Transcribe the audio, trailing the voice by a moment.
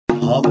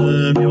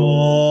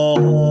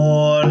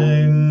Myoho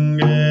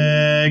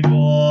Renge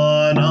Kyo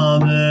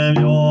Namu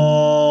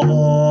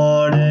Myoho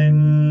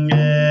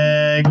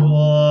Renge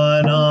Kyo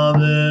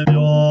Namu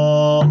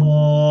Myoho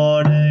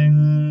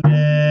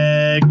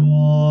Renge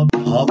Kyo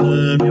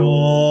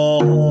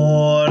Myoho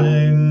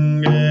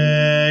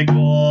Renge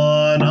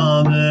Kyo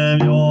Namu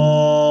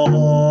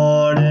Myoho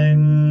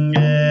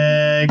Renge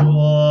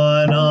Kyo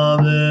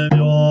Namu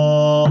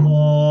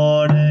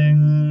Myoho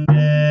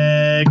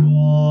Renge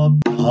Kyo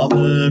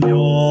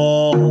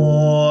Myoho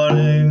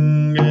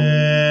Renge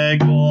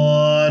Kyo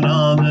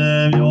Namu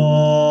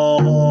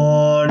Myoho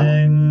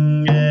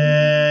Renge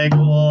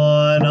Kyo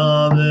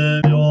Namu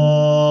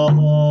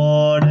Myoho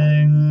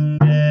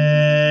Renge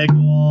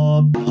Kyo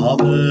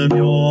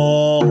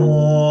Myoho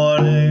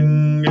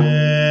Renge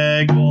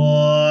Kyo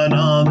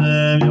Namu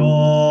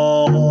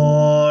Myoho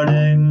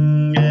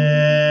Renge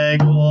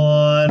Kyo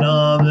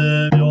Namu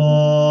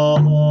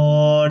Myoho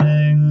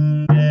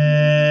Renge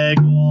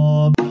Kyo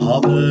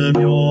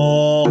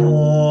Myoho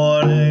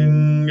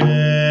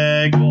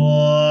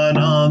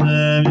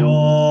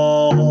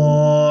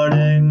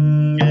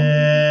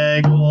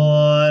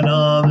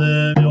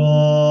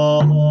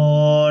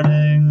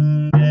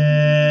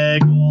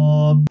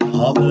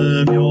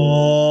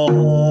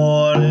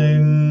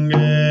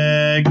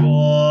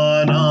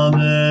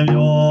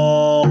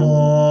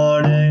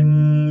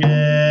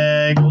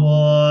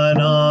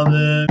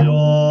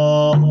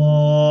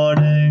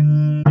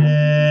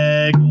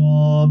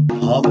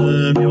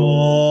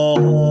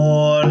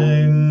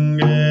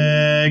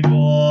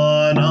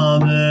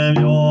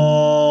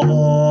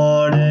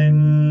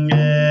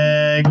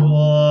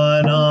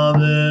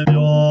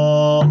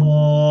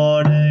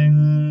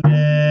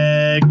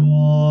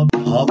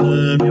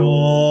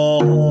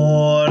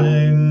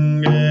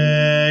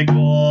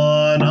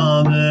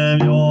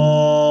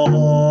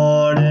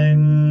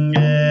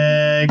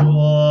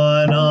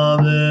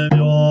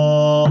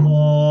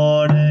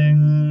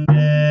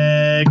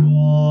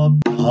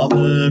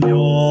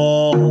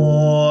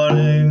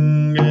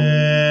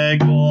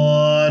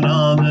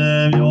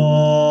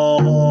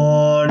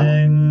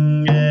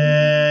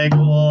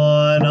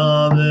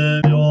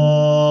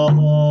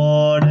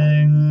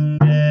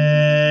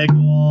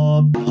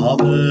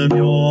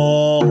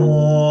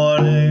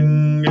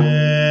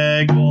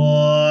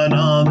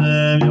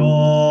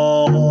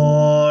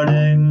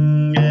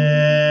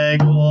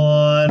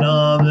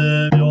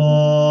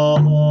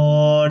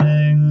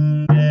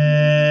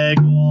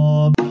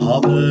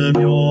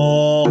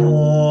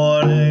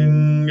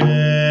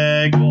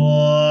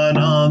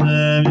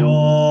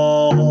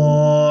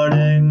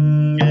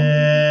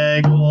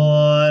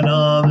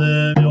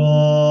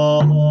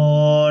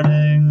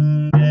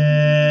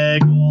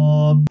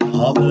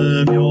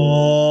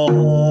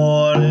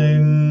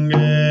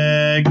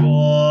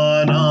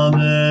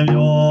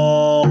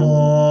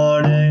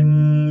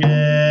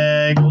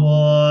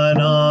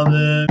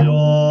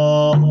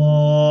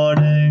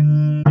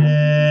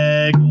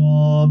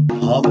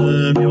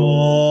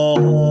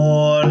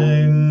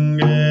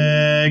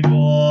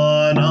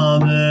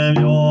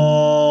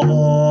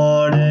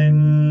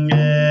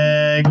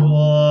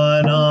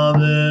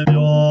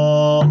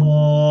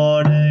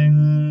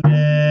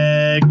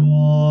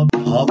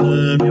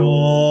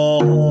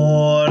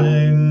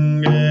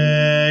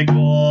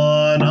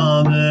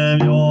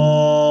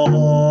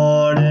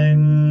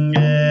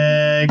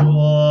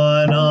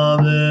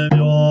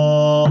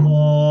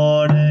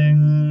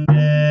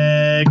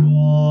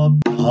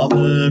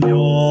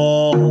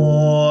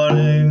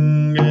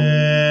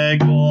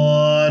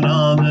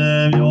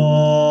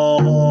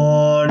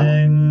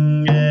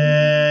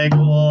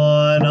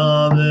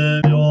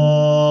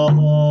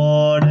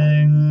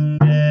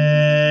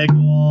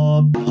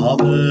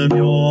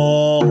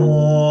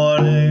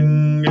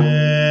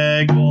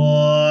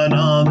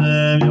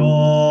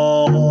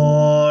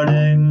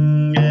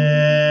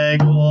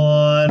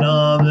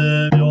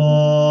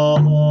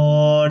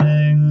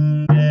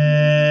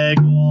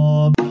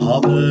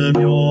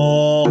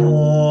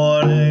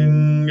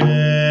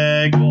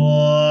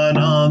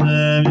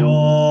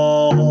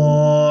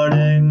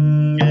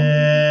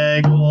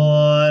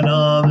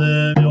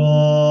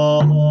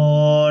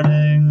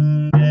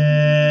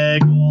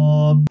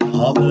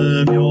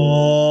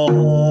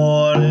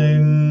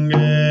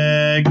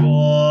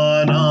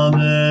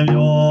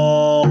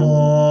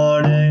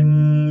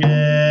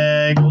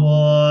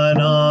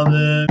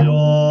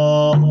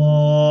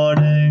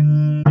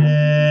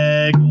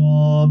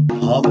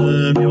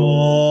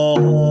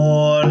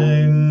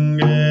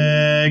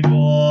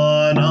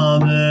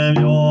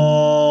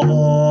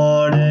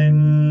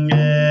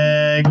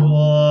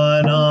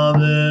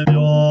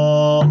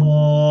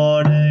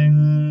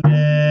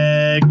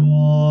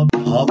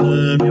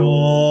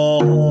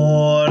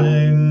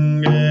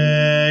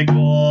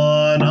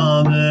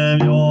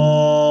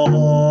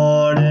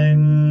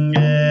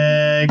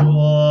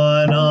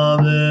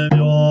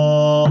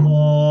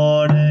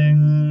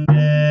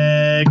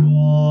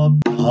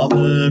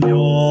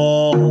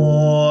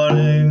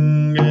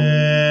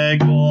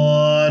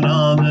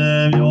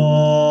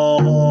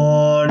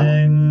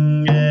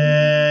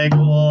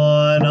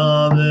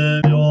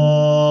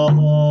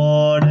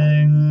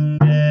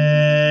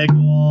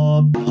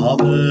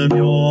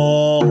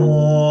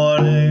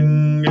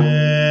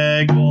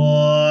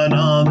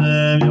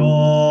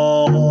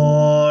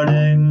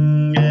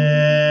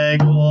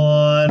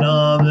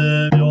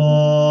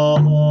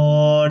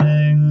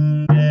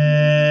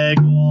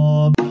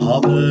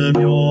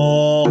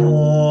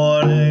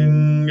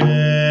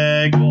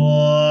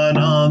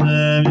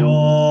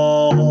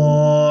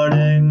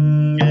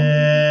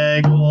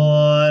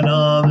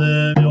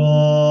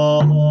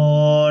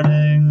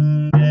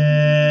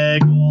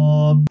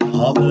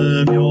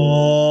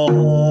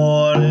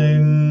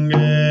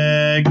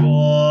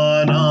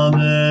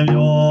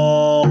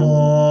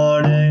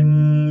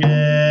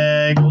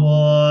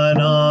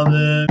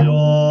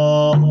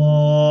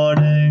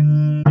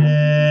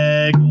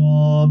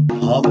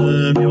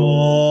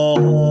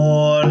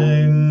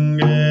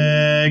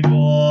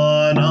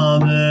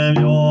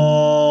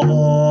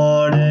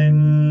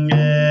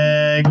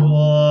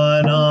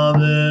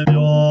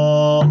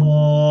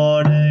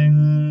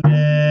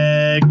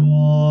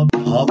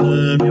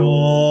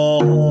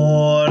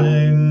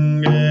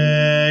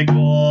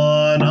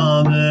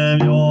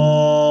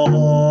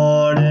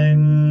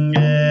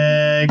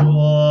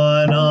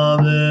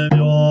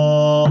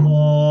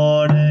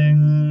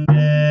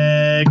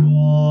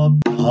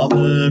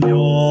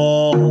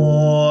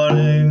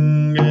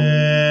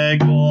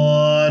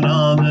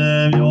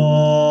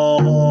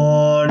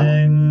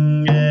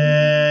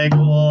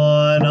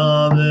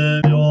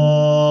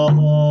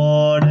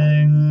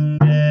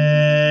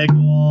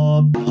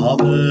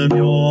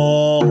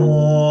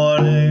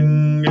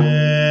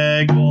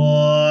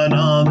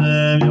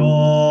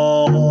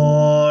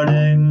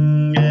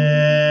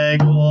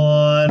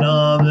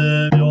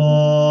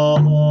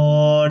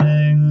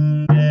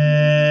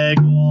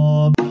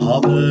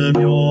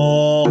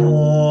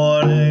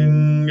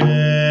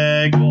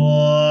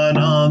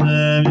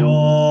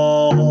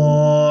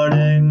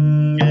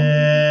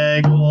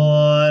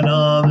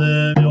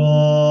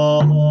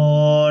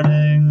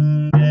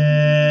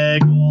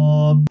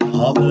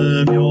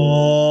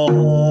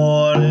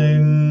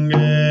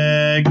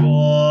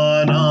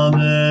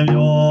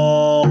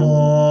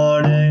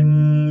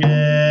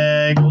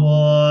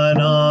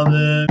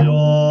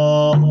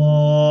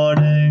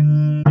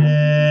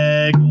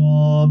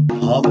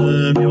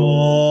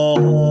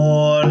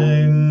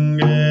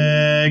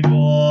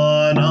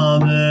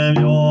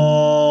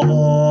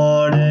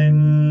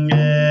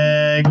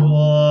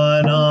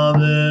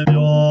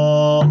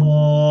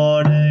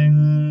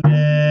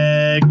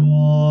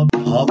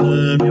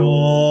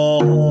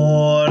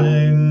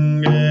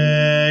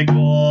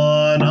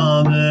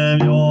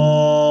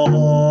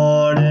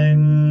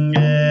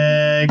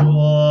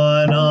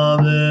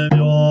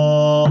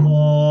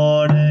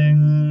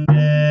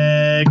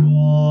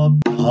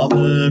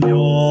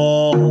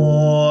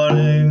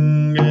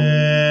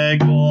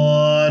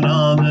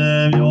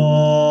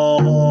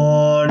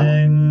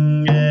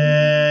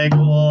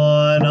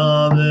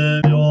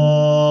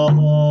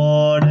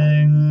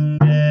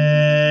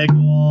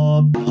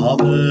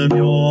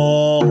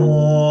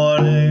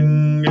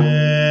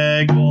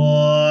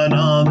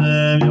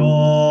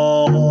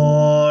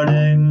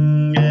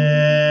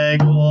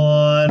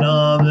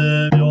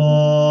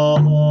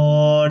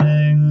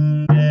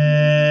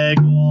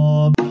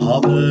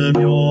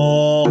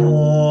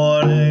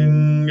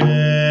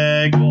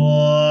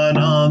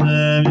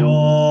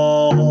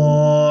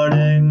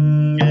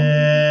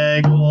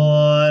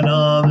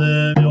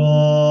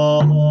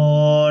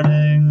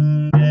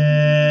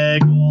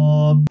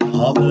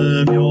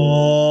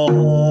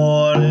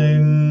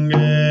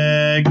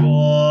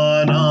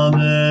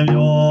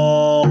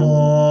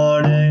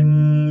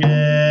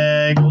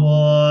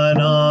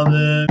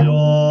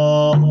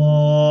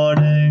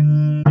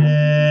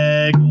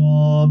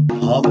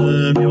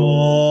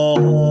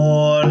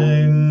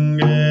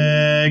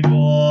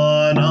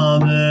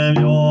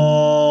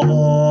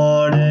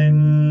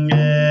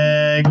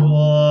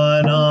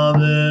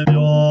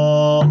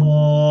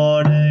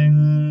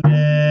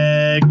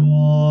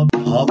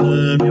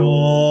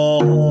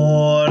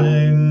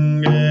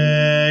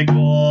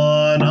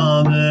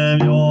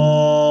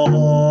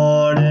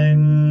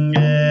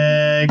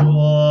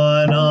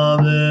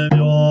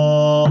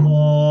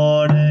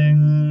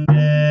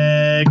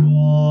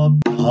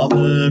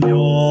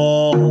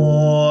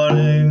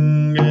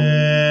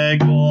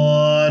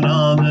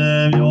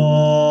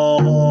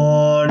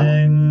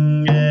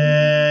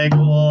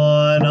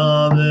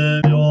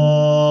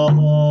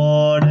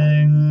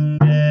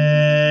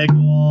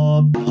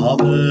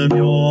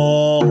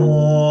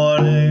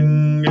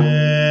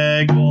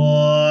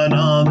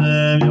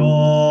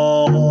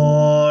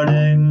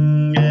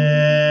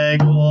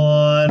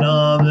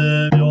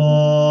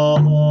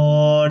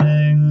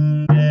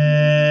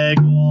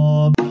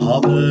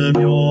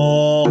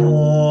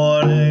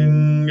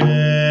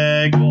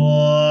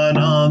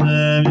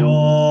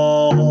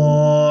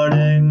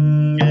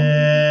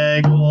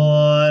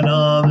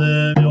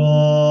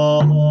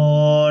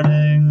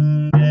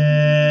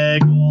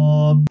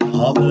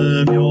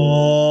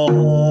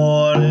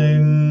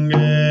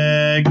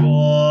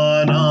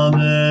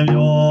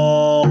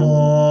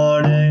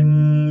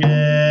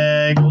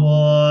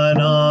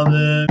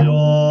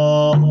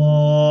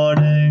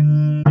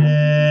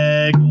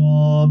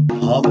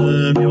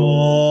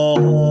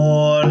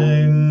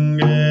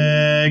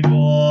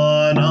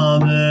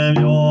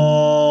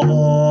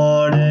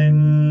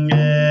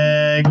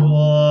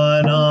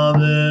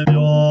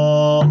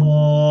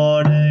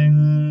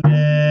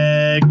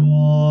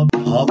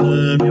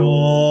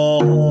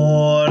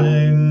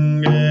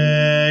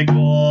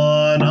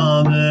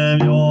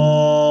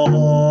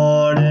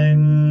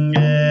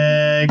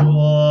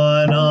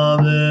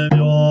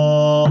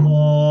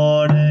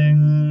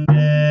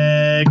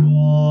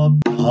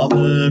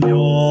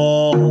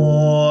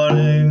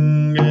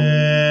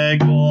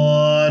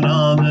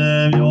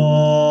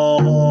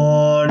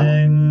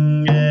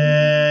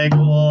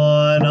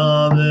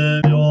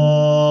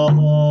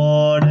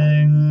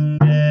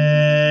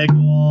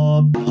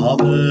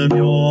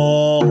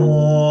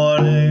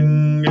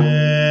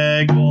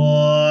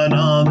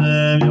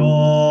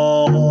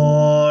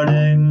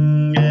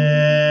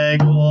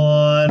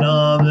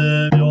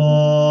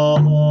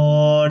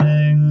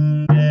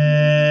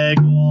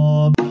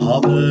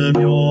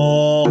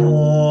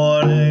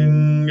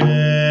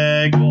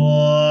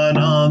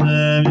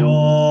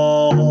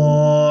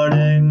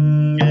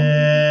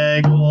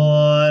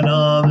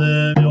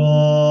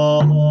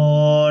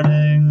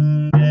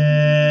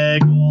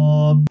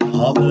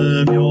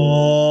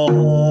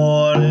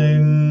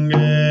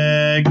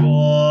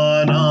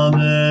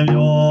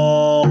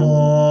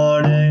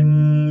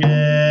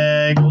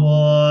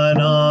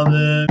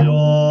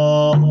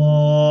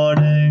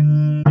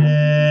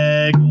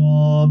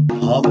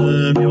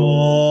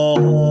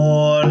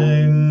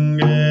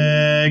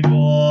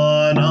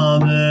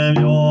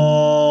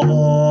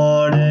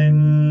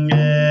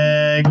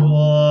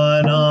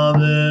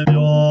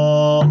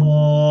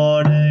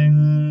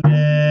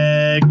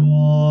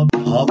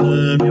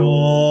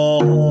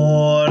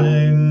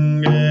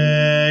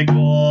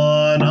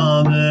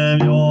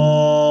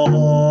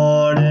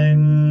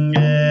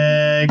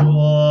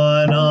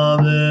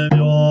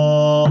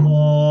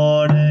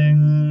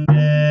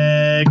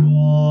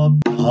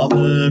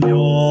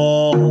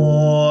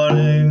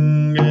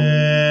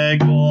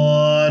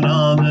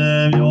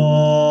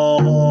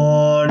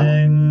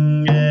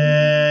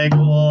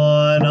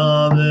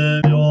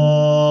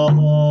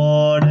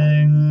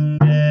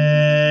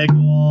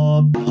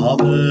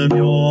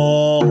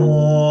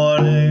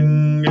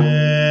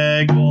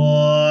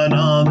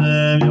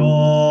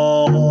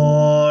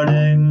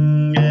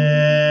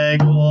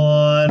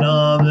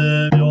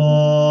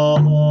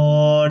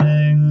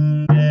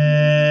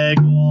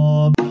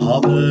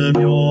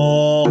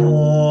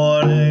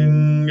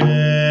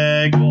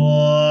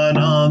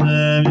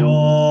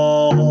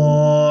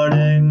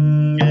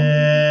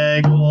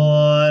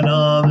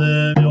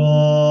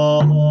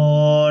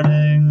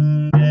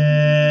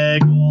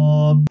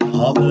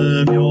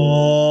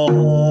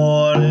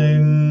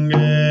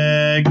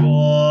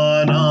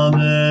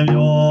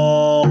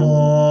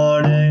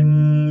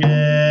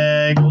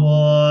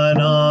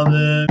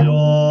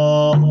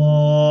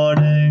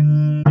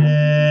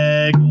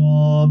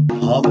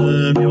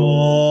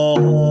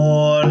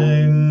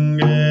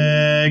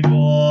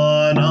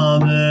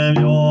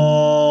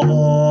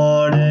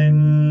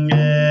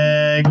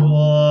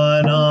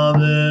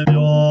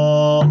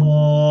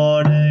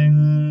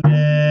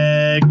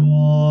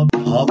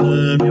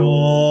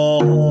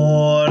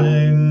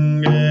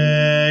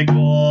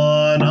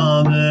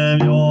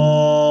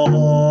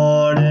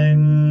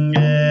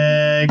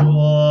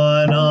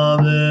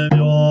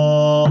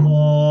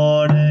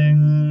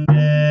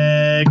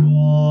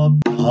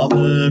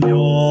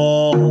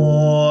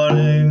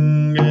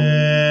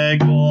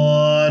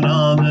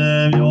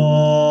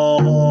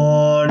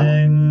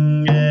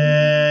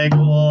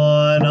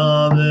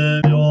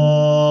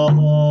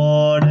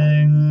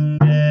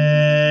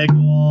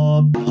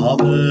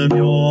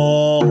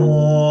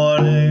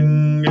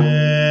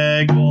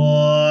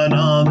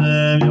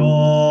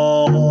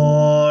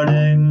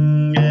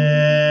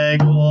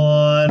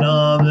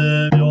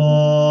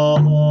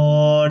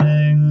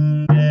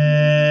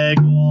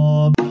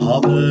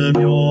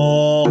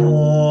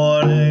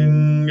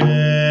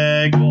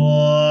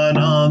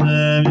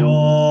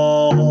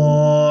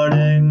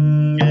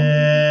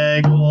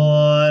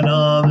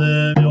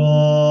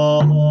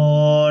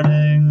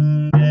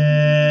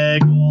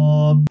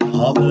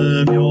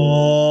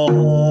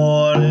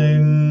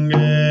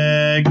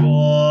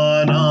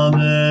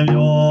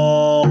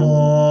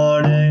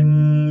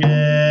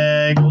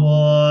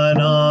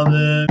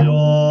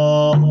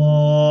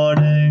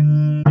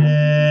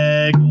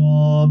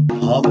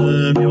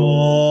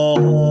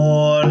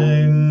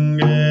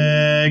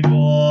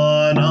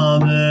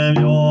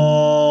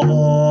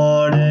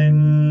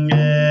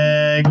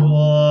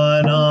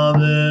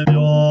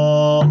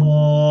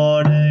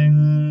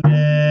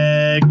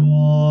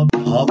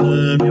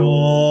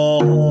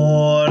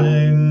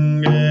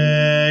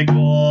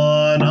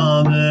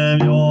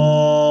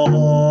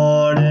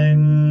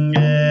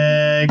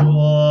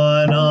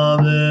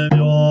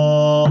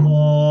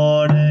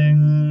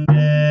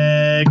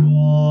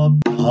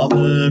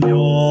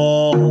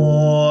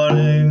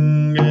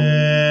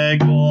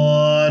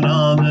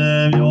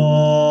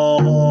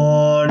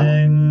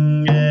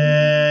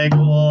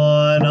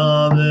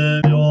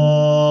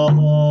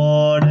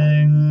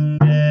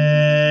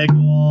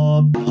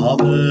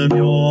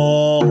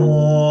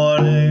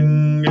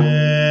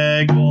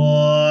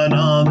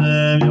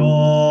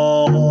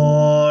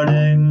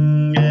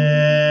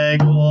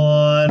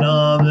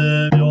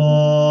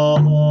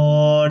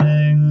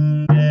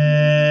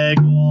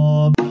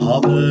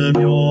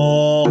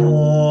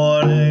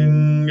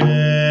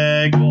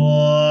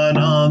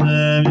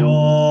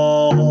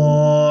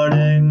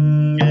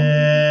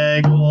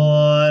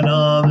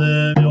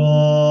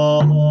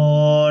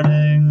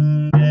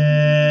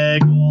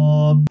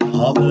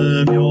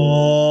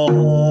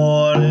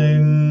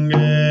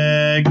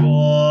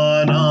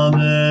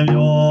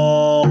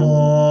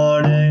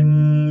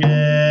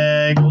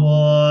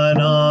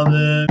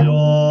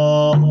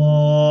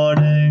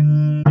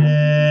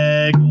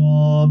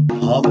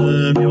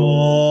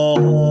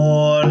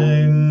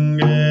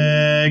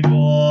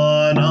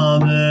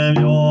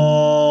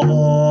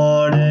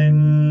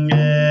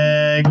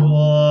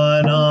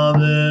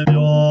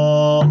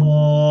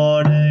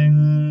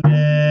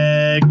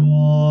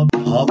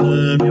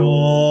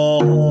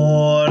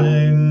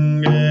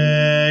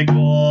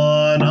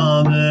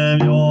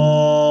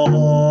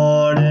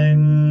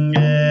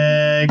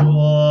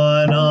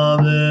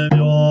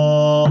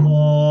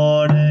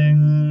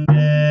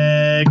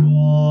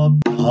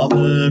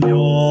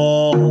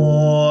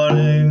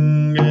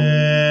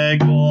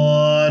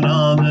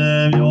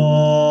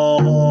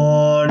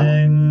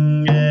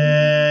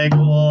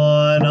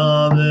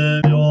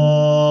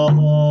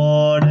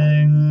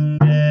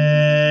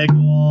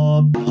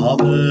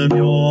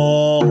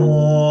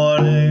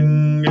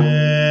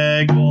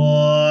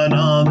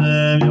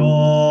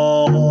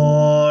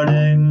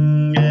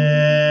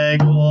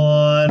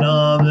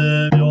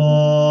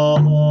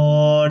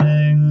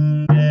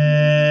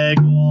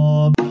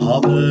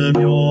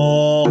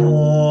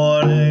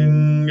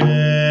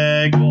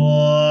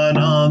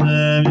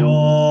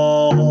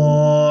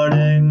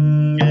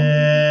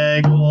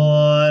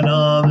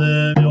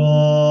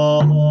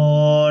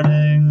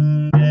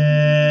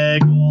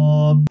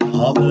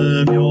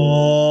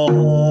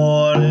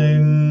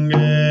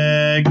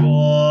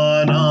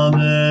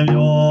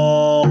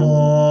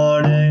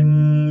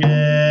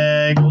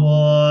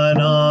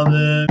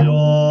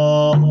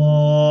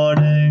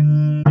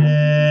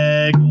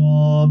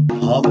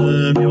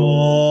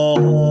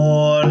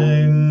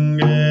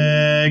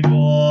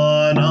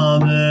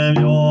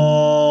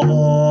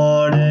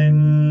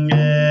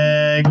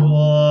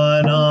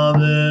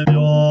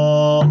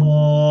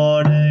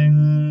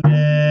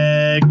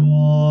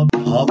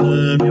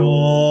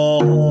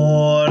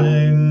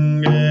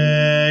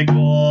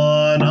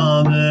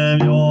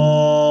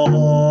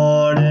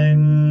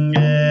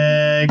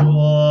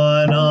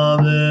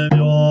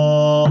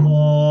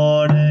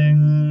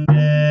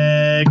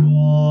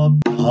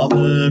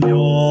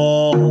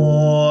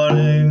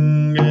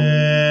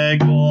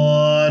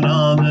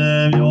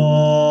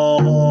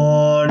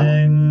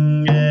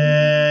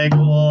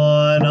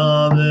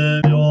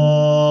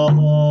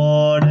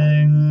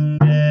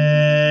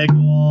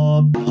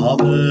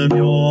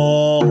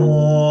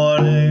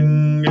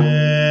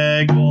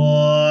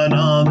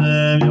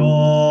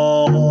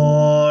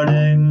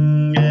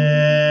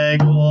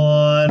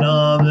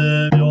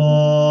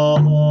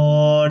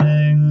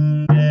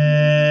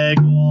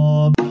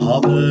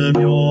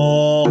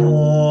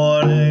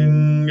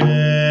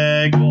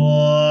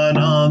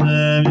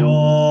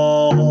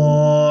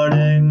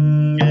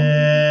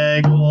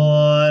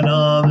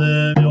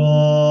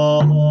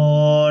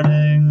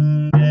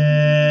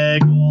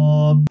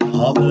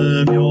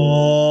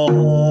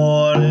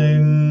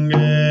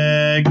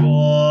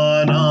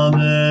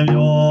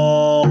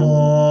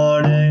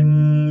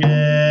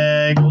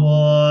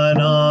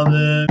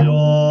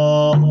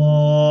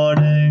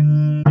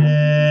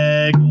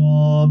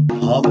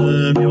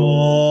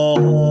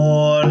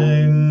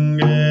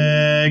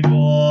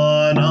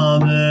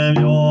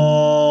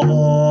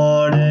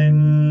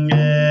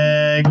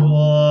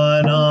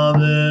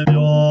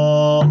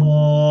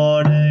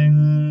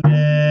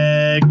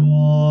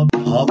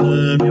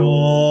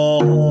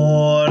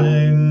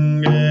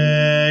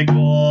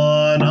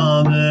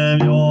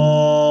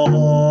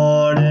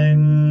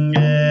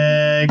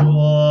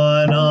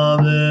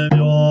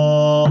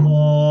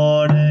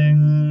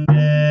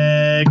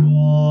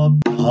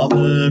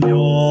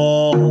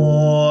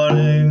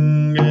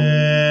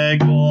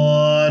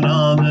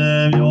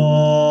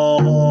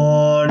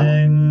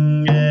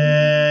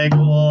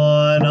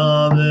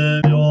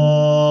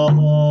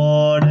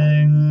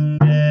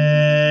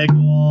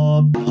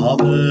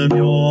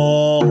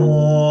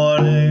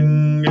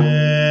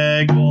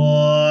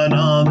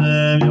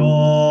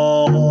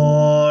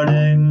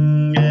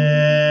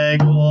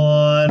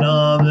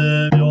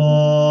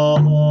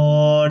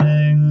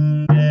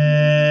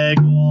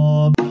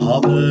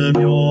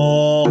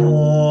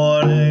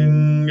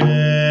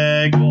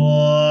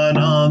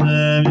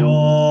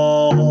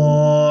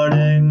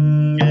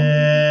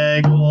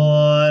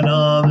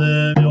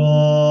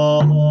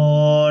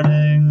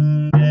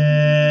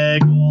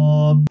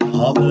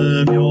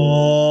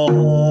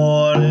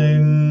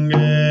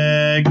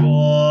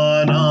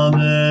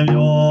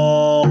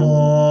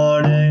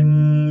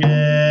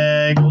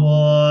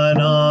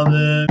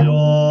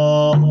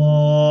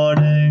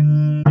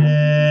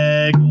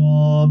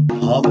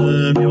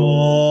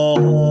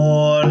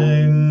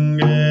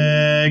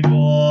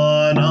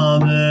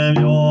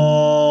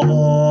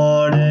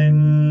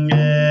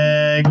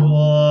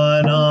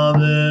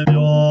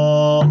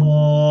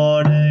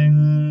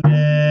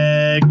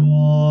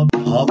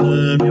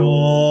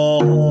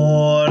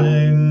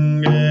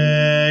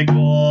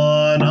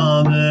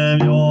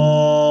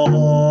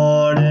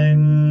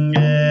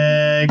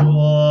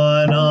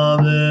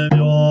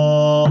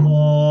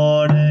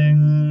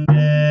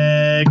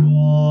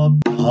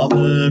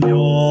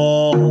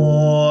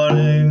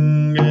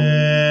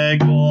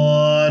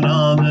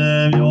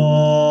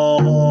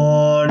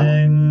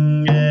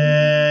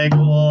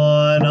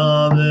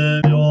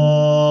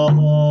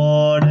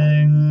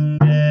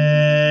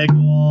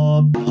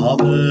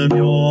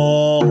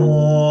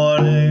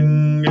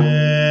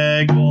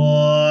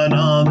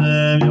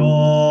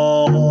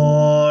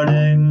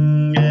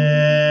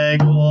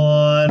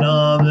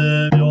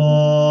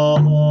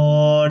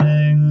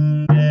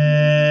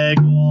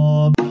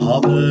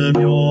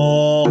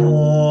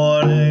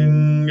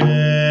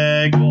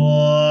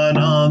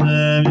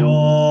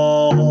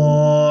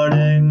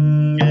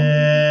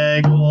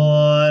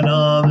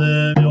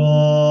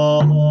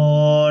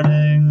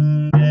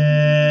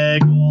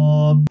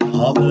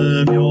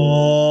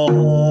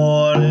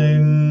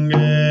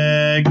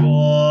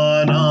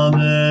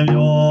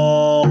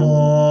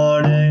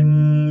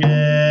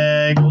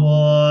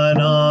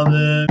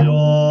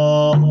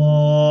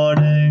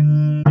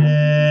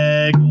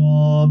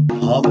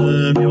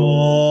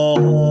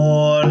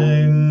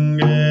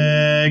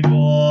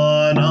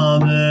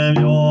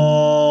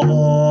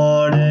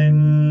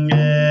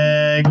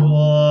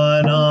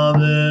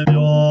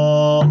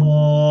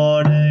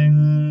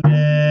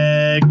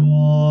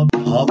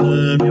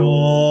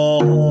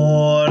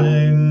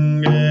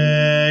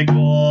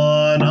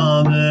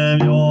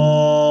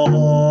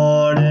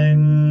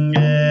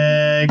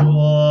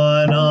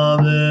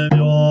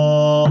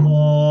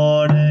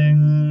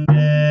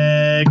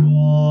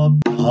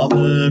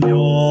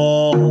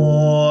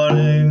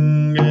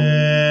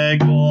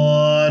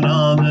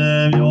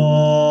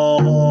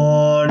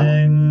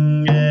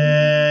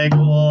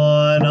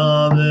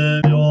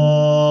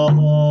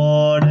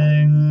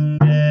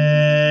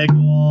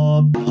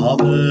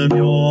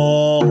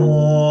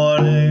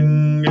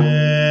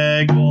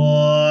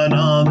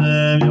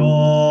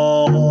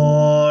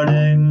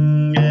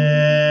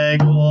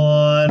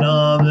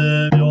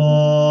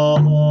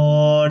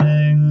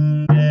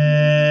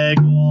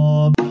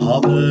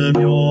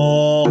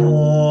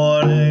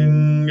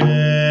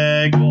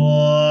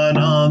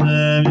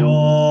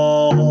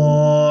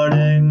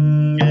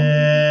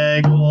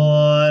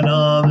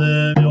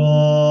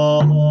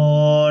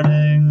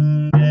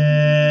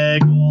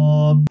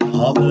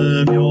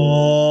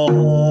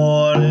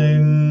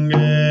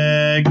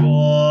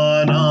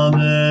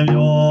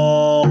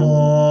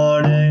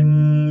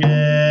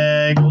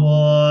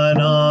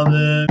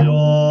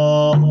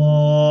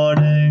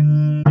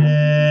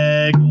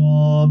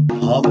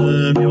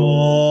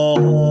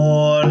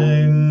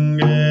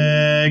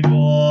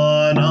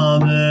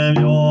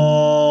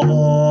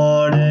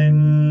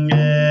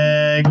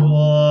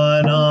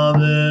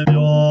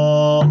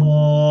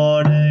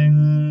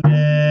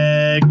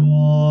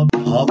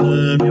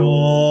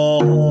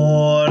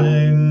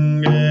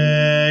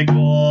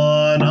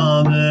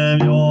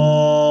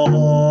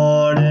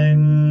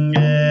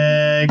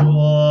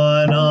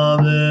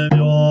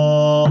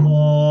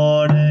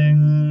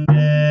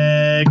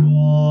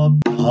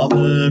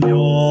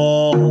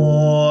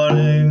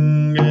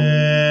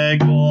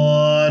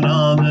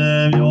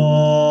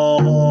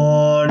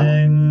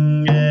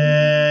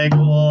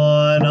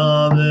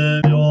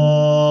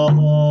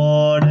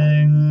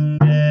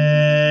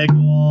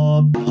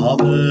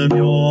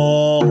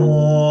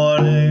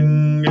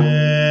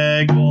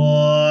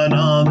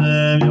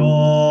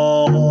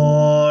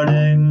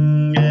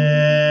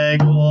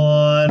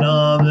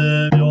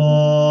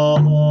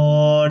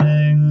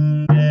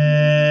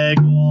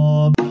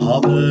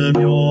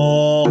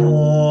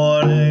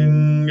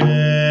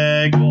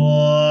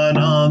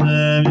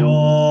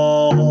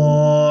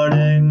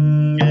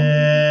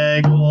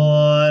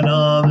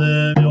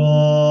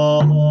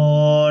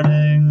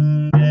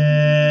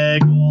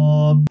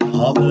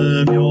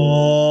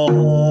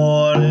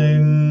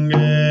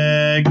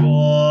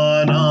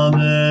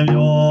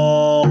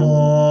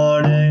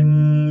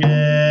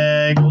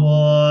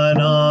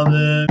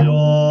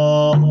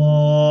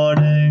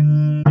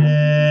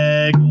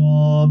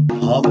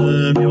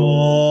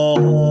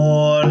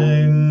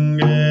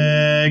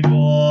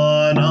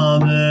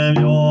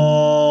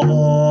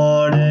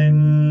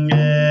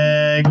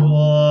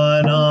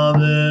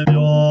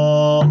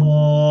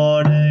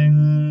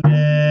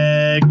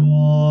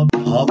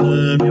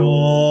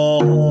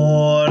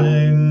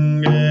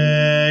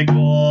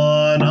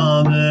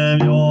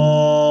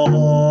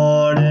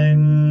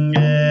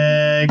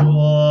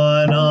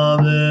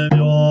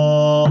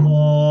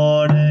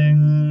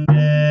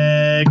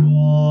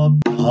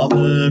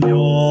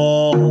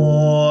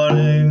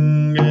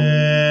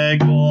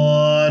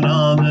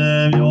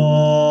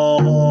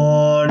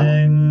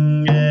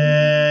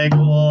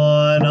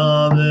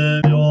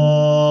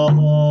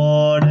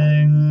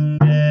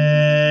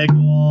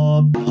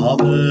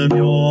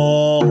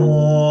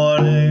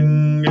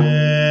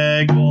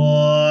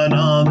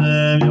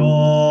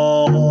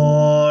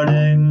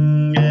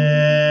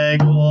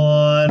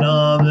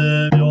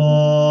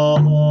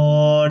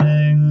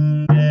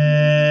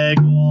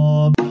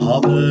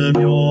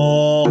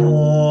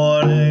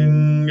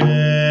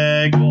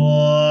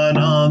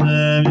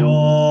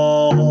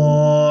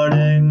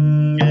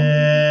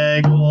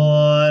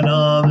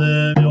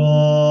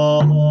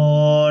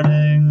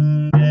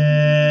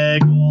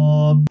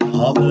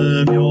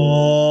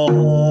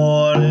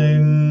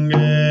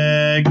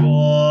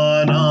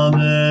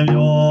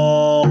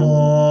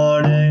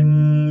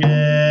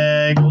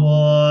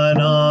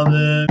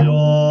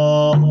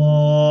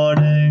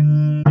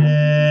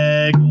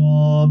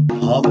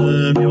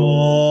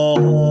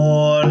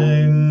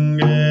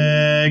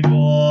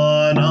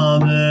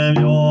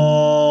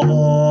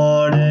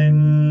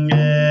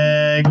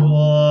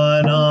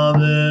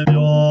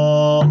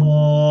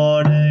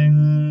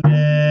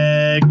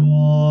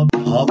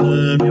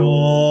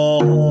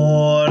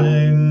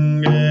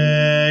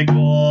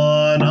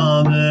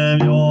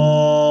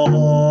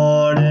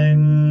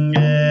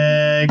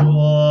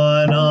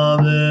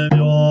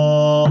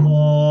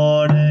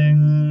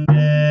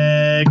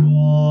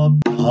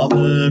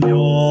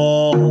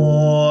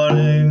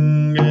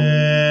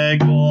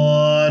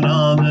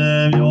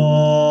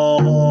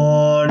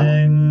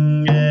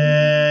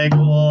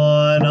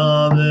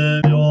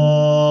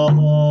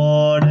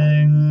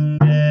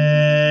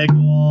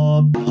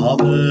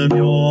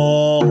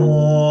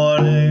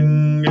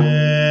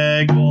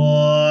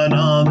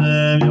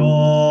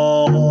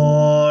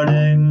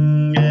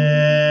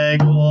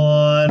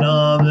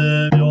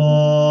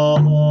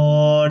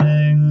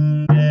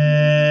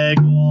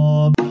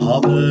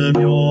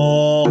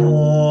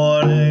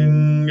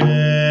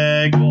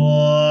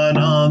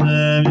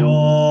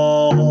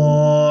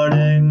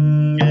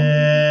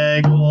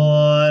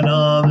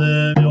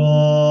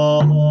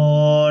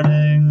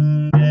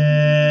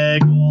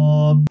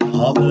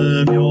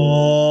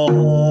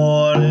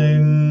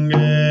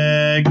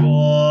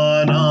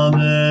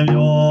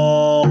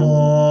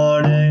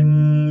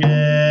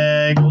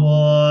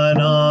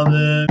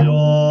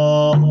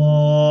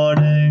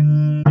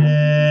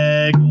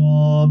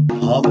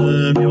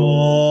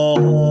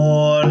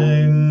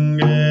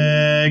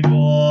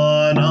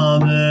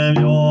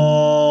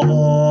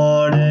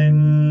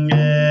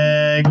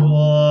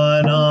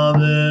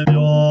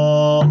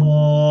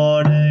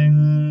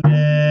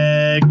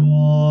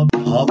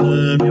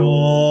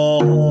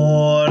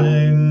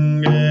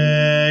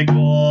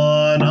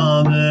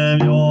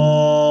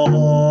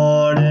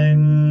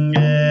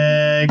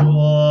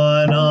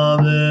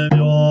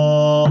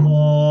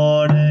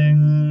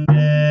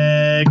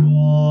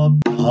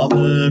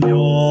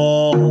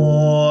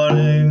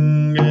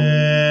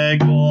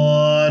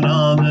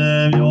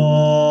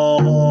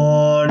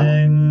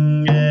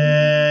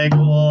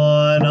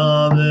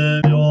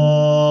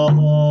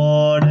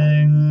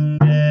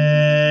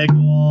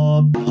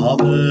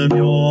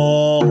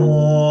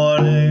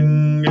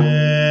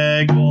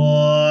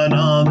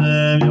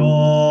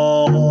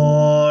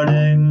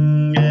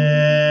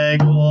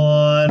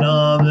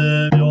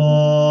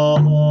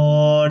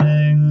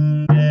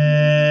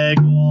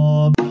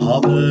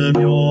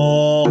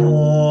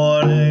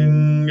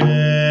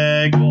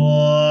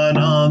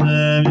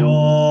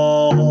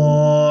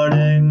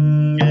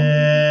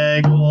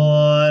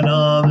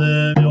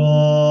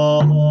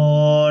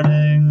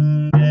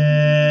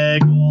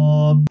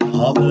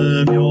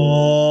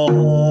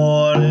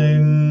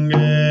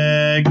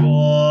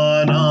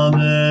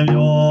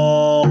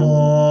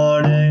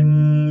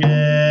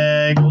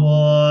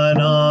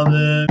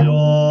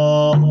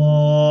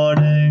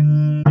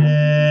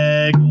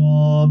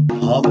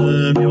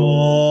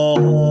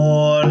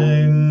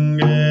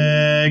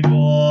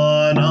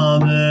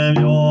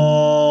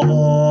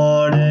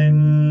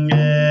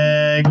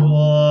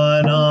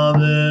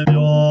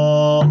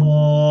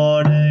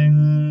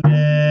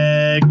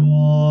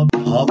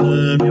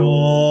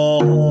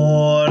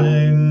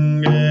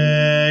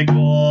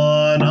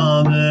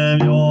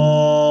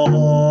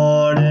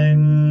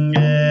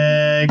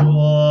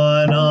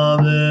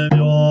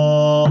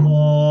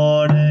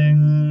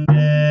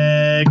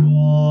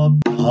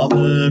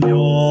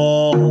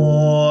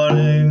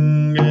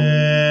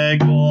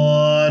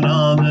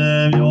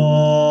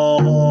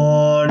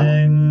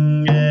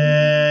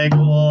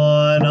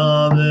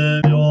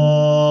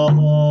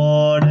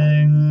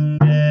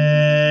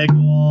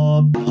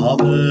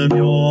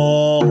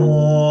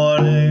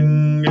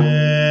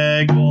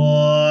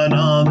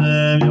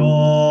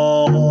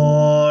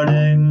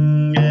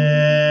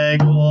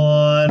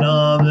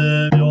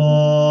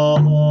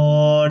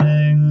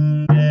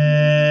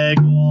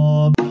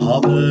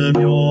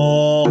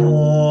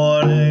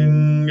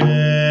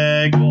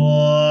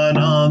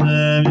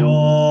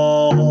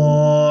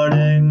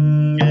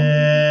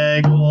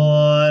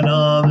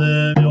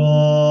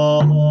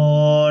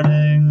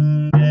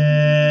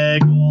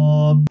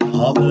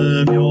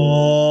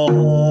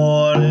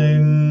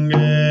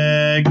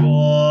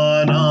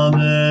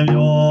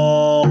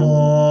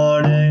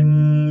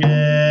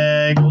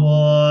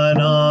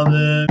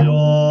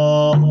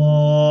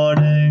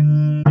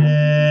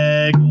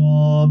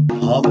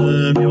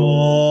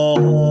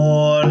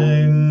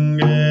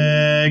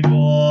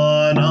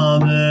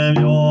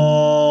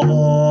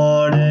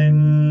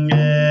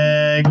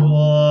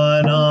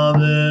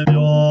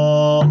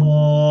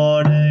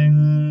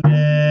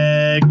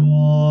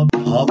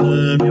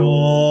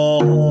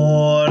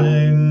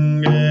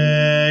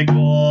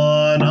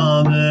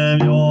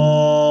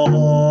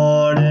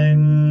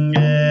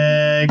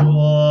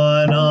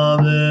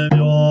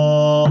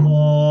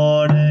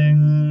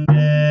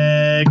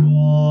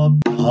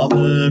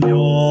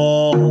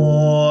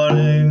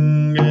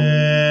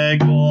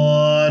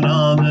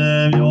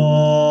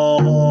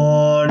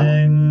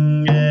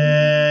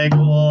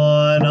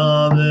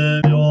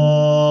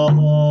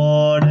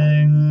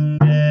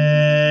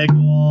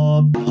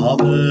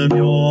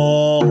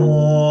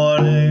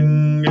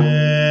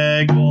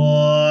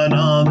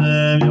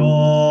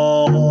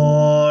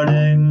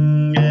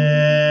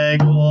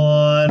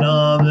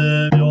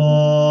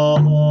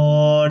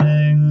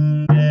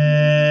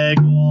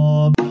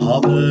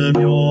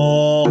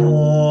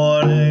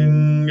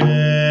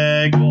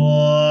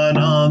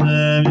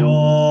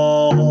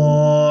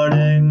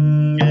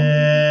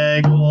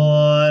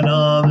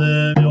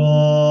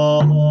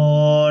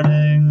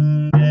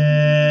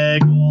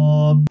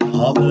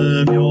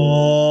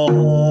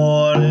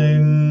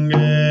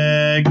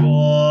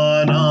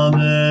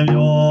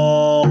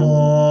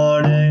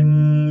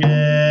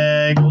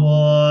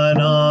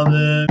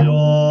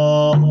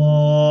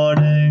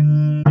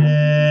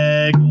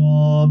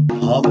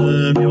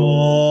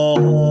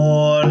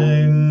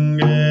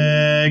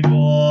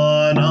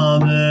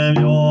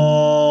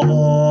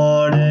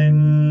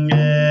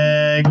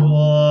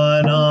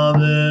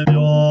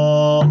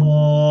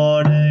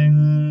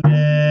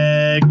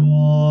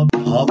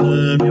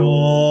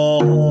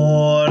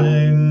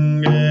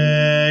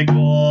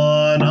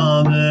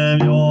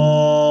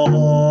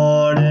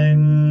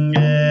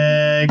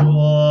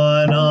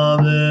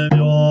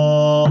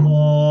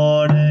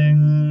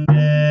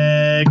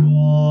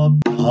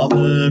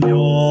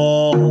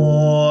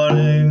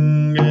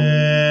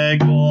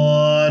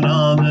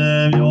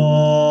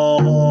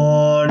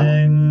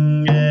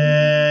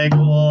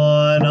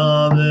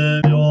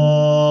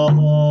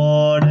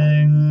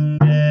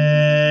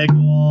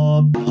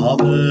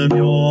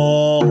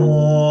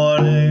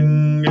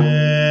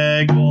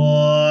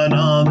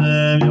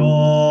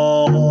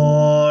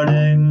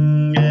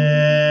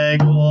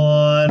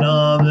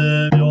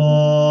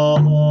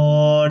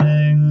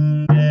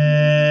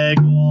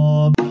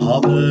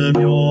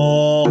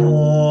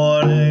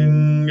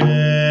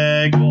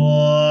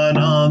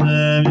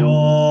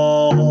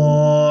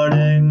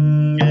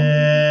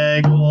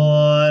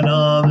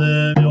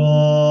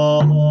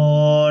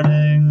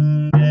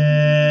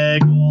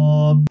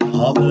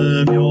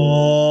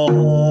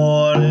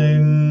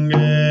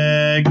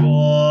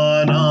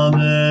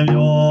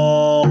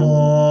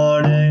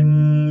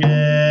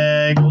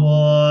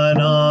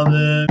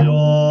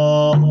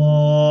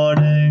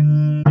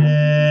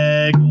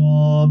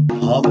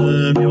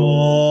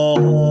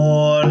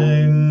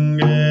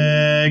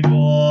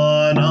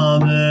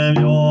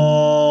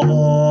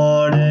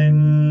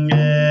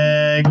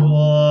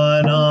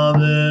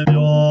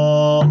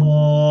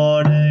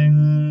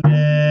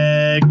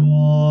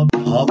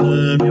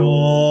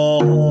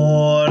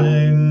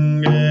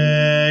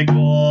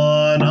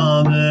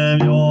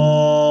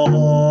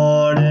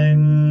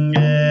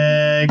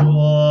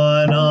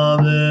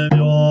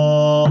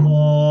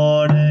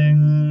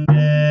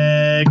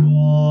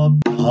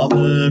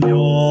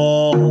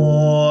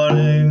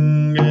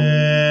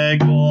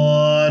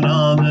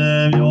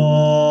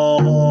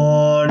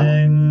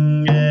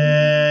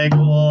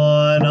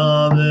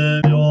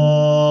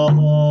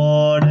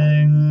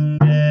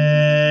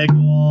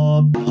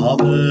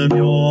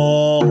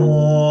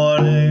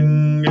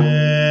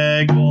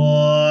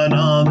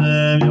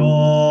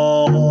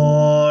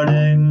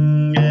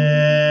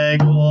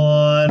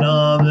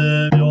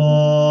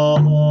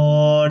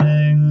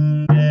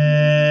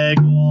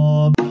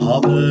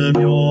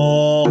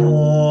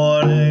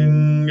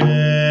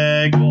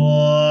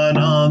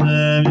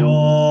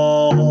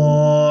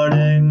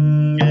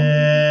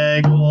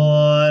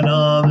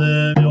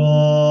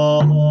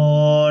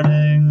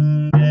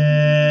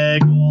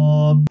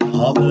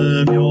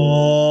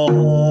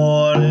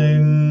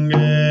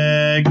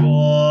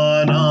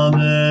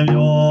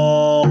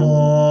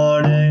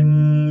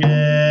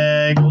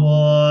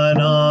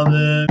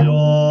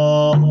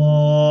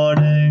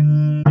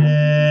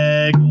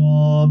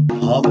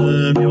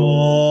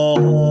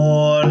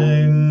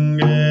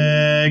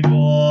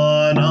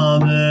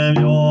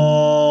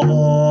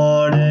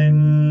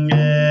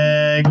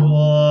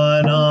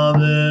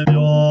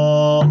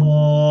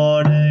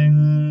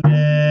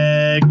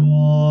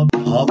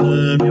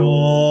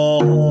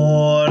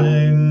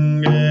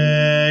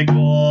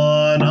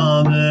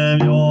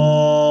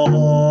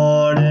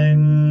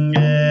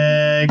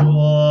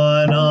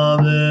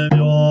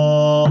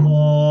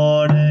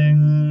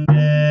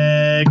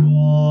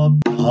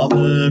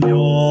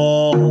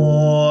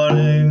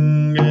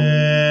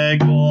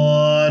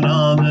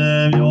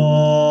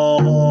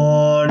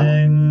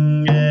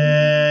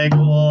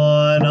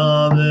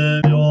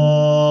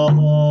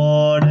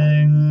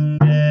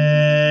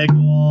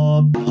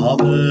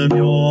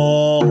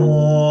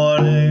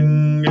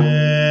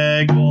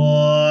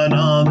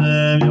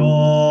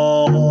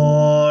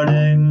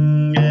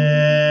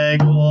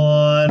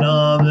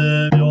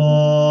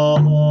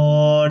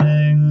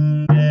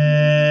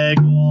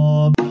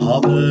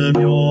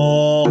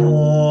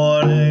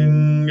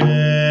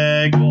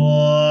Renge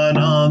Kyo,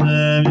 Namu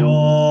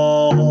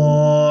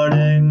Myoho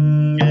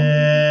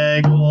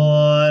Renge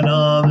Kyo,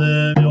 Namu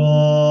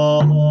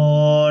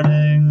Myoho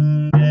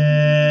Renge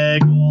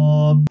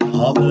Kyo,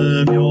 Namu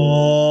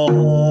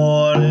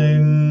Myoho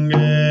Renge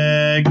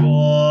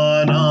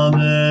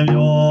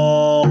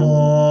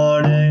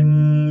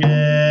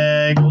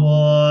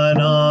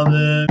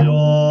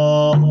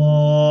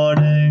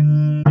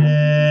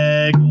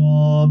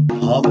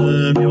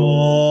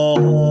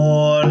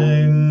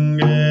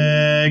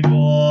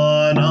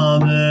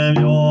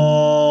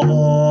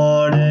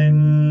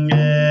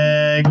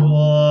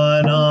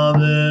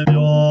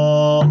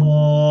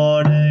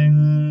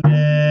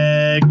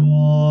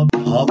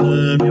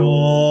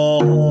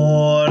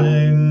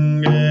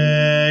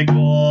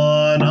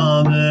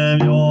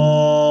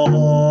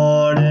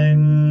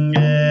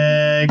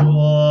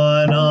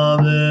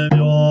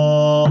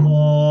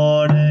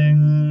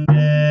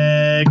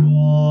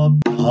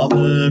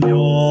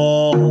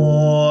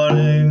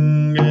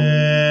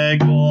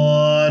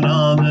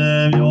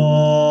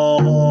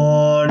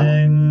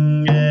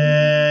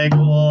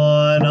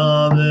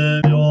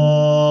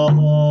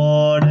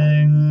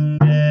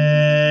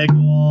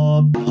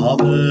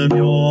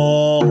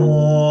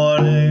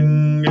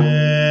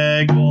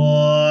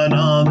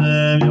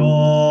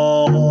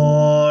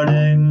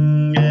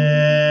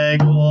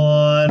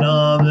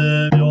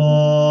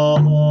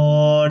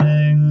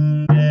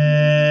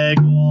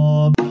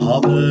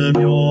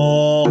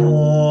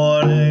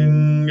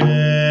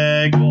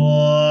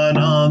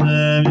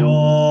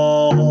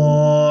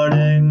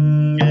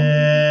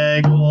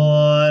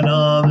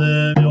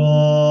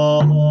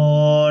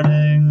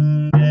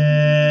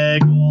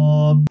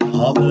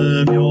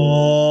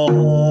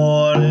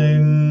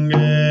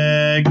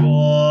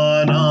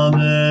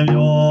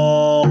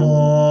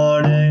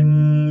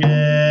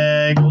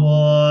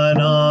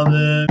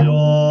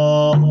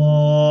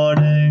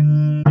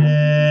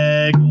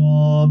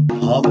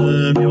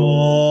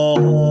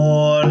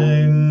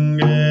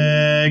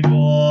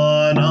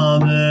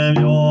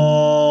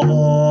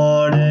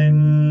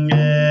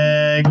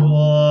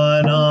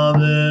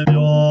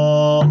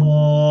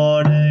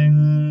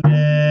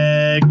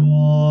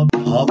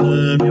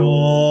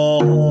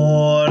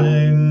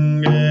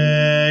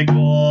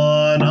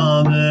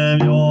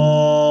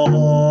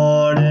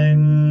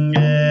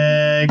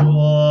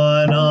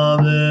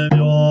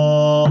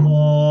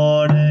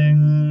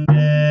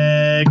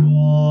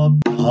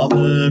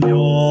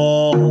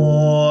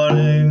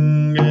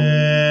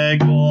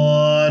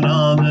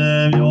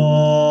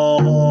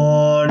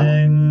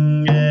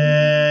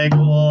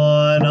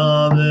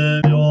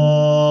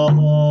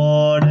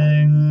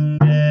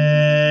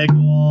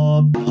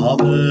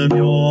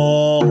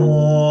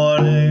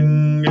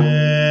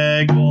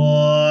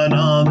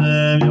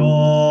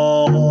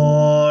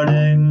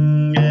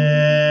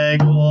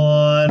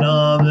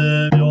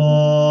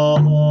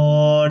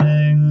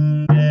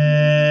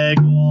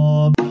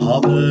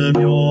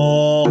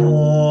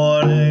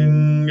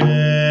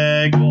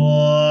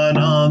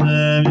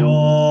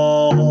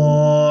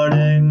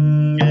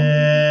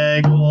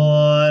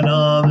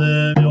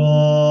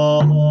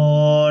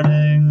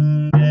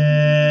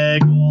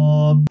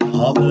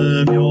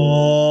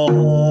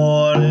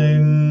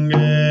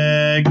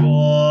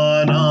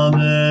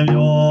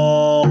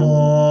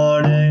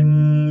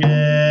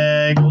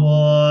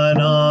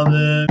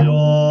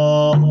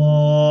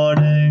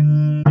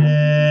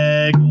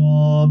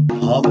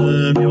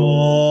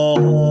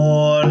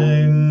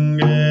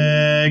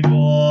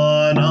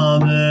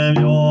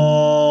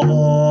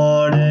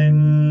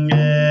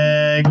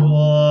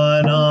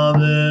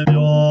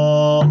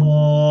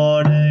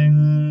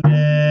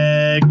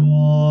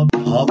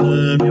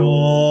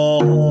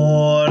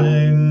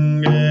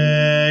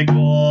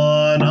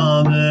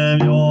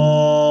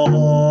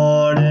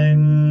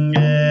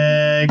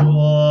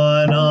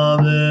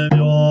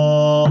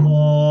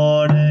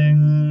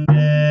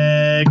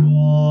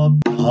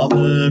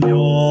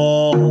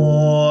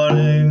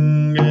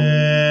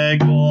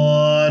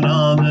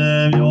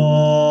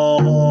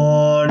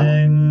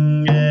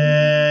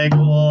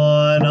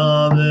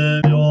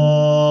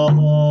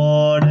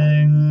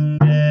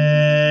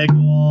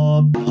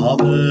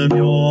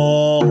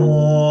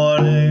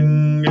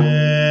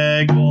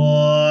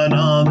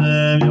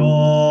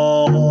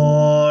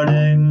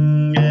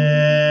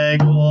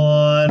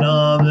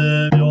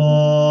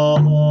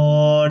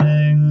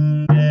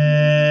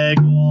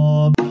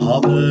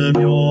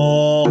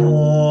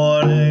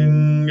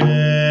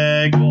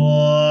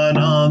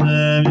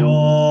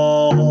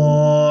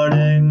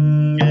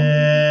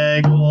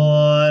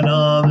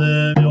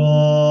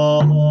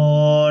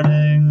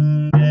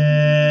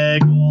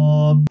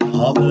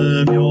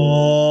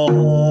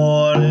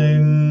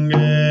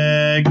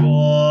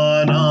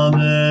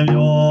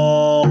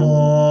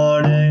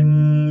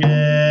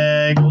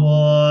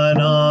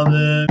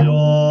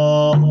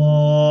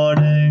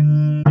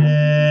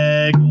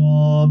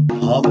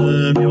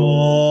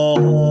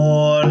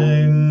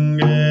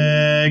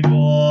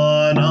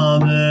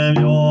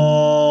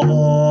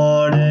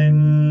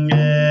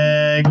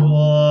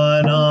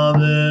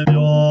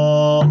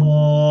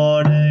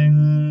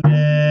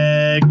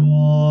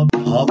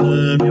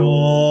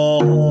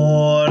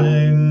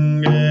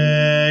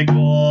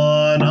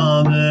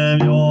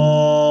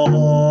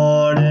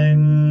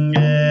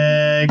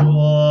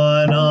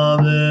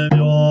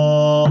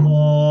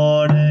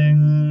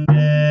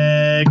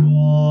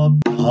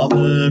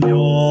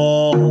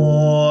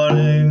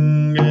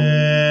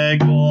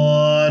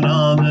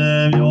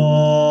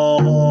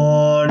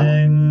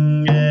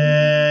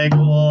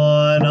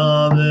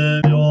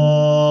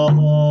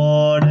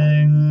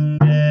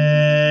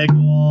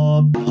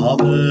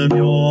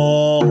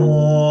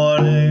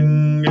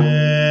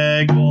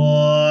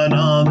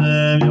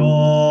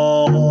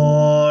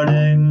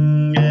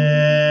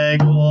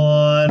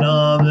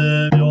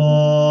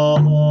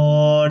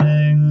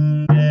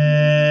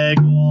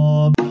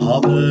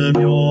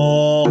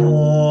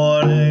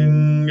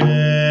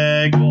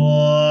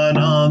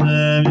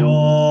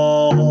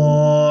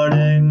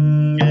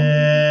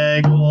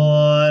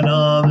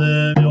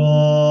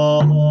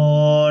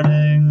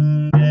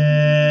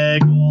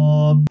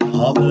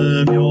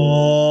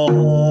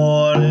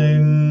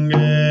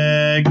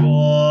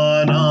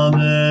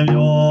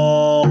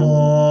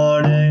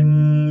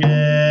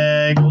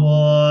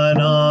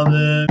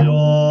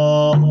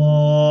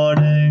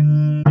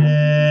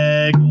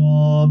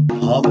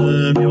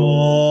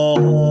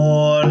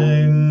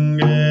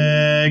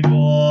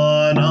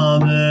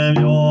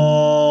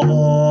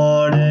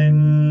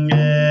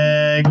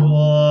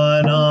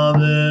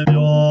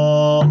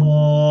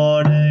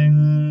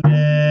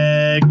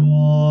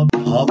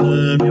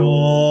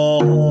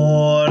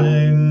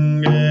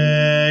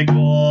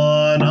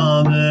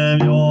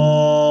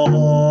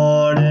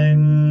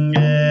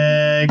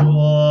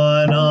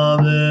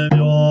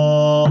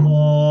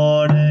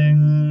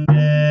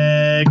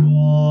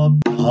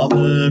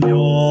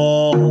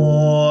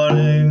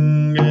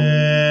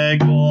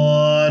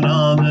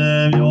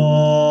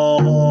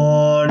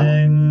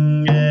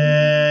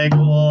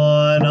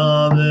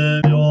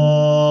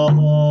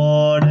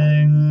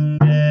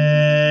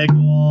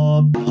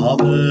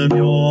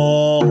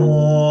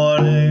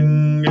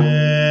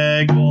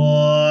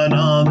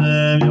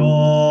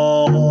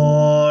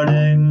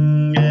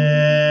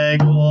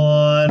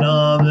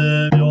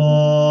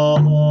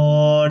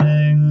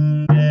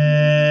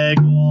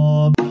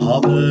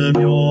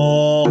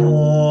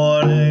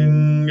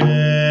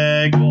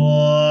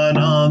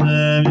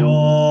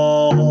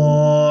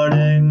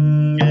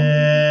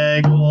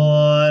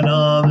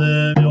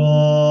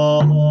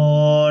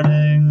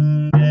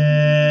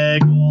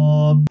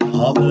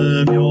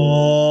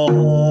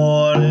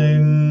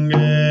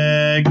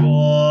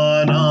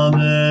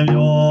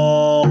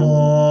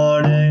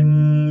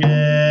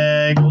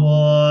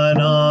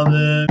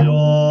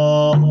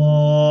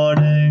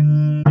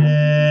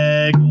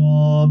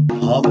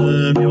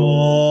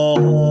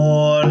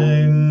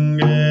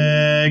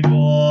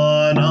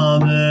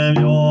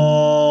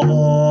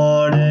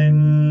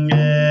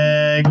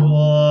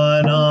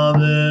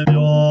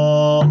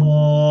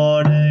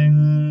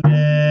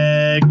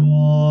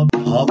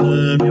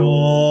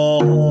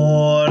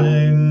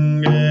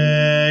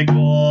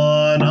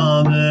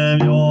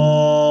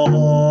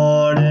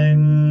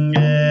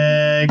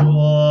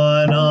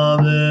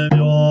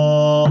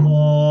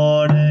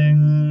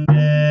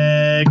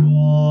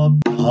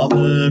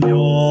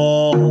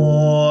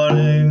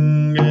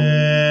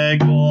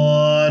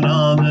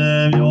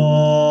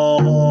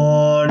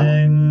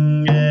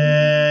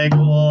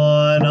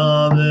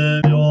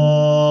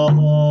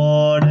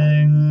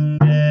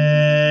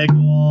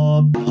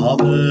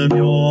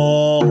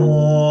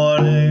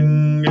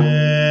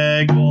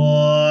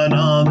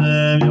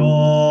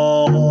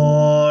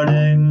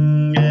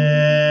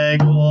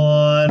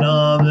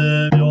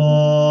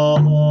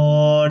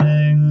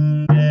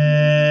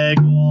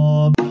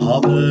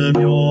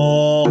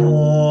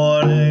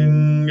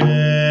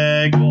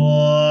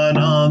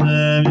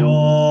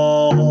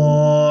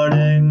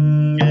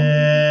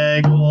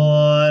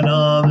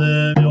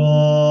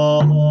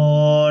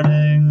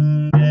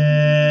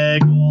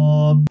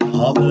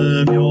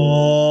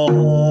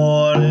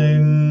Myoho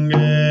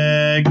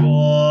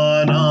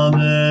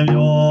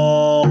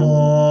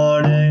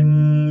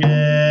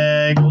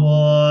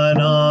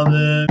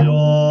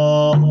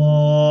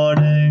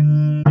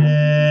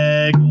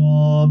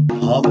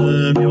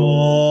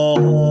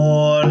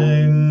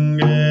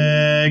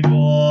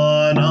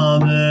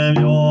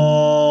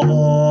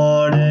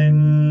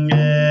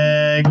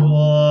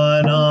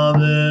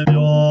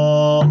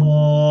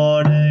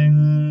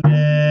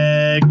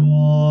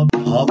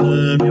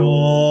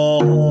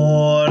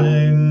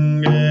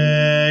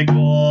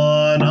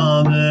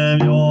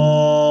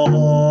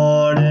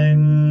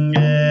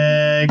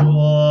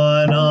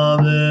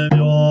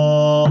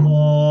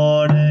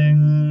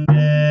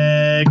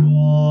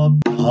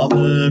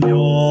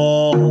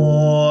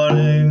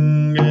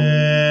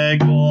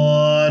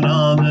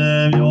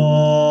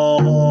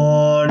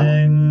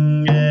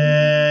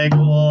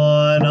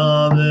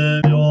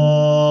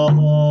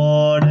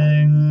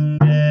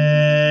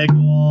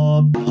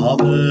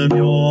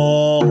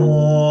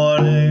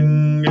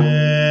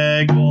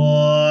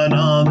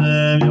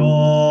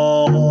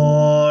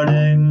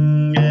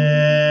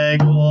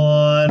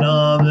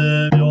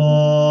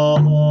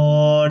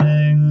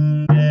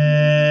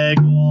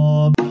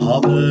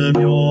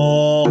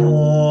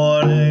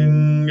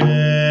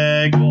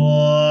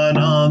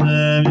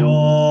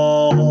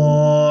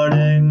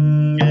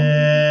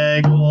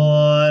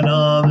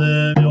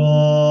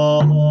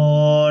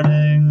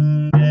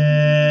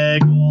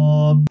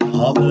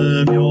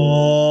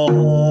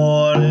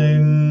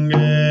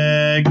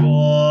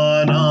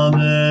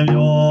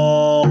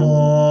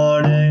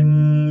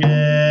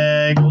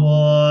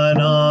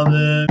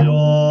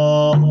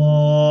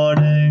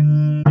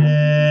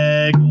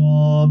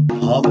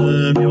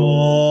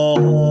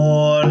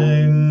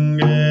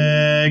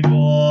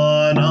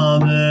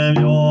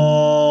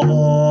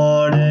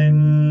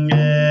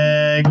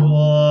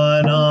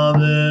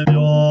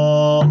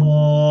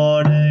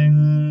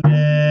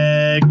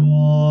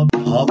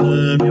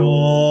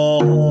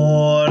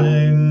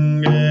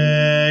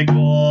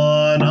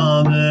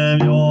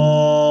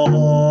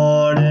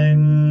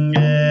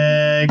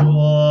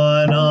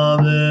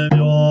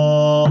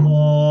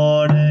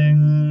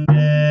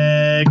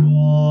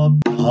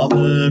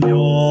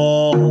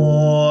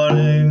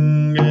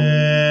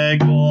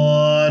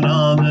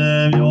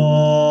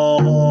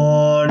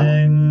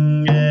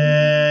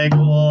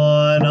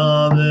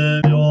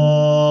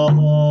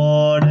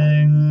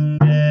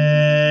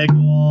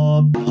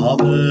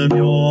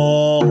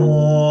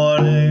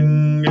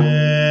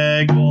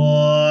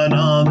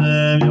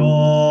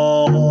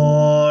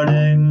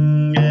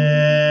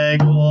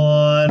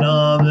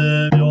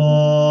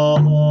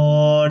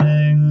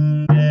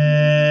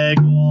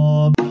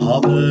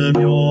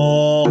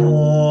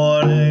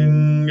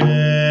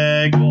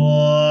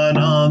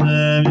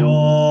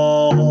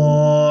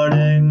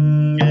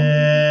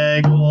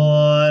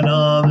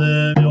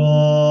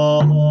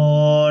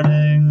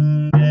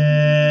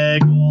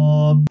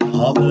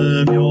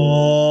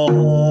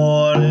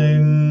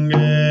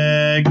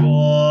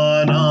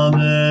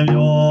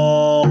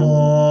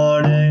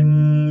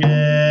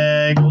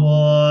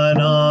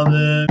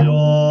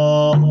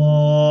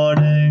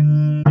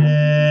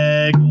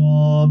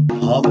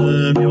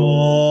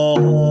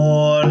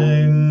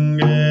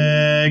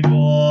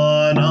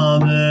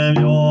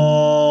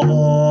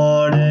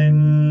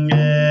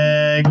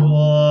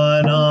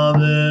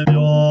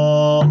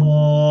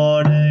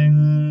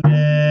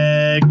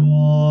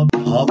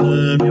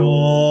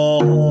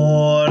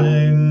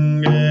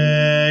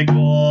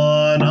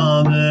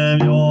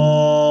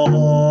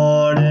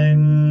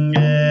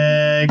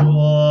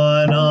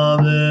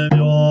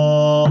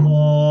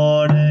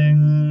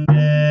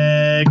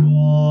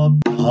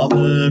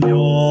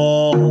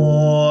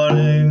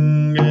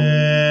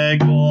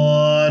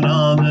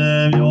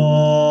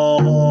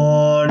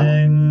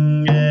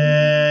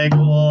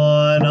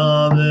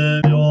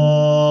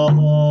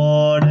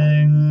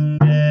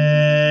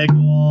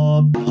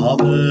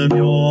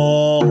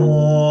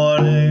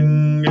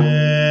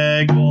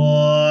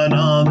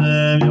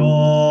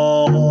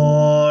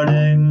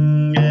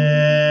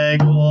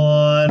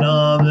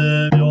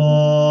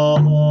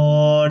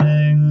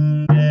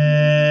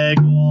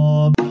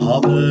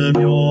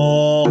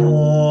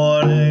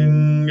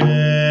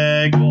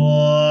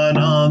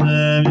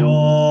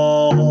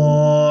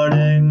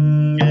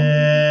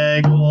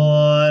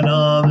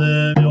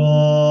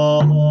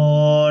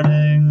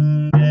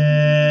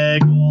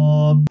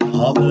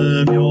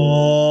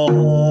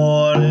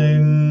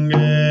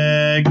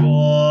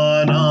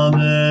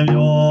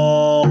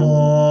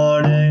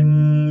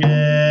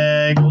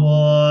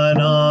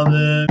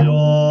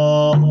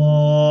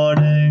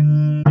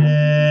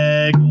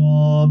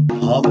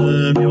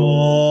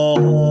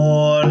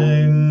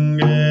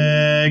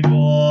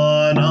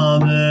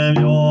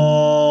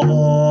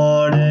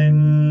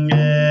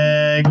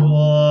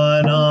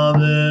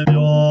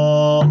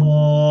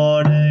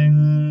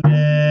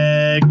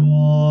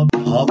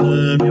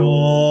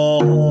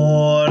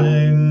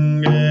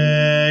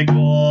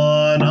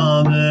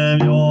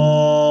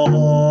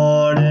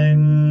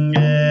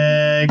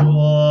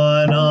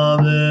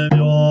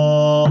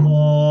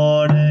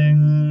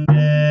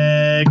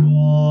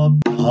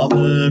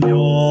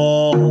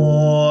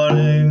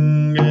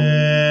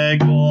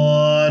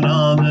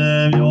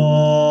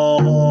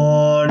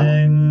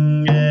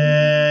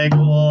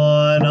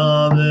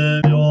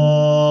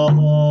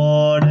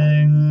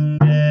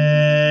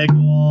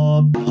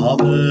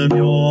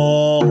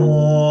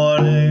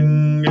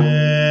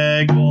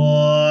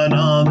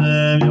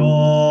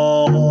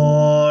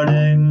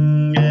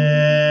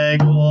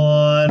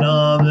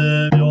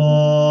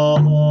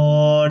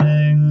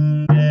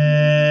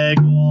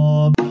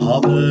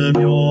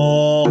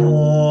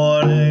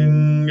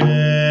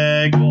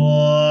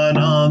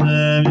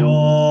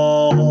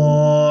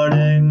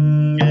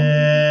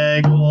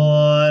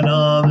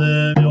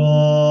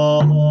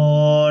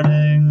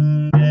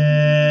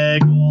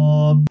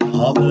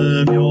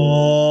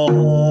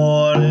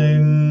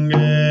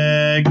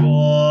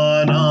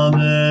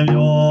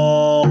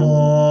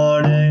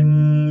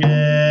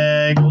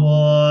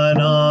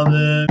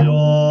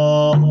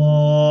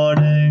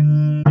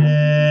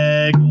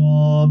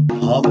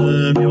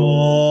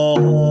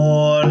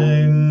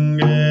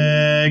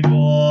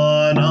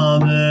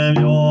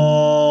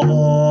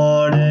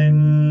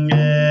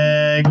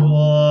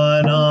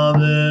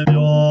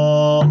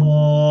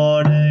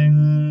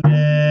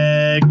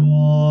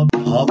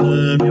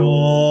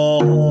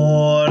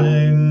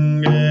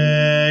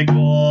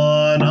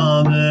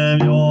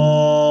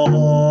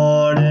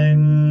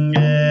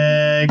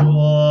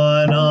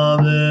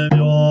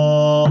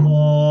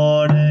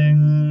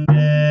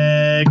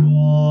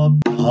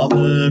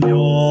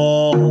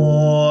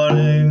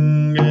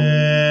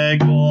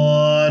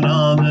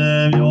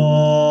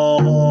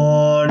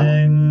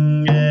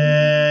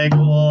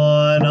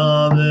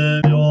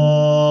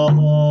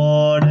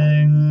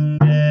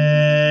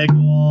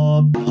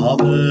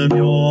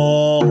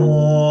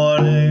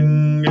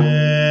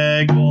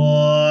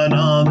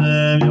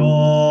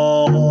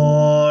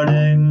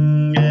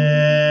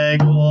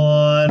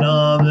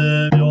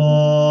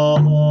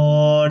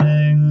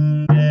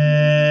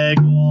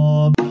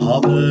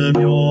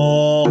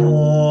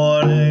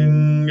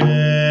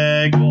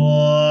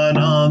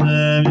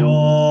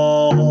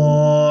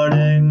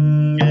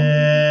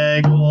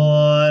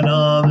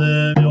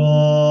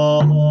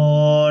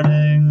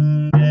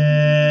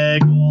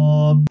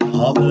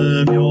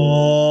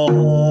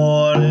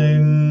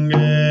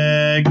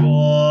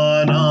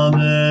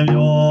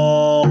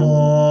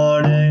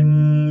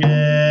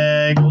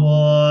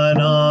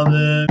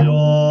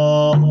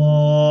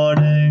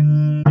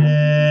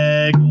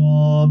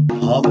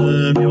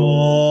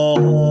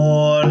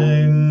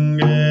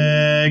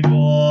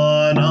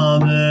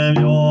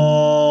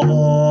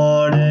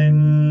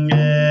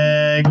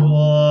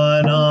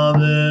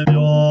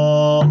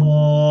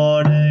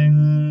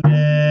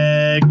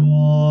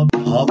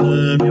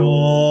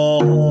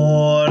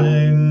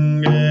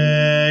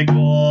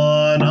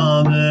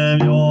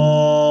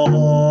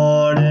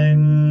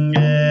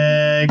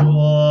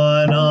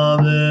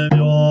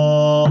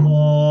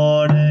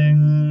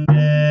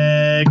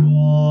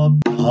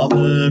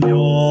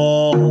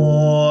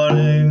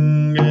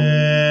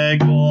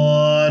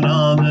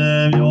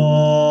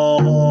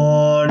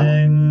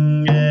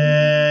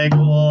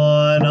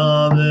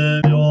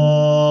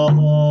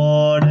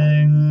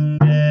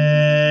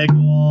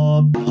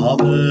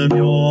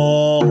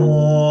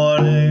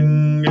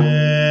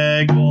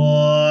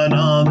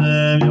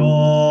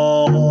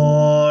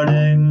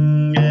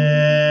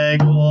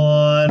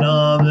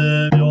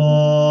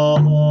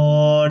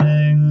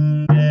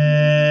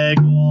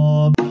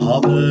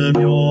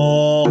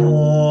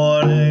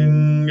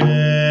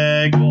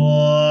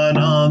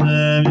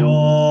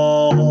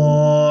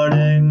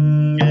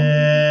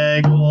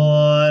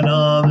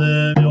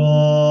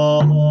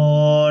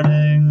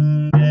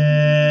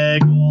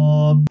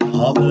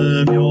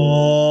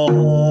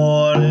Myoho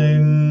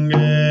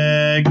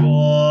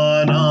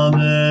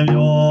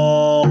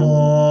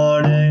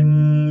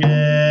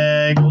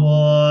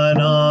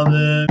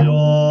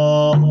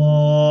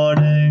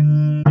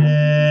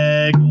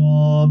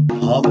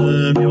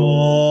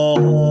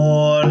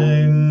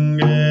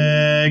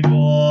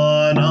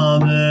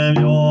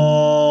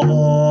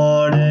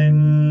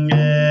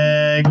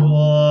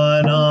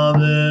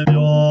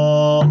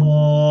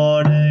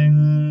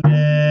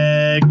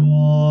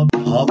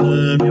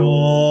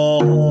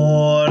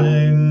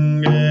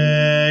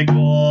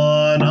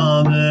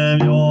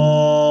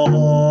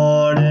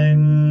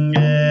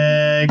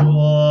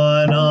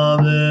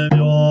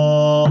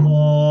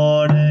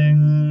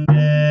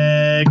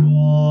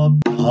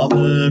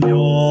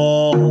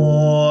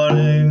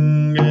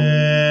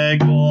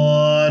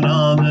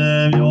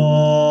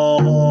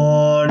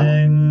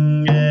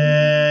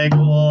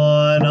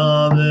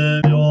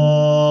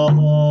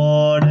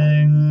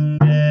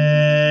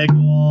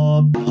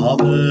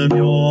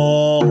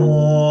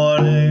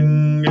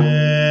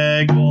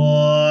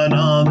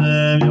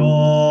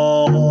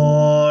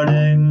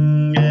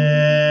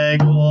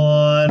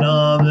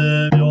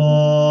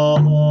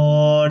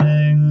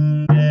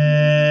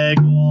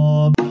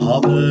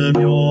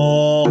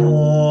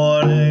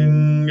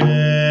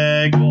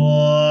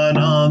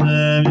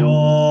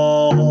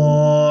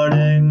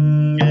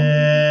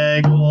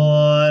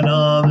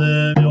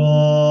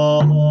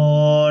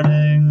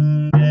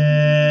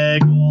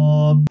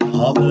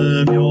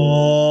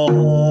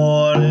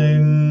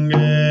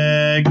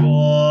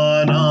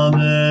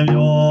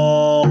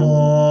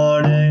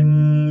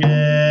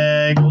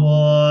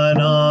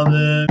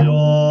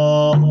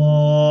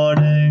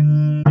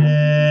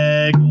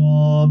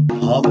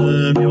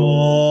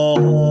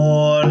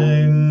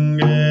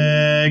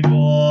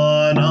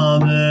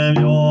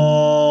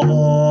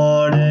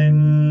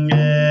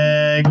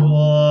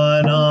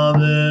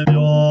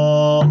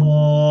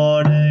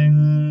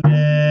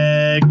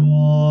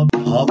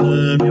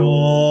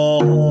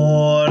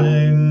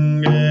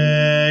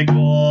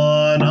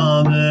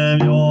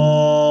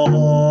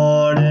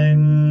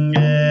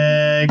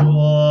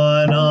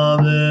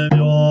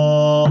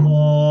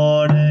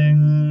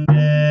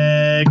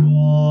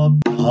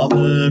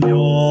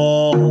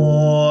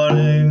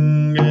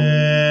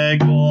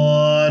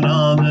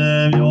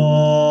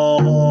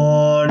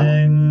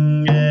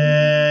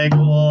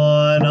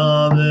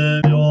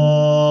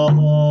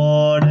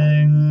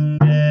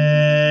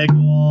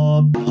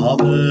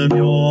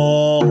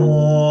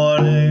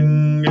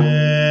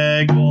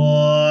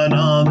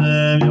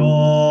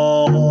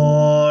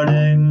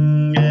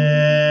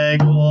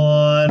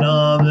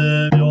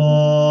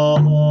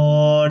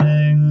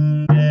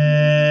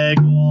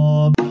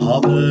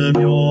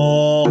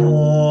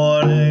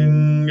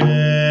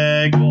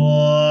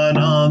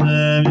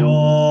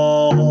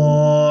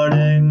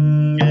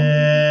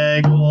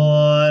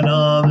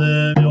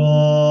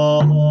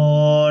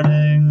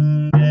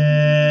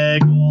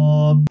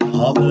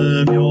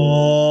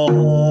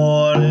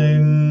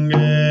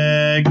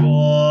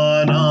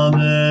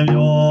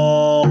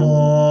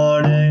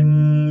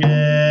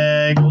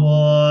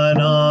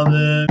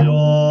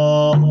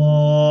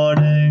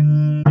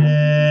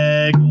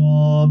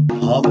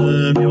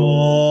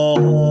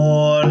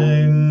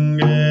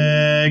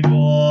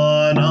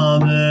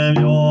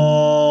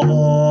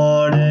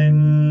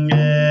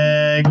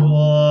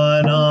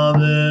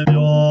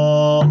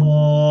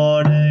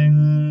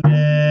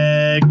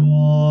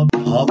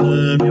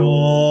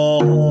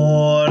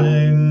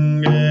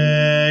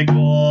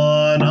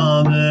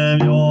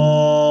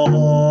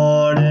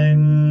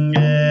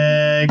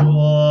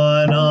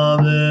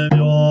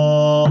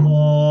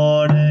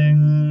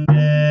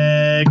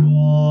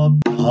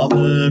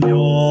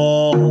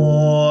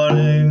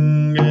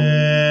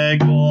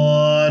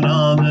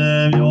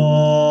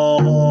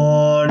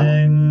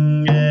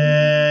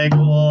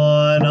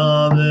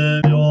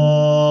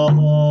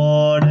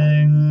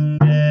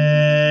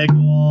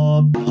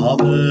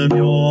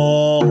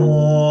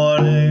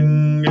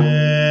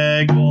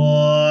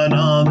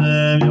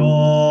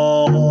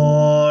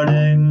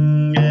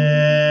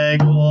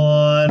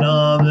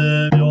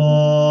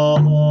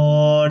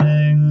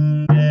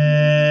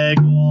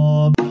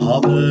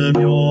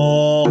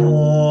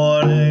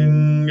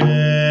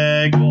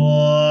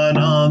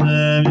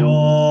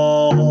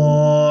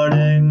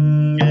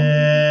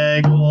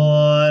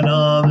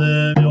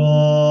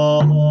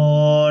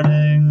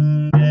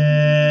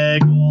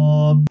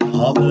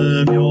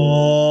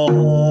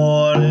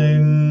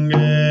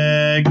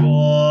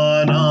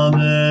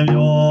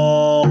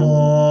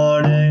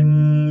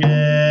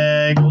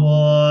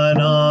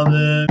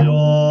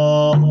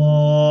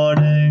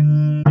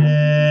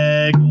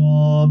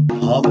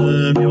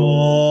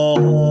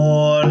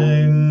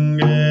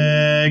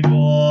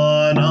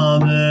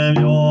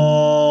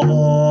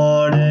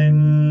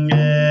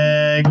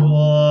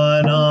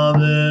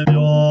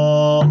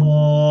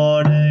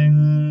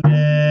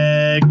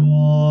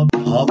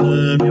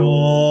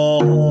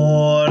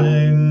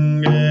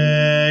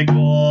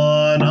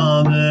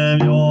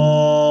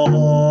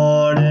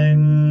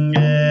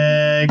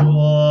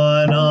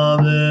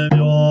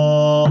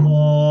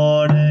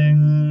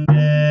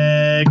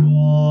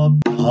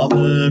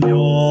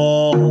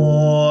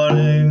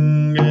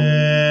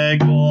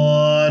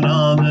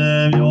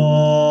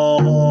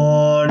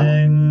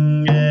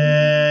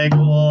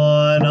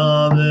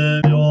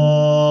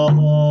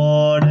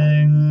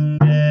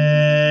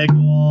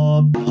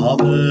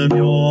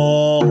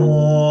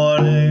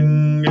Myoho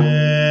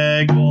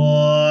Renge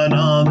Kyo,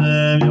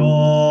 Namu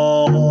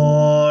Myoho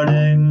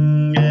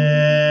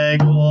Renge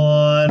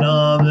Kyo,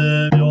 Namu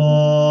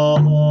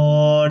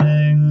Myoho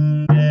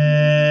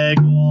Renge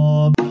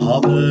Kyo,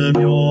 Namu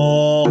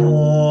Myoho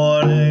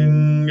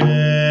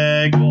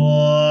Renge Kyo,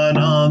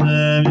 Namu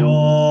Myoho Renge Kyo,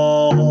 Namu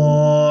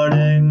Myoho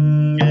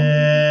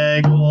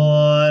Renge Kyo,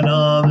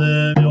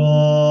 Namu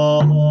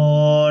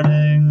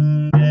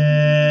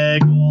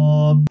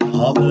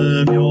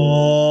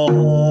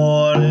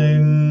Myoho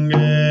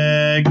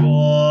Renge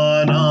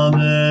Kyo, Namu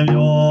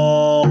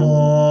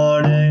Myoho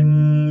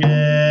Renge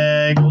Kyo,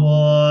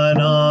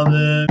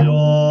 Namu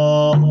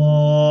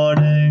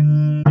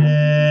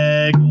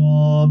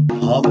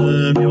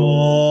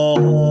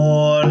Myoho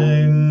Renge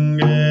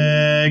Kyo,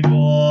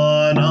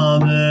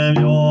 Namu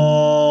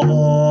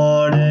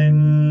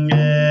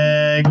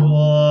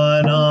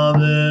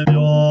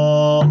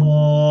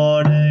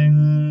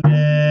Myoho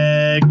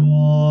Renge Kyo, Namu Myoho Renge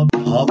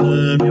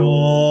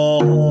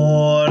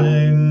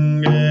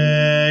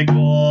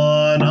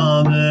Kyo,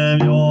 Namu Myoho Renge Kyo, Namu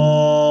Myoho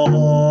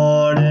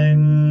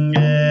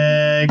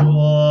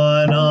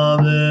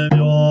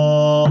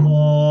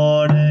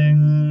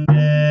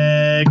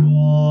Renge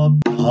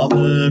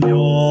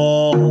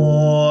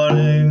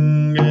Kyo, Namu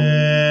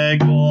Myoho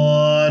Renge Kyo, Namu Myoho Renge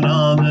Kyo,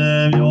 Namu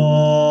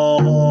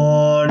Myoho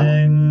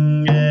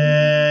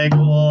Renge Kyo, Namu Myoho Renge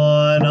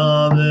Kyo,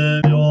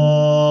 Namu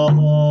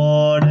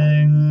Myoho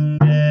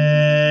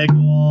Renge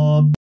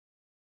Kyo.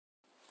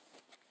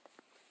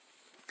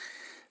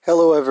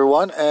 Hello,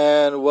 everyone,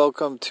 and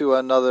welcome to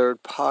another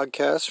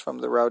podcast from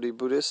the Rowdy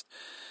Buddhist.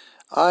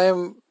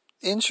 I'm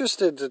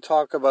interested to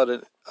talk about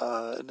an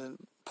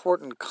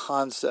important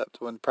concept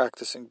when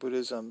practicing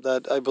Buddhism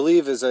that I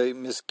believe is a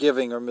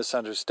misgiving or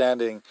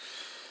misunderstanding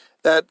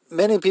that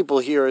many people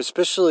hear,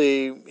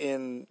 especially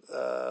in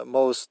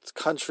most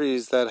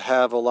countries that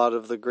have a lot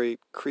of the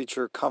great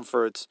creature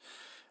comforts,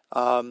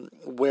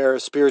 where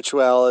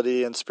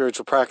spirituality and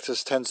spiritual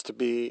practice tends to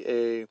be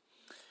a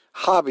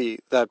hobby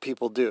that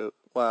people do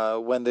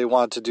when they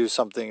want to do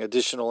something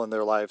additional in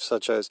their life,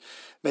 such as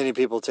many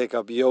people take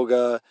up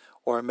yoga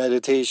or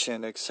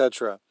meditation,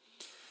 etc.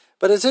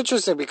 But it's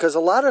interesting because a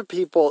lot of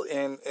people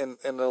in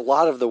a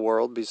lot of the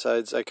world,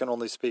 besides I can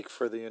only speak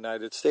for the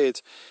United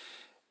States,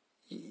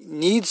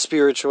 need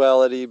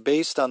spirituality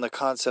based on the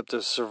concept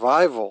of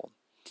survival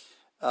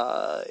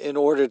in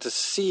order to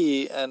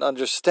see and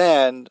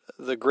understand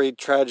the great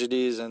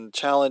tragedies and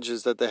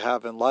challenges that they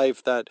have in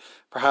life that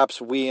perhaps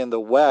we in the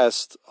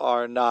West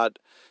are not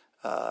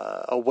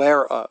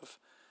aware of.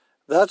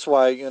 That's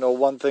why,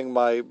 one thing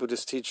my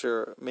Buddhist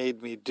teacher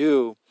made me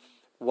do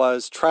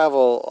was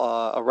travel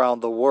around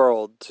the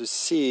world to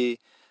see,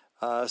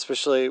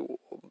 especially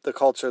the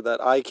culture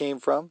that I came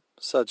from,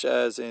 such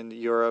as in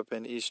Europe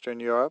and Eastern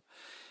Europe,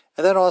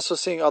 and then also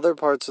seeing other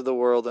parts of the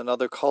world and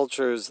other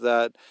cultures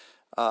that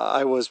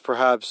I was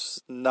perhaps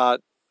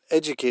not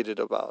educated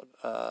about.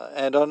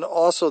 And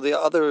also the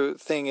other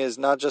thing is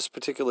not just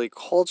particularly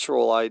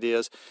cultural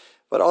ideas,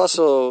 but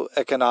also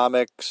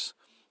economics,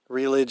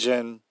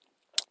 religion,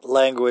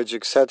 language,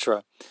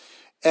 etc.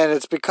 And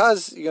it's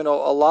because, a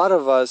lot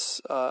of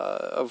us,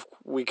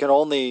 we can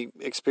only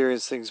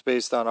experience things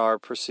based on our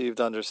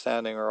perceived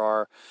understanding or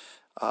our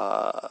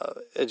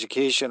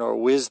education or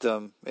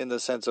wisdom in the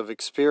sense of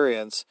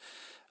experience,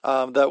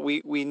 that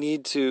we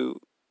need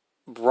to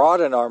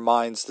broaden our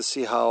minds to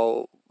see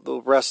how the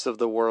rest of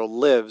the world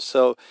lives.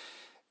 So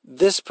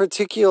this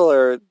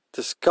particular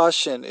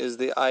discussion is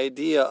the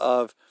idea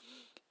of,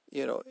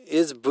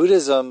 is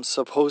Buddhism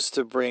supposed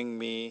to bring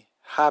me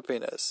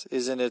happiness?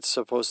 Isn't it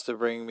supposed to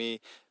bring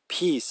me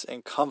peace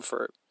and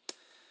comfort?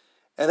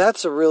 And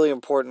that's a really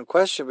important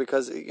question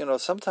because,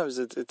 sometimes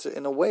it's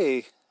in a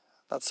way,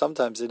 not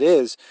sometimes, it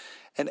is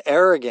an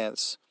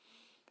arrogance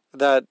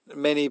that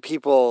many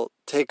people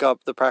take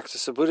up the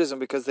practice of Buddhism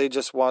because they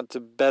just want to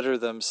better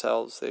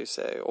themselves, they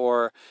say,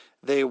 or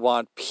they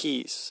want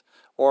peace,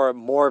 or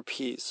more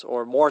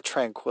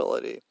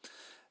tranquility,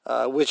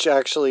 which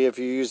actually, if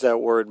you use that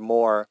word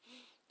more,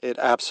 it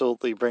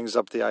absolutely brings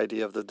up the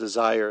idea of the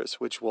desires,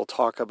 which we'll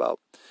talk about.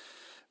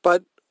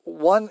 But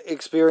one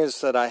experience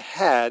that I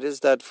had is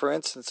that, for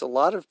instance, a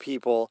lot of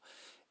people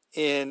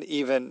in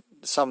even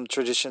some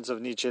traditions of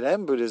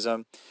Nichiren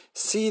Buddhism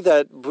see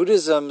that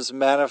Buddhism's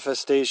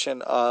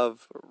manifestation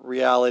of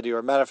reality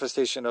or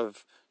manifestation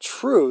of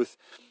truth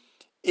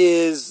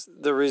is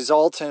the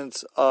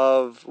resultant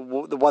of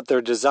what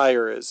their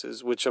desire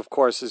is, which of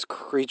course is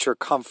creature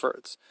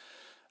comforts,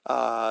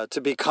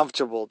 to be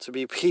comfortable, to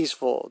be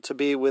peaceful, to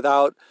be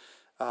without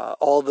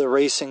all the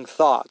racing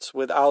thoughts,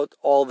 without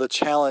all the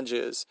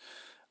challenges.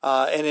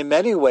 And in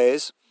many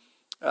ways,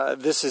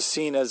 this is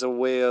seen as a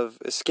way of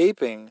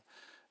escaping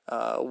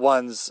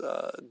one's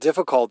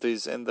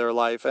difficulties in their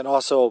life. And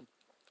also,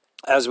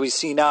 as we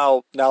see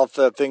now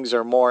that things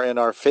are more in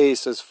our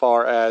face as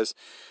far as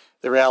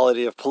the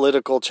reality of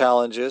political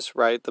challenges,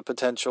 right? The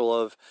potential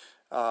of,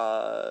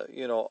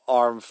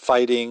 armed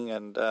fighting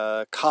and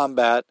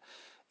combat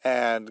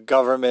and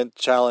government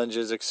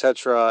challenges,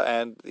 etc.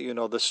 And,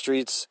 the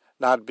streets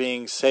not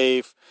being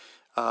safe,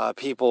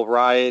 people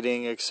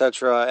rioting,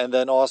 etc. And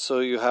then also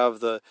you have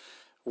the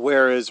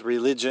where is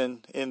religion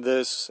in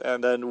this,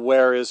 and then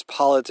where is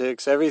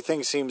politics?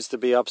 Everything seems to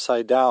be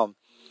upside down.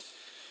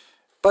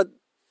 But,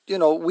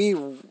 we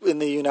in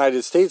the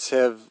United States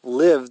have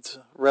lived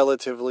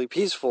relatively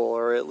peaceful,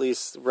 or at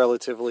least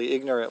relatively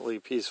ignorantly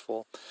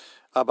peaceful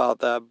about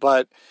that.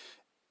 But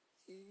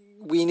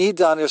we need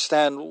to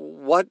understand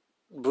what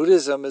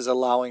Buddhism is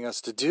allowing us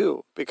to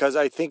do, because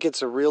I think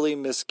it's a really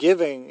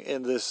misgiving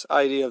in this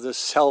idea of the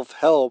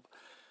self-help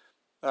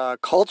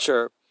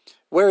culture,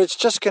 where it's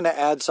just going to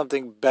add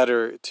something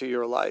better to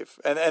your life.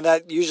 And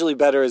that usually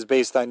better is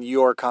based on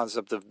your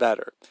concept of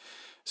better.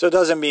 So it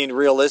doesn't mean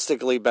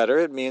realistically better.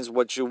 It means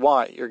what you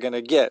want, you're going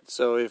to get.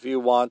 So if you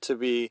want to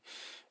be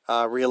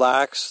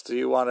relaxed,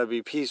 you want to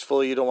be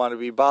peaceful, you don't want to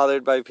be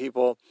bothered by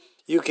people,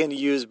 you can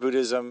use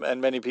Buddhism,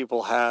 and many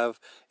people have,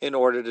 in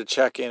order to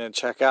check in and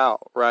check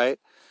out, right?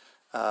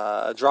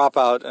 Drop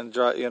out and,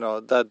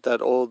 that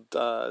old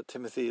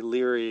Timothy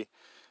Leary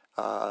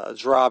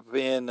drop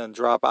in and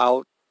drop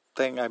out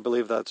thing. I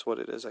believe that's what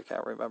it is. I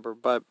can't remember.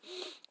 But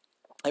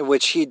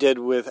which he did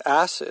with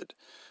acid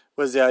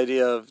was the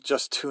idea of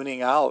just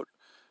tuning out.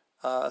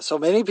 So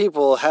many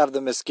people have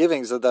the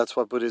misgivings that that's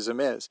what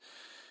Buddhism is.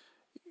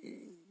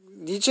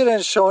 Nichiren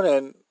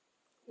Shonin,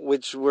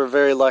 which we're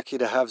very lucky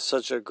to have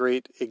such a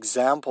great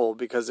example,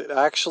 because it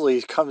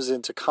actually comes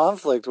into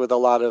conflict with a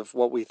lot of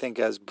what we think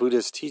as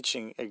Buddhist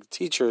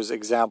teachers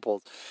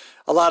examples.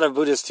 A lot of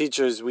Buddhist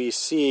teachers we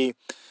see,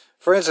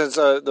 for instance,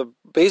 the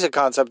basic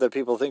concept that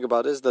people think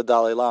about is the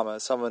Dalai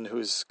Lama, someone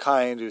who's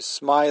kind, who's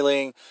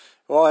smiling,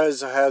 who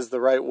always has the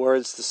right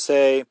words to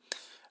say.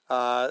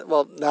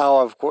 Well,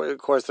 now, of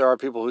course, there are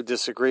people who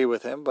disagree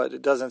with him, but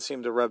it doesn't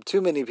seem to rub too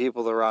many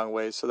people the wrong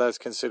way, so that's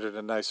considered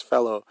a nice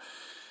fellow.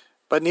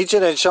 But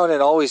Nichiren Shonin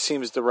always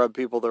seems to rub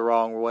people the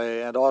wrong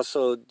way, and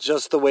also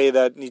just the way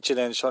that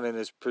Nichiren Shonin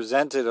is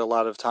presented a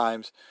lot of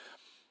times,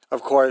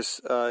 of course,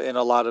 in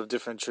a lot of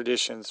different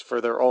traditions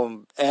for their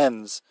own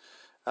ends,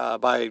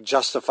 by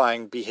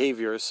justifying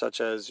behaviors such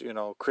as,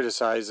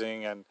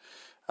 criticizing and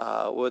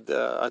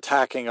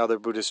attacking other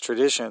Buddhist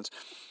traditions.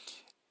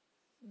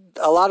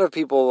 A lot of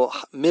people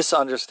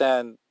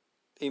misunderstand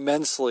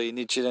immensely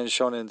Nichiren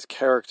Shonin's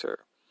character.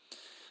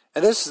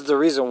 And this is the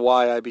reason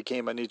why I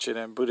became a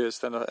Nichiren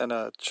Buddhist and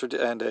a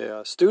student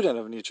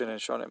of Nichiren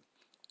Shonin.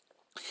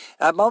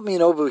 At Mount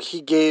Myoho,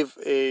 he gave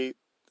a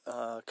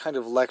kind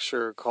of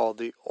lecture called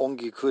the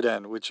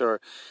Ongikuren, which are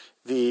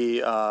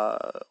the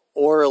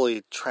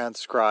orally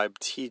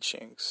transcribed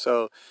teachings.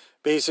 So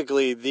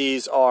basically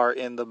these are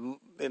in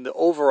the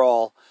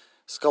overall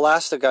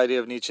scholastic idea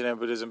of Nichiren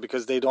Buddhism,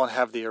 because they don't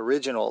have the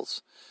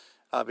originals,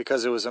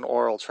 because it was an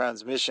oral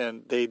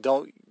transmission. They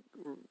don't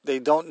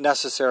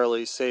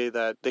necessarily say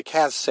that, they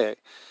can't say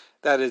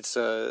that it's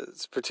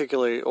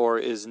particularly or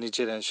is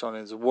Nichiren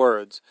Shonin's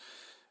words.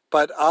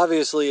 But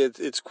obviously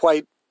it's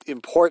quite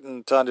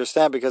important to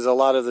understand, because a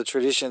lot of the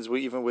traditions,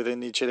 even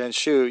within Nichiren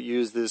Shu,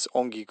 use this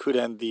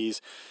Ongikuren,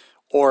 these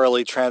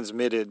orally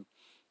transmitted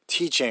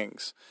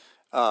teachings,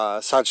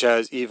 such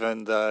as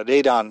even the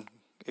Reidan,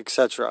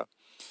 etc.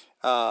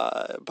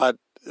 But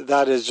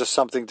that is just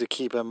something to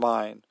keep in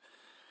mind.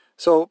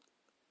 So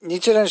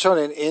Nichiren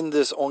Shonin, in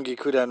this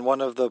Ongikuren,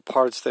 one of the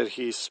parts that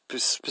he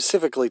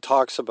specifically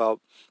talks about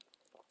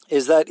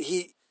is that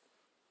he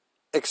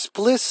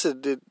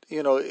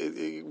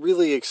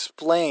really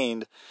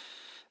explained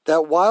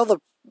that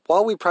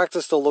while we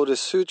practice the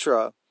Lotus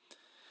Sutra,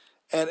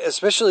 and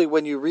especially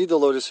when you read the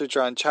Lotus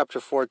Sutra in chapter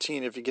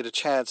 14, if you get a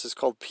chance, it's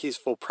called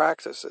Peaceful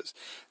Practices.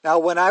 Now,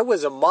 when I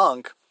was a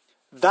monk,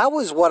 that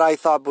was what I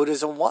thought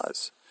Buddhism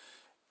was.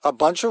 A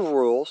bunch of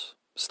rules.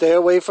 Stay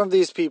away from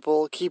these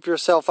people. Keep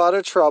yourself out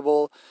of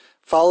trouble.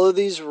 Follow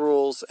these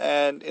rules,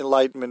 and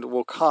enlightenment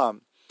will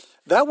come.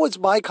 That was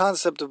my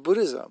concept of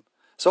Buddhism.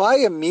 So I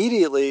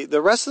immediately,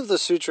 the rest of the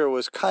sutra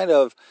was kind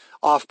of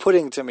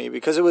off-putting to me,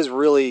 because it was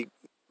really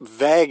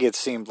vague, it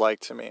seemed like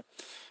to me.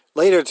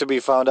 Later to be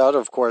found out,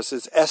 of course,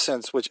 is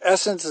essence, which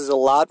essence is a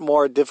lot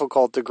more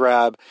difficult to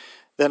grab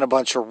than a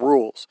bunch of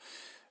rules.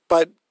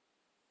 But,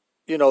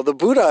 the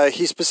Buddha,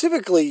 he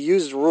specifically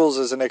used rules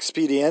as an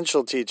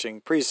experiential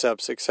teaching,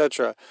 precepts,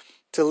 etc.,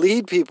 to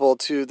lead people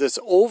to this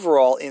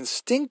overall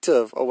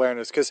instinctive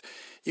awareness, because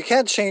you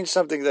can't change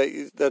something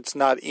that's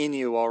not in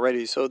you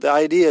already. So the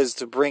idea is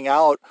to bring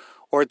out,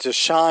 or to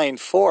shine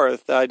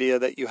forth, the idea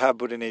that you have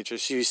Buddha nature.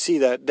 So you see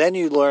that, then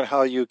you learn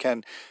how you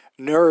can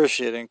nourish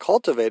it and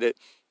cultivate it.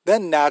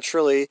 Then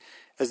naturally,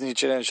 as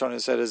Nichiren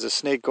Shonin said, as a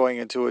snake going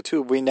into a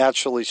tube, we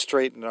naturally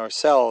straighten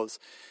ourselves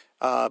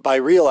by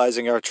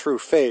realizing our true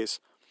face.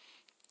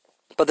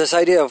 But this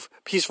idea of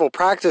peaceful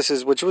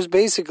practices, which was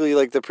basically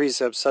like the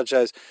precepts such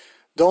as,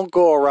 don't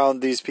go around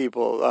these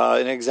people.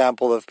 An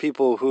example of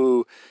people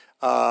who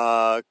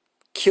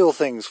kill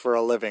things for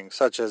a living,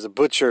 such as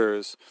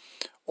butchers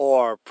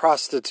or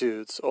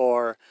prostitutes,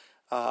 or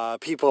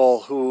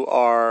people who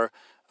are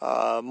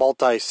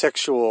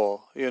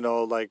multisexual,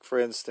 like, for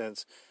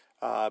instance,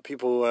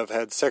 people who have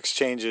had sex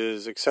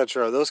changes,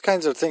 etc. Those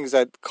kinds of things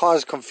that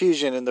cause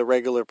confusion in the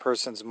regular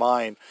person's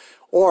mind,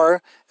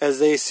 or as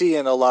they see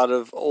in a lot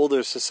of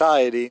older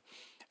society,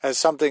 as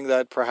something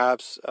that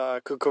perhaps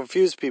could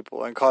confuse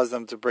people and cause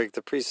them to break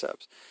the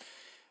precepts.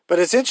 But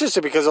it's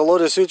interesting because the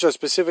Lotus Sutra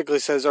specifically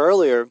says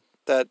earlier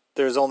that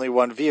there's only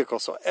one vehicle.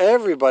 So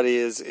everybody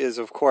is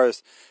of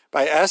course,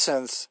 by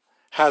essence,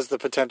 has the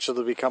potential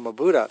to become a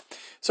Buddha.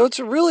 So it's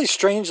really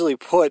strangely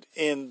put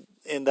in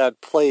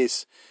that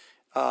place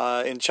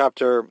in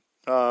chapter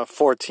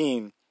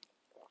 14.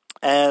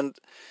 And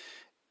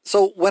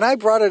so when I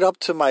brought it up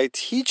to my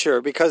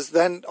teacher, because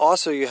then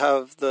also you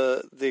have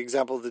the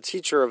example of the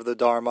teacher of the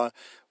Dharma,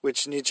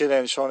 which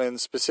Nichiren Shonin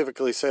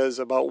specifically says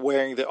about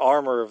wearing the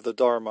armor of the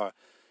Dharma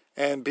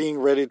and being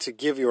ready to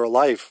give your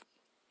life,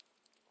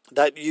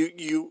 that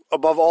you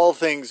above all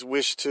things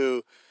wish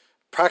to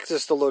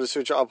practice the Lotus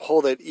Sutra,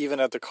 uphold it even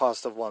at the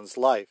cost of one's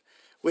life,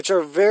 which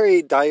are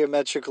very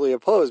diametrically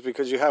opposed,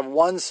 because you have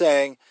one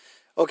saying,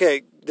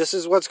 okay, this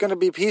is what's going to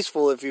be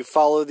peaceful if you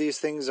follow these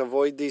things,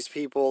 avoid these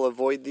people,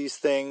 avoid these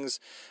things,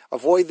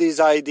 avoid these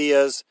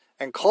ideas,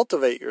 and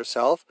cultivate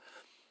yourself.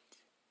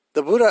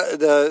 The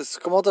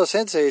Tsukamoto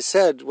Sensei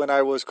said, when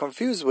I was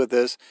confused with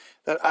this,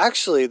 that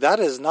actually that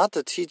is not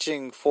the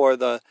teaching for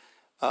the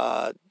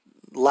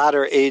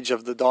latter age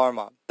of the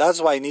Dharma.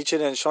 That's why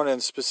Nichiren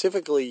Shonin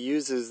specifically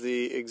uses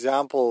the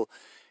example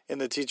in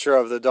the teacher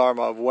of the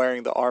Dharma of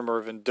wearing the armor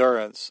of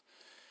endurance.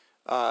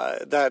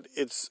 That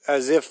it's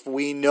as if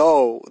we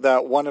know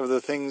that one of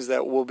the things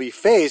that will be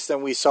faced,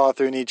 and we saw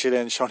through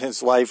Nichiren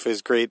Shonin's life,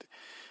 is great,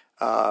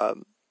 to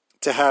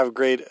have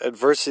great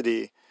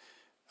adversity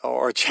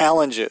or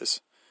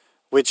challenges,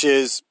 which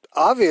is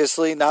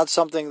obviously not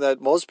something that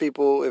most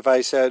people, if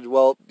I said,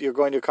 well, you're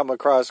going to come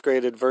across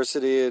great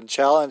adversity and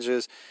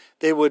challenges,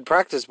 they would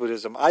practice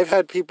Buddhism. I've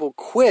had people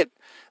quit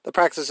the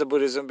practice of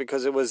Buddhism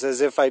because it was as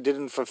if I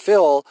didn't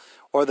fulfill,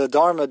 or the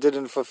Dharma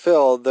didn't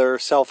fulfill, their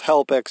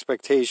self-help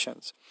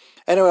expectations.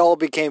 And it all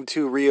became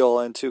too real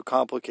and too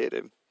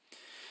complicated.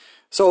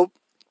 So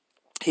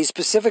he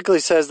specifically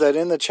says that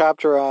in the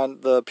chapter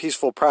on the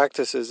peaceful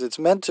practices, it's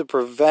meant to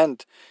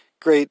prevent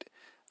great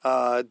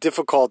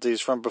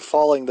difficulties from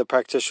befalling the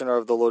practitioner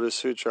of the Lotus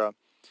Sutra.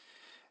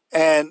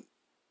 And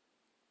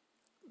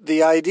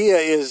the idea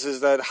is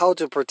that how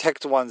to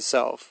protect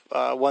oneself,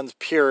 one's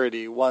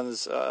purity,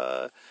 one's,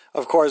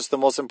 of course, the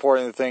most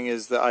important thing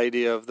is the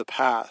idea of the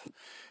path,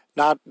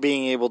 not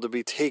being able to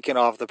be taken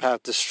off the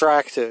path,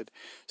 distracted.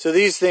 So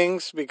these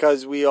things,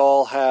 because we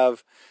all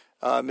have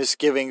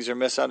misgivings or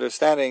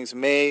misunderstandings,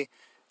 may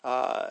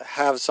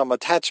have some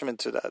attachment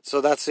to that.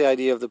 So that's the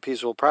idea of the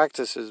peaceful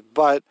practices.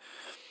 But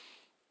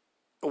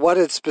what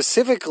it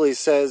specifically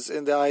says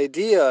in the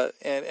idea,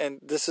 and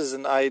this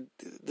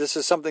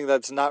is something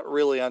that's not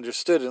really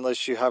understood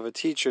unless you have a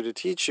teacher to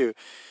teach you,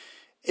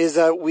 is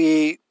that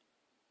we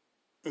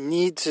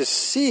need to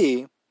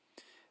see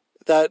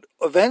that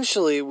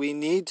eventually we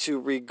need to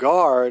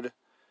regard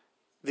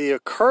the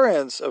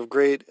occurrence of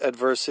great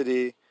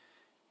adversity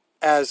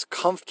as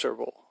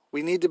comfortable.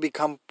 We need to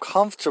become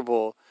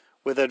comfortable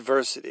with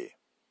adversity.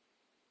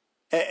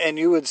 And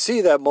you would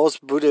see that most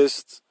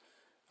Buddhists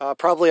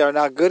probably are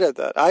not good at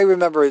that. I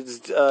remember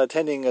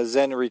attending a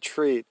Zen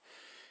retreat.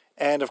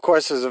 And of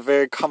course, it's a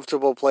very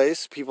comfortable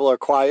place. People are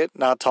quiet,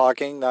 not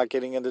talking, not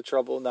getting into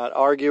trouble, not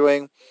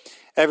arguing.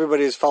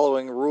 Everybody is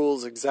following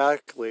rules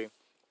exactly.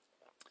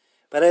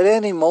 But at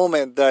any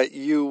moment that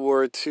you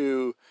were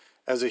to,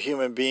 as a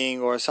human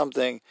being or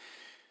something,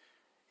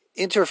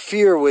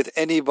 interfere with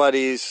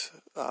anybody's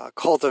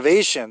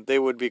cultivation, they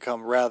would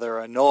become rather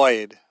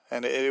annoyed.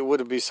 And it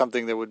wouldn't be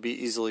something that would be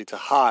easily to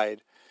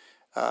hide.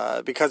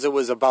 Because it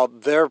was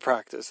about their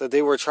practice, that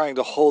they were trying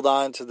to hold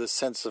on to the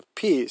sense of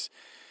peace.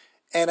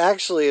 And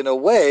actually, in a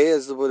way,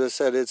 as the Buddha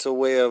said, it's a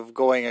way of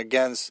going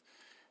against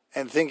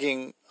and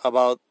thinking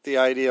about the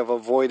idea of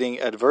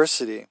avoiding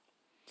adversity.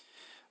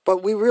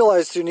 But we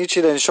realize through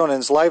Nichiren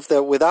Shonin's life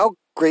that without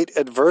great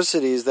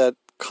adversities that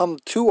come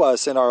to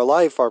us in our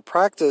life, our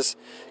practice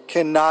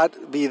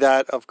cannot be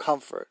that of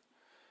comfort.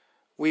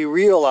 We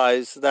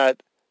realize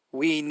that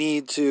we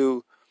need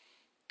to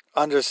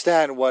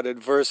understand what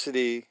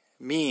adversity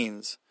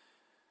means,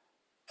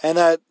 and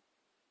that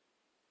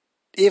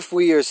if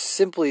we are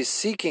simply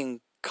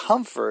seeking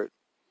comfort,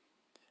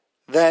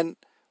 then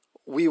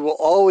we will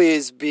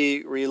always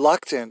be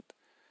reluctant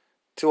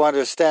to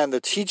understand the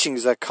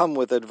teachings that come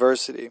with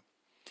adversity.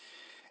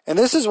 And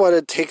this is what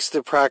it takes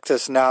to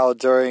practice now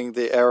during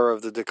the era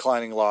of the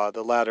declining law,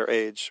 the latter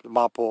age,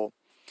 Mappo.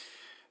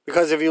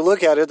 Because if you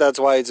look at it, that's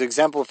why it's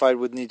exemplified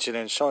with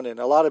Nichiren Shonin.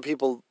 A lot of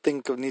people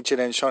think of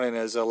Nichiren Shonin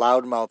as a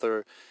loudmouth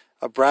or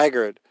a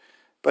braggart.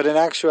 But in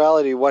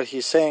actuality, what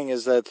he's saying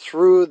is that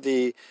through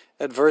the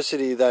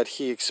adversity that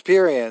he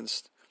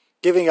experienced,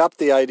 giving up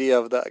the idea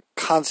of the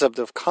concept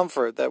of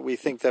comfort that we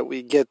think that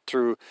we get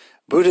through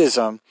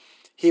Buddhism,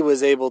 he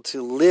was able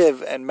to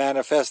live and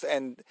manifest,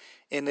 and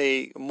in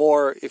a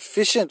more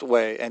efficient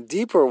way and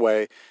deeper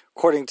way,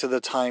 according to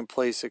the time,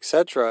 place,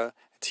 etc.,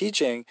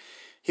 teaching,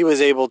 he was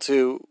able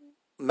to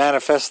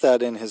manifest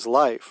that in his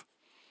life.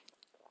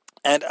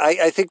 And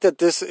I think that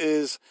this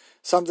is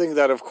something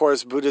that, of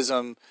course,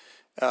 Buddhism,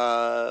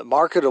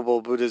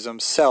 marketable Buddhism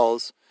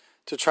sells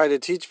to try to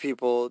teach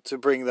people to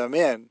bring them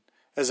in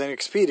as an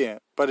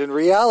expedient. But in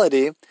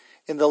reality,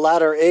 in the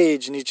latter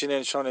age,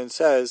 Nichiren Shonin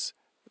says,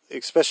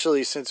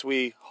 especially since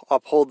we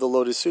uphold the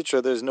Lotus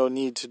Sutra, there's no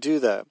need to do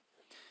that.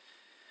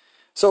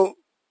 So,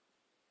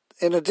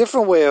 in a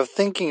different way of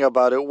thinking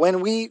about it,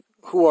 when we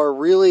who are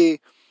really,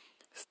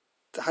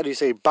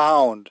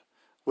 bound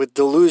with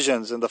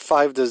delusions and the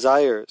 5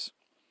 desires,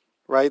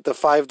 right? The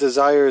 5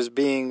 desires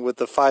being with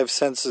the 5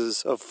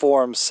 senses of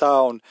form,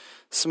 sound,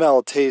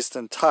 smell, taste,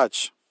 and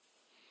touch.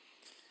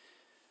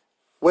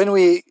 When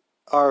we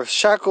are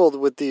shackled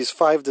with these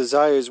 5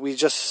 desires, we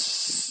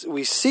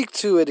seek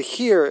to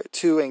adhere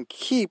to and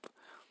keep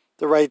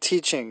the right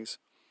teachings.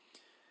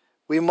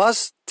 We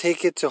must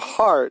take it to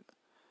heart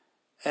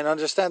and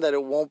understand that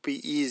it won't be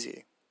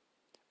easy.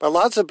 But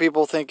lots of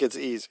people think it's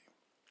easy.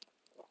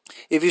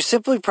 If you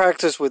simply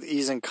practice with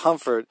ease and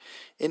comfort,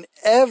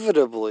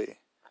 inevitably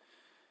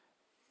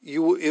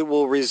it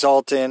will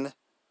result in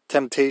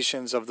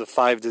temptations of the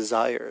 5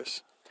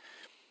 desires.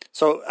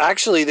 So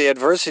actually the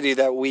adversity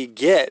that we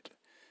get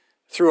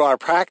through our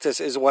practice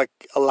is what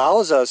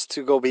allows us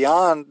to go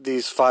beyond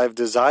these 5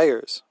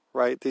 desires,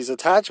 right? These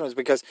attachments,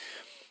 because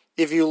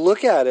if you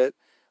look at it,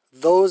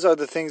 those are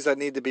the things that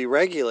need to be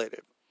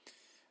regulated.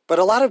 But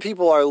a lot of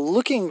people are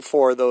looking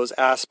for those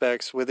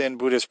aspects within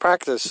Buddhist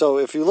practice. So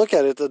if you look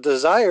at it, the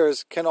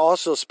desires can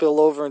also spill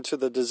over into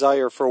the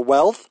desire for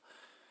wealth.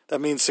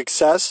 That means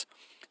success,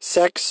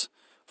 sex,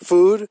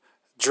 food,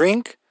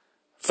 drink,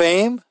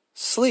 fame,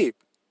 sleep.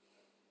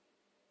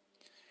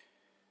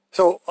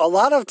 So a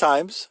lot of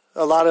times,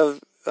 a lot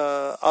of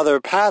other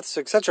paths,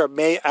 etc.,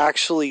 may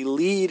actually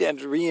lead and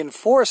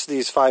reinforce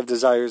these 5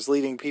 desires,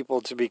 leading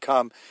people to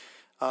become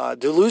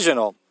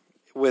delusional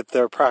with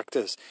their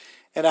practice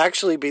and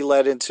actually be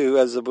led into,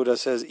 as the Buddha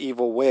says,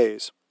 evil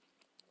ways.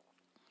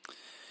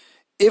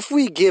 If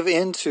we give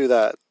in to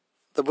that,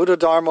 the Buddha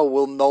Dharma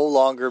will no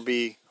longer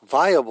be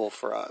viable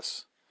for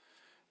us.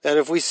 That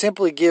if we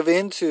simply give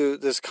in to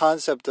this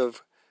concept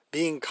of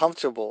being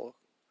comfortable,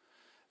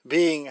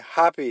 being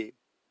happy,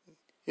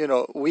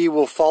 we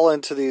will fall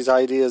into these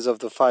ideas of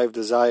the 5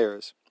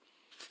 desires.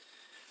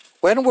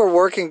 When we're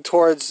working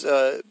towards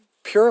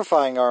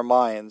purifying our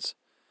minds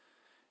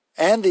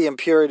and the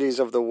impurities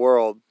of the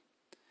world,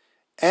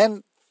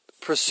 and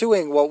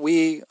pursuing what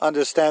we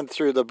understand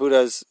through the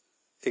Buddha's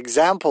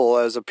example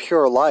as a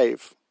pure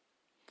life,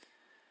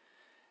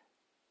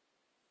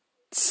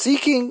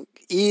 seeking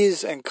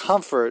ease and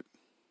comfort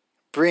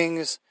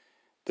brings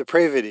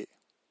depravity.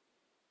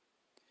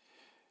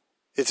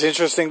 It's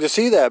interesting to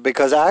see that,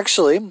 because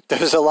actually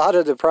there's a lot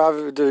of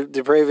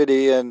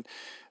depravity in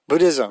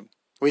Buddhism.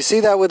 We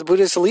see that with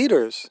Buddhist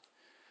leaders.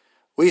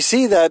 We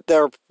see that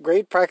they're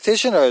great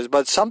practitioners,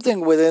 but something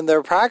within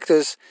their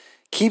practice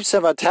keeps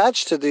them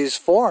attached to these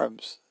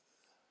forms,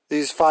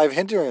 these 5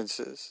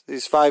 hindrances,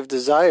 these 5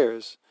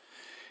 desires,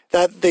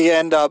 that they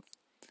end up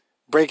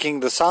breaking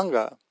the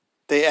Sangha.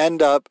 They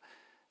end up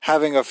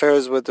having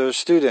affairs with their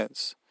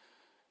students,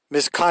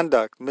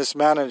 misconduct,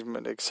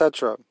 mismanagement,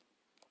 etc.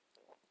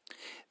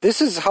 This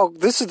is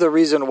the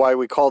reason why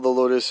we call the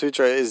Lotus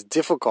Sutra is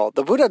difficult.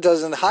 The Buddha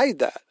doesn't hide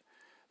that.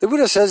 The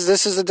Buddha says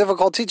this is a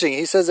difficult teaching.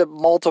 He says it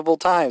multiple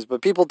times,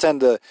 but people tend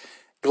to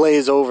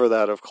gloss over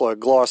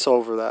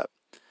that.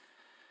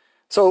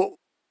 So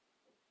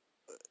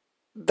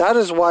that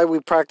is why we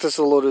practice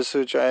the Lotus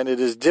Sutra, and it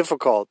is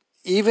difficult,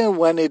 even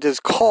when it is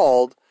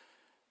called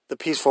the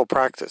peaceful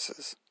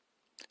practices.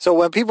 So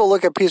when people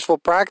look at peaceful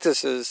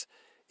practices,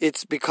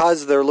 it's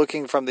because they're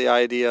looking from the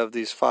idea of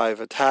these 5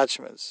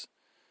 attachments.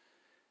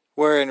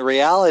 Where in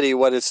reality,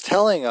 what it's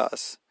telling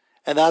us,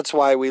 and that's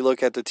why we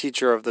look at the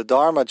teacher of the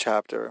Dharma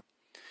chapter,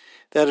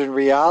 that in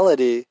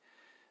reality,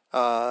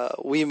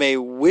 we may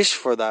wish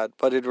for that,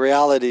 but in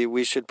reality,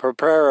 we should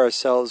prepare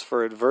ourselves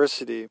for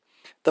adversity.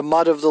 The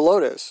mud of the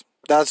lotus,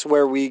 that's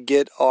where we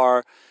get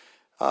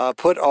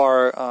put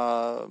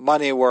our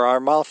money where our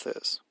mouth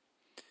is.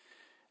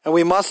 And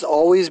we must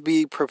always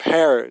be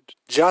prepared,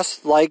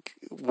 just like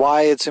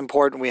why it's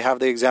important we have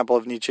the example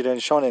of Nichiren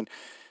Shonin,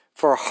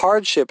 for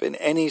hardship in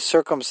any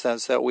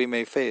circumstance that we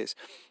may face.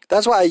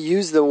 That's why I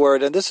use the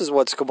word, and this is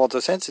what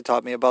Tsukamoto Sensei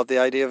taught me about the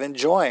idea of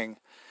enjoying.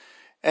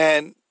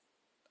 And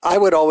I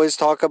would always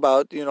talk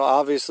about,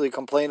 obviously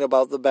complain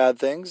about the bad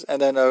things,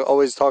 and then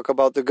always talk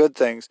about the good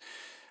things.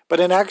 But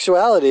in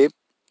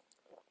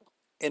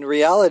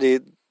reality,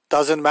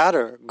 doesn't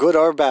matter, good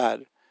or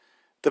bad.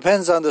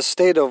 Depends on the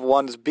state of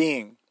one's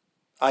being.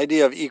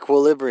 Idea of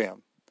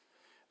equilibrium.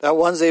 That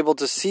one's able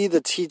to see the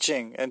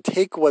teaching and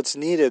take what's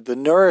needed, the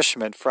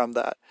nourishment from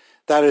that.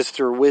 That is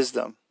through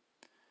wisdom.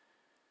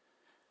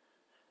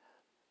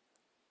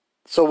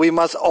 So we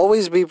must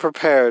always be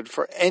prepared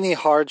for any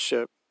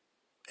hardship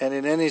and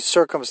in any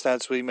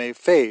circumstance we may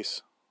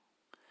face.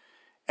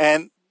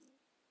 And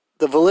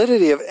the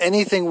validity of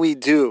anything we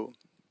do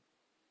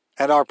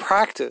and our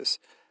practice,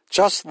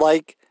 just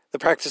like the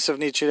practice of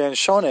Nichiren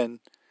Shonin,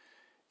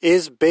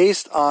 is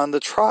based on the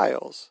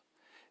trials.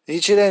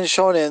 Nichiren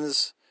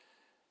Shonin's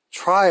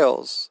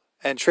trials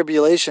and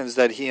tribulations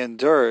that he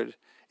endured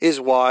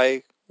is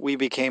why we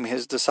became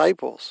his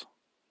disciples.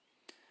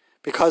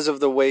 Because of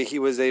the way he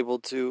was able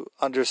to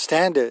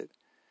understand it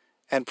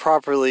and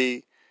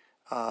properly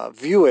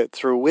view it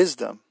through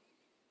wisdom.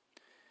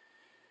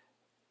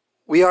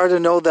 We are to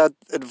know that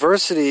the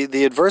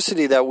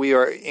adversity that we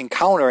are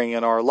encountering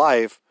in our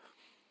life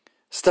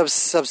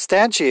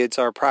substantiates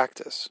our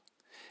practice.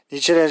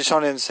 Nichiren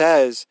Shonin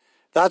says,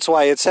 that's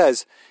why it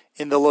says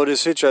in the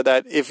Lotus Sutra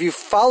that if you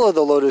follow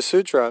the Lotus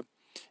Sutra,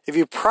 if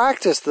you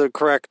practice the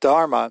correct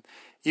Dharma,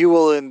 you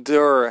will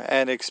endure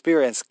and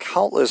experience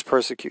countless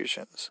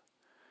persecutions.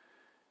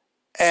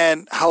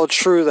 And how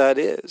true that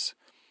is.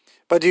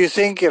 But do you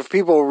think if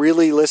people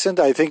really listened,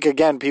 I think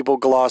again people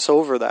gloss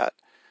over that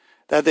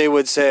they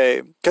would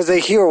say, because they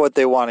hear what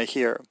they want to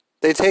hear.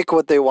 They take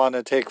what they want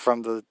to take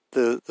from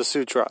the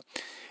sutra,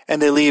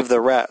 and they leave the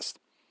rest.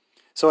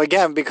 So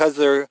again, because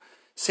they're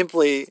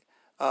simply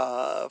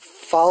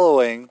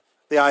following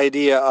the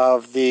idea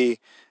of the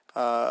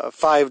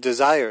 5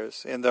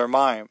 desires in their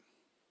mind,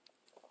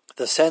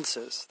 the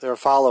senses they're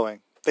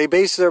following. They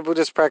base their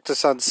Buddhist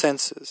practice on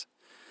senses.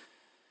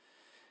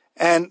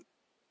 And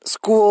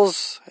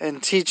schools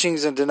and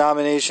teachings and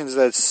denominations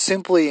that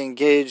simply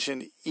engage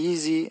in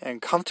easy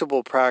and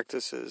comfortable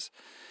practices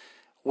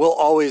will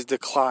always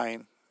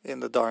decline in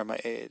the Dharma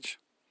age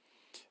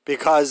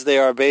because they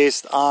are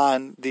based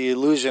on the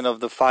illusion of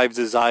the 5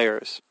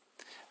 desires.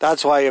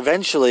 That's why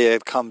eventually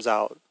it comes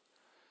out.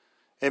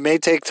 It may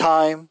take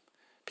time.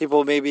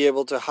 People may be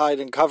able to hide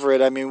and cover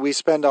it. I mean, we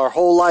spend our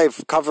whole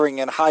life covering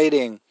and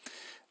hiding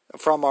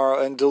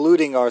and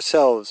deluding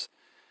ourselves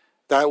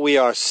that we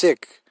are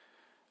sick,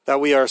 that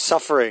we are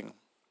suffering,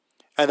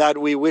 and that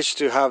we wish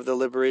to have the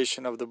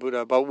liberation of the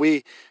Buddha. But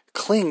we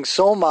cling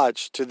so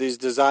much to these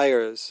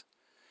desires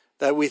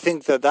that we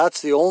think that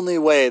that's the only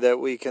way that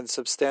we can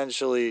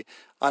substantially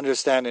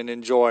understand and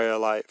enjoy our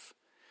life.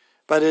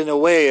 But in a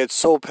way, it's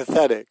so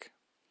pathetic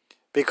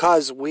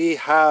because we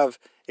have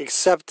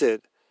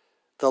accepted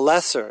the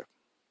lesser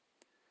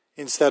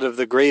instead of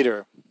the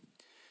greater.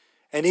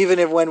 And even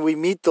if when we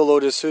meet the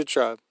Lotus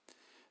Sutra,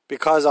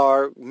 because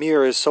our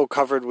mirror is so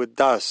covered with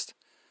dust,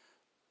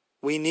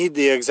 we need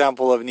the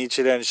example of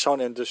Nichiren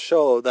Shonin to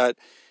show that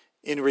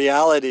in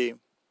reality,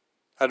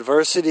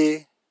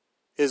 adversity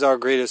is our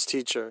greatest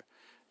teacher.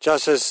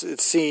 Just as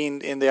it's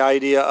seen in the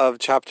idea of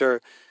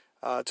chapter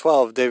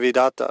 12,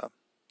 Devidatta.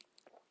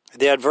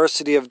 The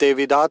adversity of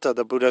Devidatta,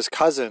 the Buddha's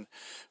cousin,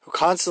 who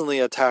constantly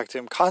attacked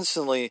him,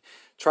 constantly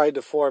tried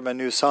to form a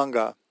new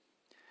Sangha,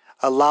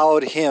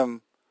 allowed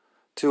him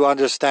to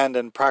understand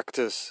and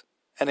practice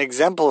and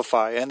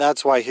exemplify, and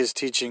that's why his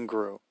teaching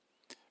grew,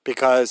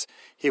 because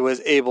he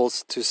was able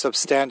to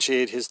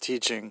substantiate his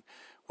teaching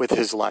with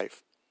his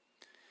life.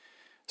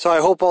 So I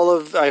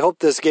hope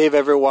this gave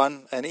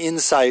everyone an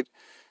insight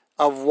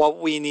of what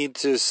we need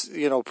to,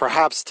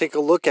 perhaps take a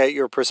look at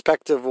your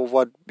perspective of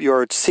what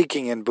you're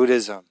seeking in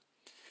Buddhism.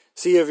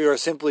 See if you're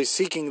simply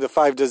seeking the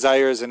 5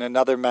 desires in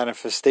another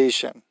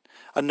manifestation,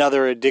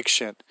 another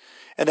addiction,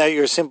 and that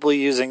you're simply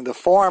using the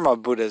form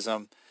of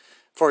Buddhism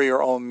for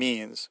your own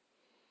means.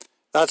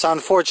 That's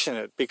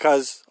unfortunate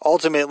because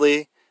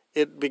ultimately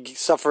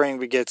suffering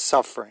begets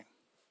suffering.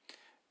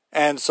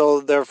 And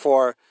so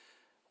therefore,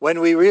 when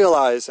we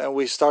realize and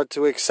we start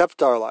to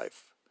accept our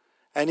life,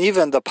 and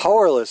even the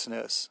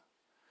powerlessness,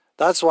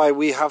 that's why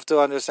we have to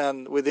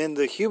understand within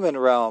the human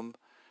realm,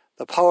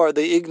 the power,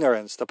 the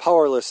ignorance, the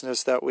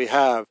powerlessness that we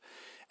have,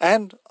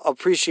 and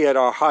appreciate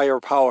our higher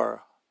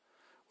power,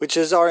 which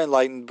is our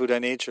enlightened Buddha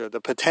nature,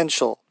 the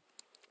potential.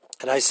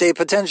 And I say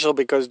potential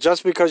because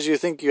just because you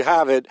think you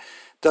have it,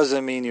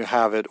 doesn't mean you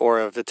have it or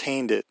have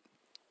attained it.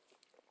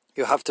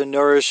 You have to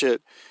nourish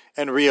it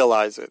and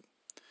realize it.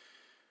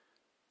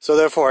 So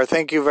therefore,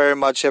 thank you very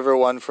much,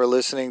 everyone, for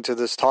listening to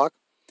this talk.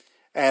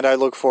 And I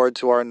look forward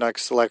to our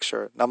next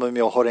lecture. Namu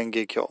Myoho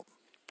Renge Kyo.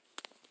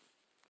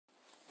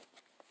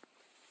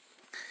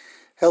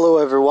 Hello,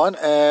 everyone,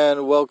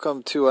 and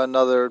welcome to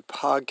another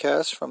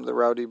podcast from the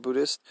Rowdy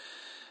Buddhist.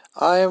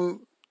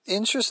 I'm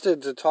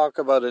interested to talk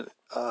about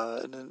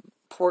an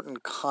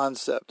important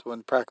concept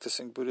when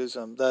practicing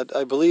Buddhism that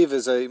I believe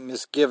is a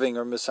misgiving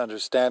or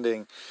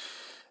misunderstanding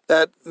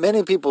that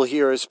many people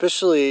hear,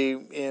 especially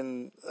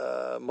in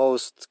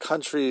most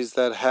countries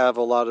that have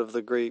a lot of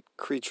the great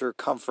creature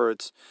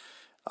comforts,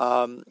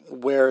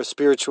 where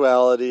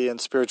spirituality and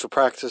spiritual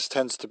practice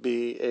tends to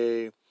be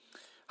a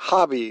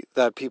hobby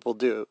that people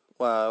do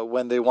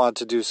when they want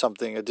to do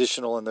something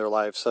additional in their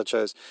life, such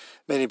as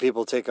many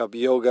people take up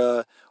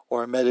yoga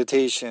or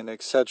meditation,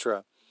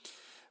 etc.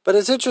 But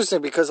it's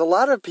interesting because a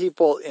lot of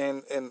people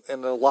in a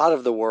lot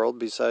of the world,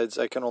 besides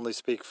I can only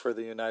speak for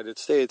the United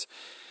States,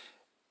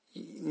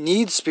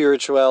 need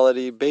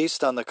spirituality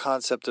based on the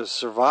concept of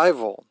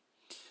survival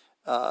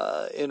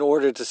in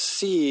order to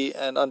see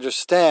and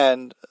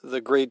understand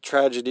the great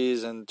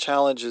tragedies and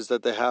challenges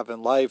that they have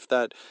in life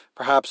that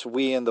perhaps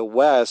we in the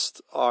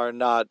West are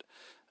not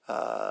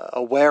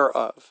aware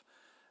of.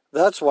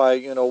 That's why,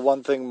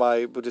 one thing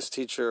my Buddhist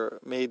teacher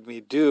made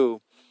me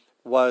do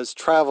was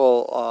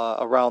travel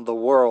around the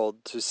world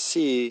to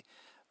see,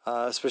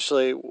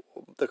 especially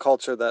the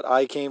culture that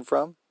I came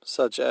from,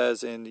 such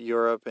as in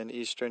Europe and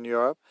Eastern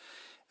Europe,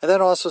 and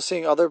then also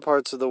seeing other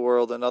parts of the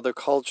world and other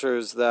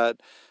cultures that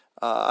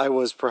I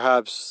was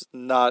perhaps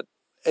not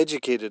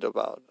educated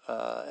about.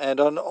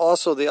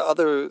 Also the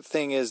other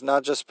thing is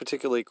not just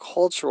particularly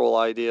cultural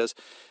ideas,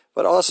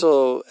 but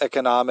also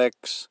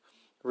economics,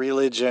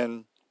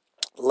 religion,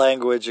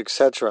 language,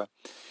 etc.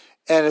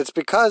 And it's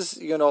because,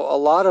 a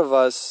lot of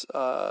us,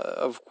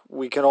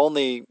 we can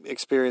only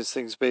experience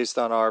things based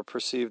on our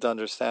perceived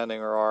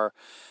understanding or our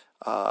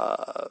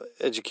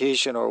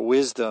education or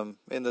wisdom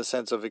in the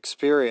sense of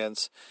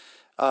experience,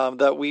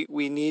 that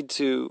we need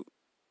to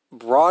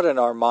broaden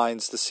our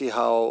minds to see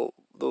how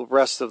the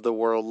rest of the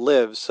world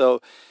lives. So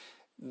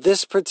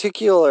this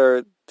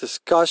particular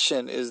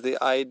discussion is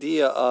the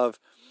idea of,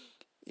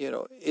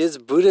 is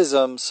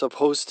Buddhism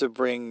supposed to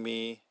bring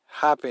me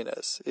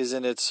happiness?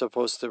 Isn't it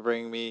supposed to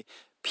bring me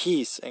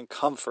peace and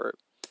comfort?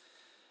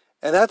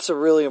 And that's a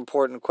really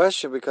important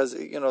question because,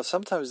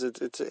 sometimes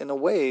it's in a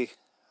way,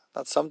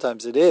 not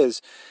sometimes it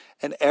is,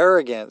 an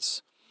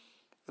arrogance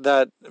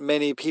that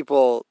many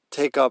people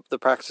take up the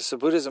practice of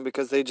Buddhism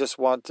because they just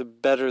want to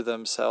better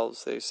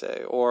themselves, they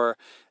say, or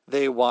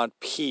they want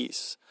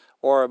peace,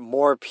 or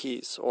more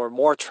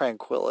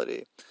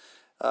tranquility,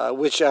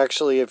 which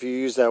actually, if you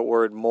use that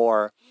word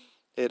more,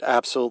 it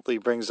absolutely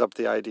brings up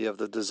the idea of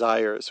the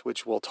desires,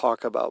 which we'll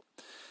talk about.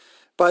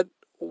 But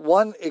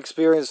one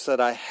experience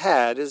that I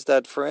had is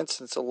that, for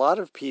instance, a lot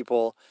of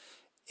people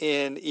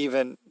in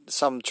even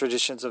some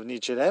traditions of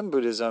Nichiren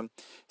Buddhism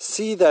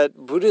see that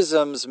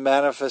Buddhism's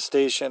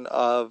manifestation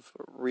of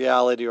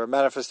reality or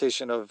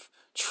manifestation of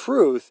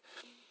truth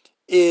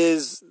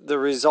is the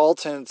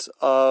resultant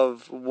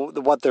of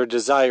what their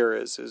desire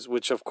is,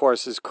 which of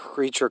course is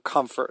creature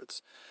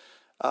comforts,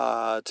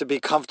 to be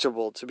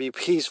comfortable, to be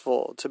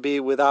peaceful, to be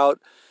without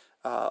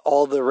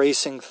all the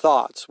racing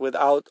thoughts,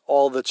 without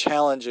all the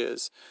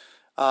challenges.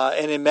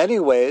 And in many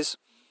ways,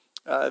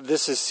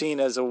 this is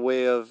seen as a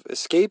way of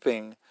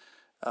escaping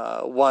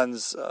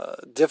one's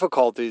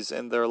difficulties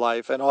in their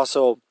life. And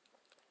also,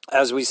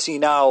 as we see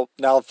now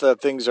that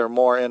things are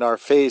more in our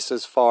face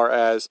as far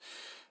as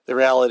the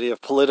reality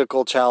of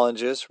political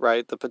challenges,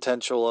 right? The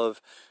potential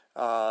of,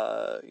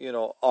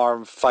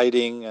 armed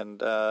fighting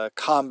and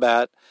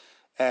combat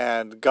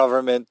and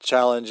government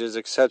challenges,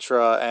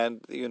 etc.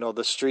 And,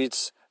 the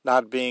streets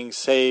not being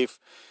safe,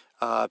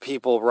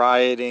 people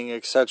rioting,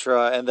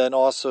 etc. And then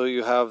also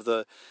you have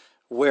the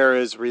where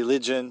is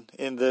religion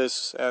in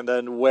this, and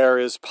then where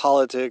is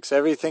politics?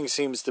 Everything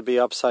seems to be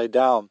upside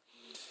down.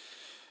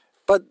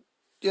 But,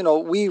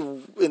 we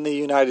in the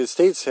United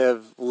States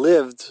have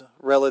lived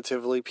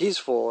relatively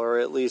peaceful, or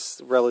at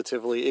least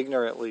relatively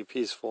ignorantly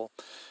peaceful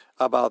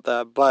about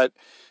that. But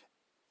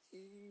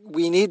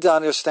we need to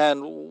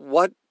understand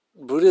what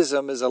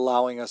Buddhism is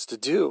allowing us to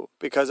do,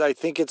 because I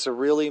think it's a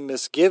really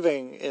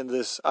misgiving in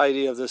this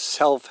idea of this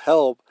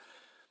self-help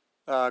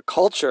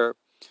culture,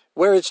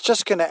 where it's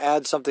just going to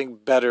add something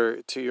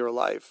better to your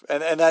life.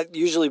 And that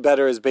usually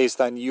better is based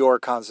on your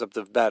concept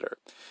of better.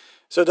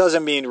 So it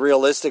doesn't mean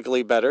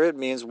realistically better. It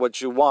means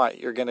what you want,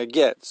 you're going to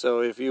get.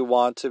 So if you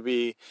want to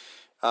be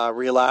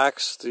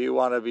relaxed, you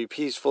want to be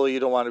peaceful, you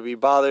don't want to be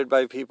bothered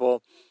by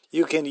people,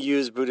 you can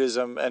use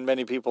Buddhism, and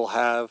many people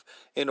have,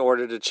 in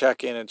order to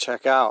check in and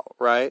check out,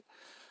 right?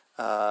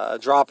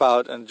 Drop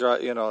out and,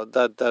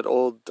 that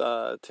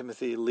old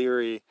Timothy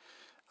Leary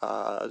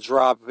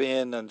drop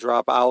in and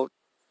drop out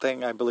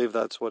thing, I believe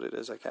that's what it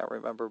is, I can't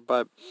remember,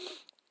 but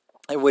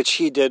in which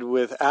he did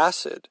with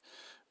acid,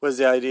 was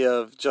the idea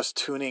of just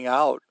tuning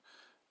out.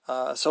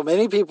 So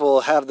many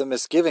people have the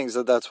misgivings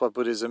that that's what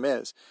Buddhism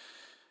is.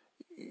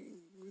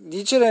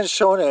 Nichiren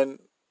Shonin,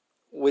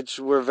 which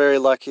we're very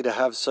lucky to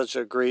have such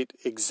a great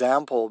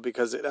example,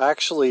 because it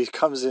actually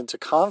comes into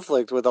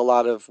conflict with a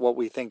lot of what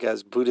we think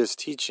as Buddhist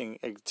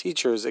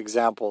teachers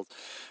examples.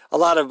 A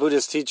lot of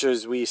Buddhist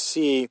teachers we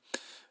see,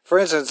 for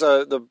instance,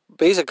 the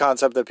basic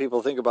concept that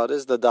people think about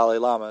is the Dalai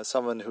Lama,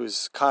 someone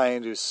who's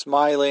kind, who's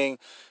smiling,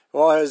 who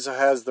always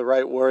has the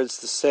right words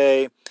to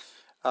say.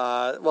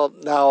 Well,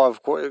 now,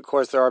 of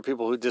course, there are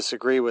people who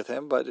disagree with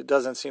him, but it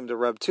doesn't seem to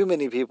rub too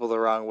many people the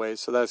wrong way,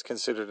 so that's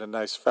considered a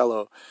nice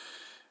fellow.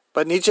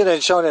 But Nichiren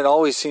Shonin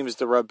always seems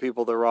to rub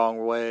people the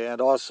wrong way, and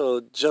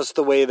also just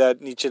the way that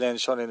Nichiren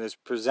Shonin is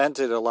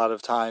presented a lot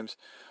of times,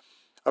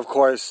 of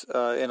course,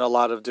 in a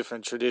lot of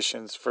different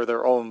traditions for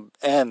their own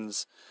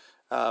ends,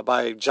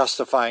 by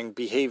justifying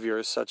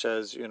behaviors such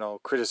as,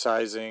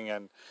 criticizing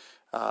and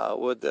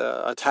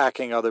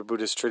attacking other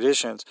Buddhist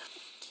traditions.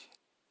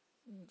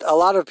 A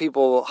lot of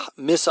people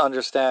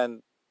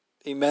misunderstand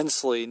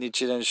immensely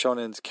Nichiren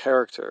Shonin's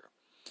character.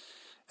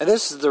 And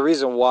this is the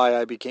reason why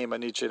I became a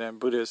Nichiren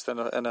Buddhist and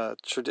a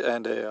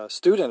student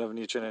of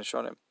Nichiren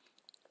Shonin.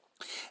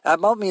 At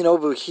Mount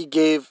Myoho, he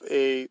gave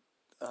a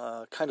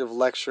kind of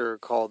lecture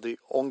called the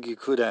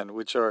Ongikuren,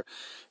 which are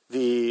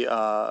the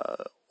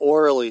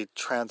orally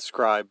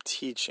transcribed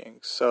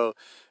teachings. So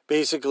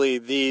basically,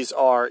 these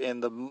are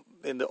in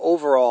the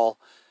overall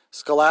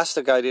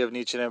scholastic idea of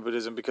Nichiren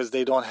Buddhism, because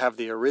they don't have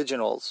the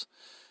originals,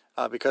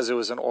 because it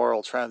was an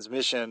oral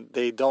transmission.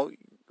 They don't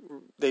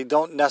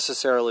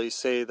necessarily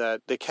say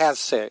that, they can't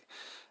say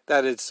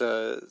that it's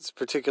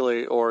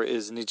particularly or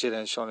is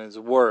Nichiren Shonen's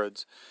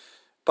words.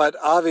 But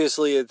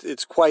obviously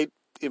it's quite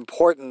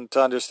important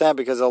to understand,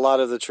 because a lot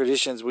of the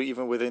traditions,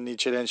 even within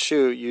Nichiren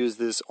Shu, use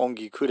this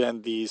Ongi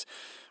Kuren, these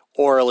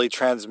orally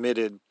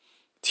transmitted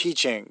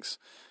teachings,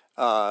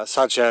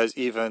 such as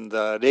even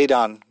the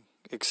Reidan,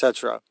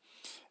 etc.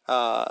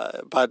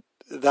 But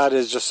that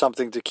is just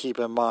something to keep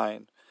in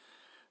mind.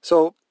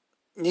 So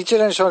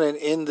Nichiren Shonin,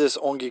 in this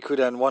Ongi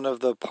Kuren, one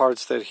of the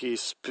parts that he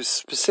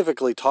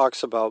specifically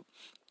talks about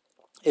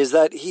is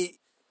that he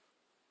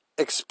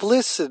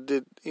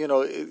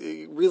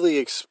really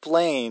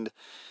explained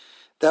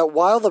that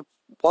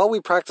while we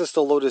practice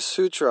the Lotus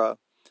Sutra,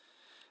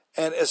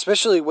 and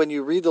especially when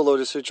you read the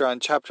Lotus Sutra on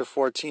chapter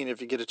 14,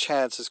 if you get a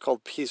chance, it's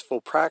called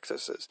Peaceful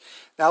Practices.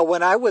 Now,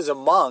 when I was a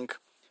monk,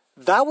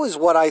 that was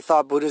what I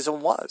thought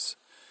Buddhism was.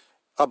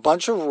 A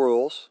bunch of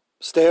rules.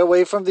 Stay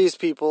away from these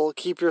people.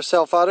 Keep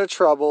yourself out of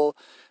trouble.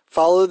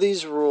 Follow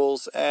these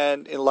rules,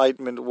 and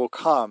enlightenment will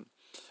come.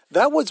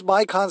 That was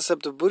my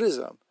concept of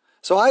Buddhism.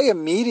 So I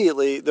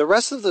immediately, the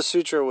rest of the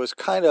sutra was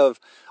kind of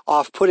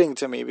off-putting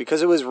to me,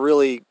 because it was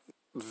really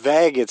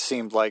vague, it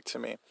seemed like to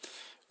me.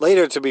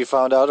 Later to be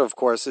found out, of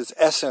course, is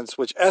essence,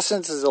 which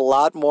essence is a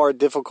lot more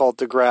difficult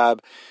to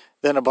grab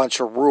than a bunch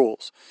of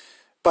rules.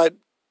 But,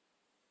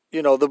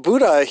 the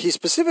Buddha, he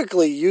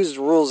specifically used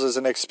rules as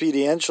an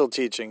experiential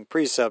teaching,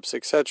 precepts,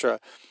 etc.,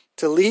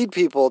 to lead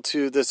people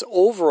to this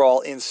overall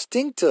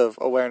instinctive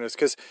awareness,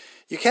 because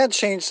you can't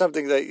change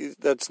something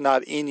that's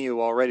not in you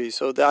already.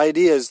 So the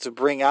idea is to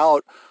bring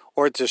out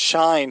or to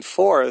shine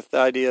forth the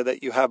idea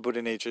that you have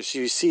Buddha nature. So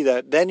you see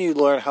that, then you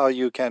learn how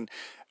you can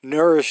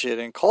nourish it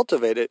and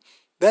cultivate it.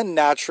 Then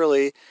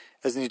naturally,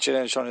 as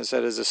Nichiren Shonin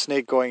said, as a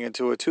snake going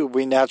into a tube,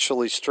 we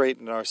naturally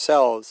straighten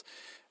ourselves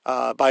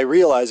by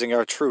realizing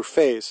our true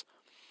face.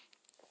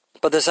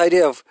 But this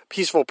idea of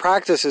peaceful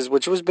practices,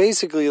 which was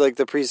basically like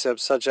the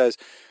precepts such as,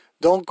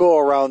 don't go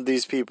around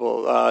these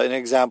people. An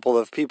example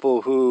of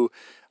people who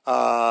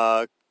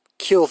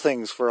kill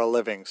things for a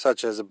living,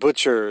 such as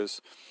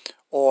butchers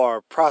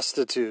or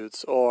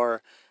prostitutes,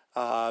 or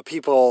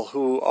people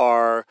who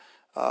are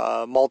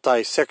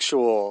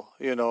multisexual,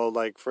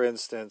 like, for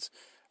instance,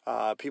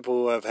 people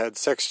who have had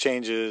sex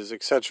changes,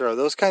 etc.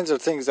 Those kinds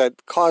of things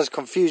that cause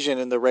confusion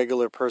in the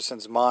regular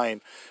person's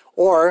mind,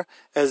 or,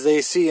 as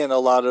they see in a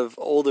lot of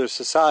older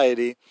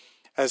society,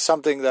 as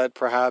something that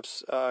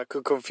perhaps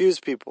could confuse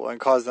people and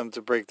cause them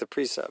to break the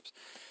precepts.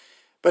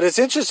 But it's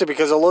interesting,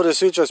 because the Lotus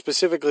Sutra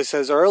specifically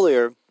says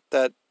earlier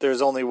that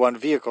there's only one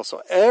vehicle.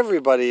 So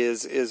everybody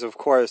is of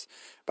course,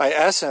 by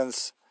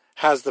essence,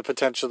 has the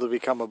potential to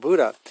become a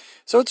Buddha.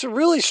 So it's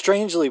really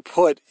strangely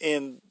put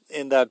in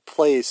that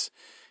place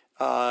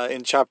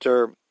in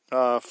chapter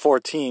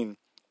 14.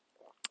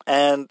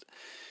 And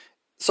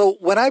so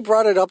when I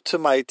brought it up to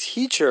my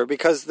teacher,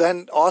 because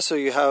then also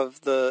you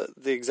have the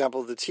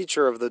example of the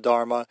teacher of the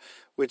Dharma,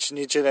 which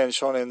Nichiren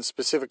Shonin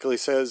specifically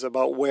says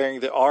about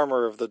wearing the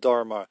armor of the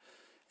Dharma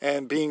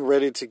and being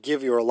ready to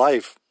give your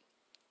life,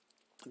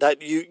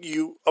 that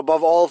you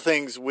above all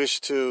things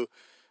wish to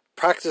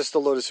practice the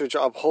Lotus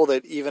Sutra, uphold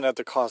it even at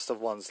the cost of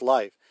one's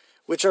life,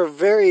 which are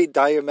very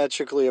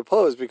diametrically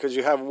opposed, because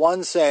you have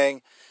one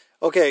saying,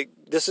 okay,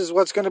 this is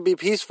what's going to be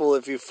peaceful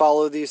if you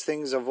follow these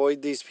things,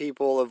 avoid these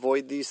people,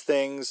 avoid these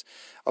things,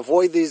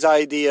 avoid these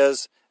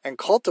ideas, and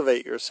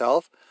cultivate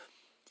yourself.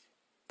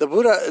 The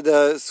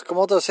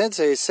Tsukamoto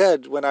Sensei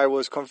said, when I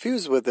was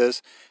confused with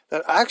this,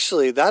 that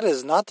actually that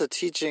is not the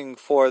teaching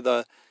for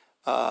the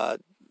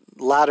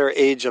latter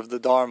age of the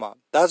Dharma.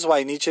 That's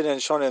why Nichiren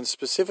Shonin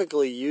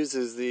specifically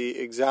uses the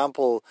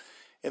example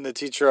in the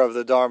teacher of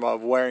the Dharma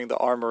of wearing the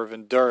armor of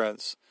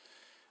endurance.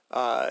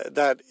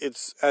 That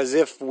it's as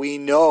if we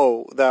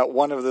know that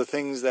one of the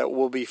things that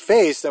will be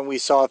faced, and we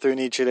saw through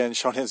Nichiren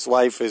Shonin's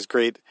life, is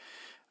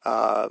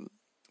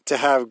to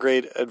have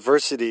great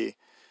adversity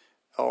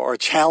or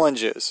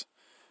challenges,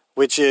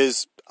 which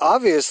is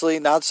obviously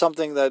not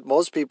something that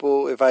most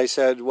people, if I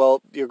said,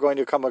 well, you're going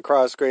to come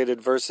across great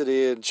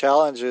adversity and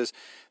challenges,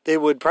 they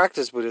would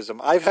practice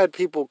Buddhism. I've had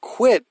people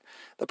quit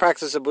the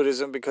practice of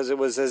Buddhism because it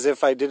was as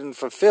if I didn't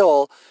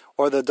fulfill,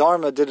 or the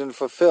Dharma didn't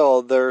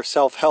fulfill, their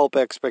self-help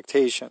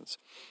expectations.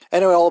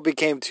 And it all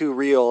became too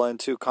real and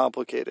too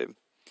complicated.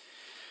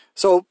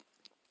 So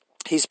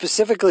he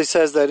specifically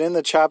says that in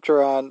the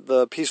chapter on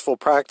the peaceful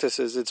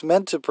practices, it's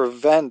meant to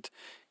prevent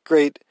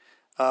great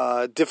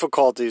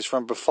difficulties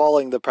from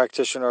befalling the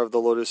practitioner of the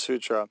Lotus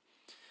Sutra.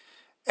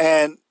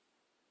 And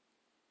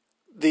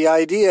the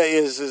idea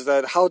is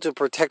that how to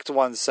protect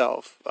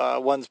oneself,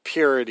 one's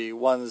purity,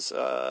 one's,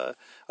 of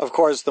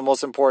course, the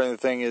most important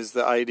thing is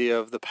the idea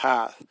of the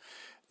path,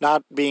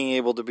 not being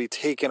able to be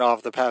taken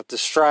off the path,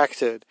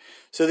 distracted.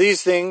 So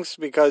these things,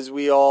 because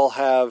we all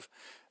have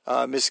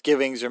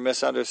misgivings or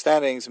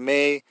misunderstandings,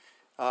 may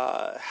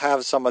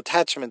have some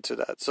attachment to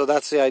that. So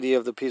that's the idea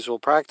of the peaceful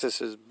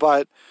practices.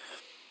 But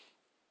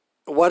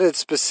what it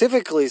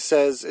specifically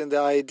says in the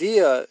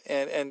idea,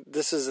 and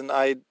this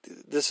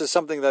is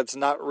something that's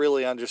not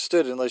really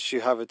understood unless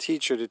you have a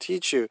teacher to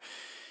teach you,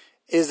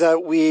 is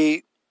that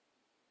we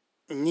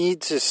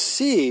need to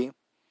see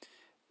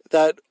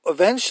that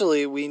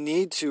eventually we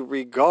need to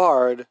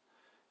regard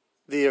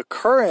the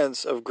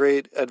occurrence of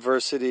great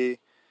adversity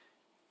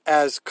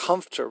as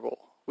comfortable.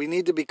 We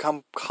need to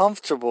become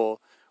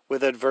comfortable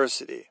with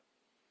adversity.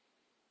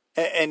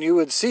 And you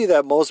would see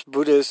that most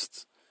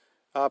Buddhists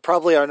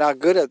probably are not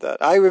good at that.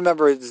 I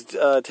remember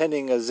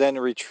attending a Zen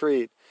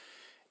retreat.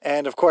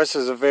 And of course,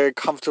 it's a very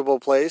comfortable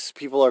place.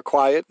 People are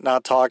quiet,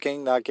 not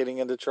talking, not getting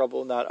into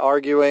trouble, not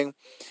arguing.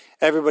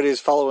 Everybody's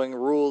following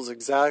rules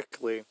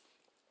exactly.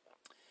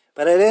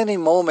 But at any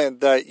moment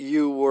that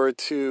you were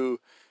to,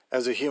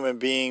 as a human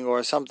being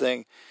or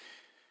something,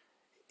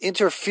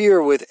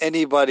 interfere with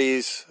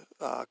anybody's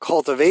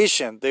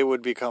cultivation, they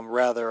would become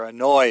rather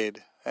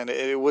annoyed. And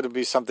it wouldn't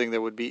be something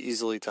that would be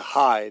easily to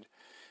hide.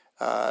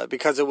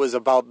 Because it was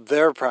about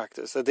their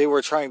practice, that they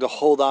were trying to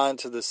hold on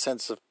to the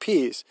sense of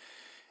peace.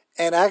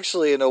 And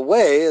actually, in a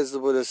way, as the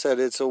Buddha said,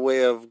 it's a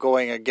way of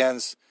going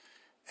against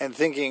and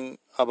thinking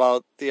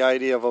about the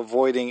idea of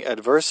avoiding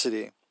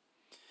adversity.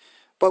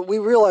 But we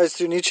realize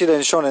through Nichiren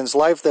Shonen's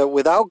life that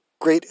without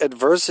great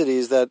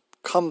adversities that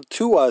come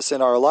to us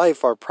in our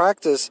life, our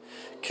practice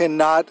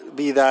cannot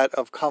be that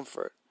of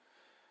comfort.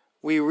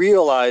 We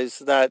realize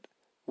that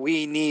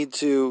we need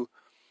to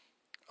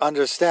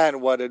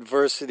understand what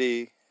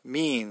adversity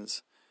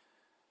means,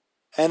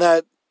 and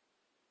that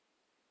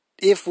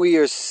if we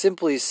are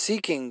simply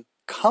seeking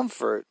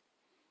comfort,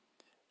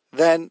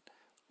 then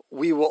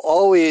we will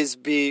always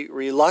be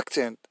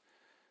reluctant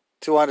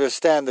to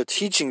understand the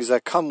teachings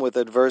that come with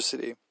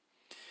adversity.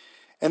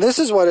 And this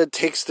is what it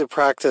takes to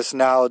practice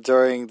now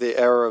during the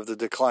era of the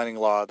declining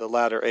law, the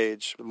latter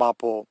age,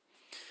 Mappo.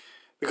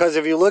 Because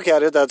if you look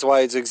at it, that's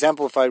why it's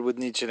exemplified with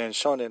Nichiren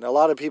Shonin. A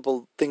lot of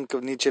people think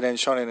of Nichiren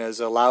Shonin as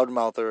a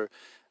loudmouth or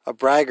a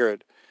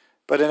braggart.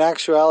 But in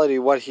actuality,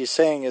 what he's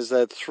saying is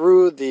that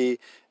through the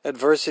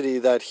adversity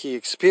that he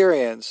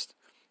experienced,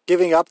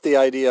 giving up the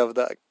idea of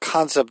the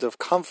concept of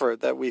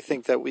comfort that we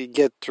think that we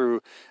get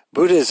through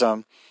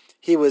Buddhism,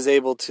 he was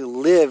able to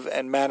live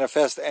and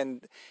manifest,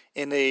 and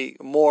in a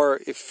more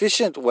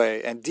efficient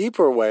way and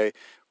deeper way,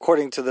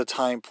 according to the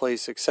time,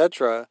 place,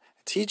 etc.,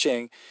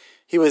 teaching,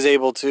 he was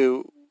able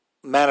to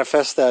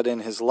manifest that in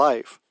his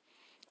life.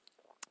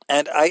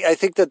 And I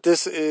think that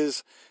this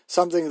is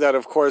something that,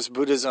 of course,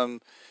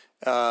 Buddhism,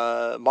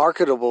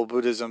 marketable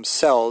Buddhism,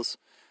 sells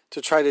to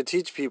try to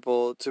teach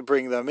people to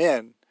bring them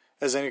in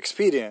as an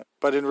expedient.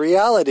 But in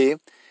reality,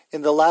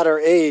 in the latter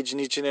age,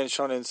 Nichiren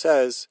Shonin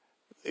says,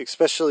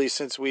 especially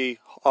since we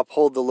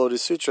uphold the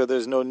Lotus Sutra,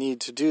 there's no need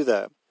to do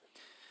that.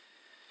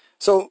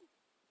 So,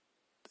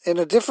 in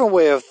a different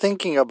way of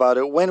thinking about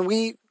it, when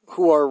we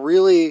who are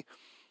really,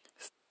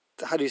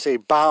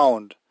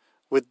 bound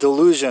with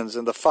delusions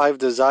and the 5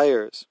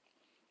 desires,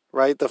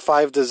 right? The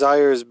 5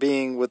 desires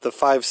being with the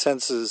 5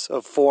 senses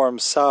of form,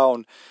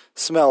 sound,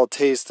 smell,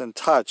 taste, and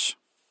touch.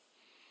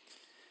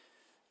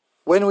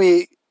 When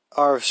we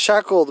are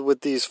shackled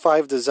with these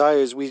 5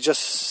 desires, we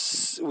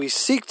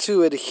seek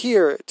to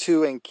adhere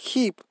to and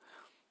keep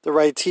the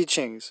right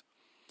teachings.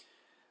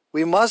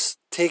 We must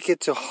take it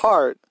to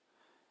heart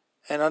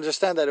and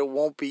understand that it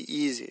won't be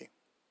easy.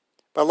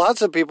 But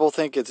lots of people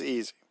think it's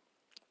easy.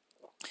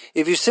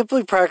 If you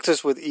simply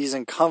practice with ease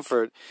and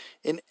comfort,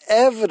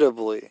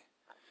 inevitably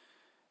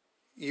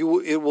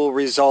it will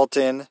result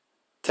in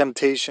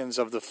temptations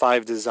of the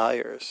 5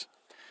 desires.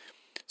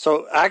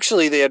 So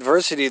actually the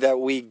adversity that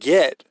we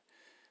get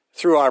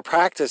through our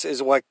practice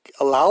is what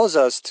allows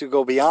us to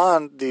go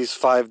beyond these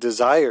 5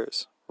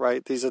 desires,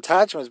 right? These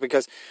attachments,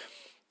 because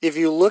if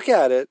you look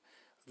at it,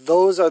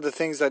 those are the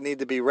things that need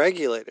to be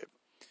regulated.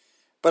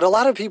 But a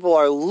lot of people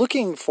are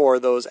looking for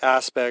those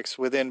aspects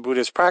within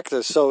Buddhist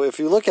practice. So if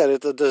you look at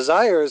it, the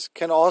desires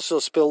can also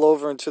spill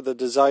over into the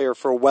desire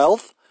for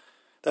wealth.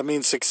 That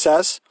means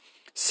success,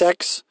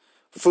 sex,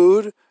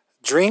 food,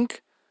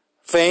 drink,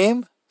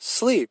 fame,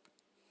 sleep.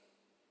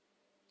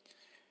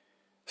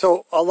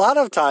 So a lot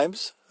of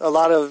times, a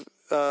lot of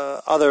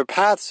other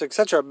paths,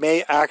 etc.,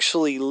 may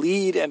actually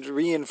lead and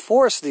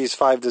reinforce these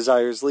 5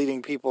 desires,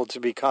 leading people to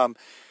become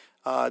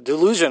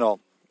delusional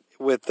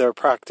with their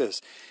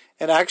practice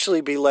and actually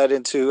be led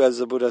into, as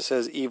the Buddha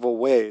says, evil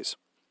ways.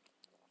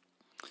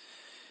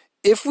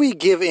 If we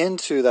give in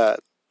to that,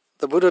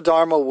 the Buddha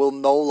Dharma will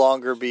no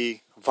longer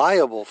be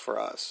viable for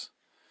us.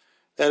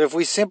 That if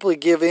we simply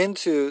give in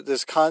to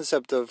this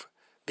concept of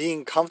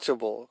being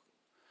comfortable,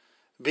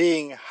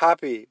 being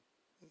happy,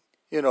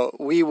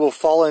 we will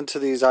fall into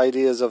these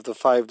ideas of the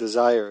 5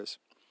 desires.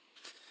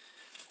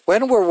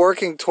 When we're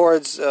working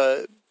towards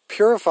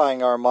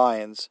purifying our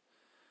minds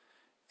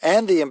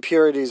and the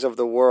impurities of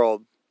the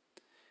world,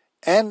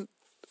 and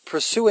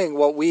pursuing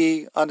what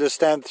we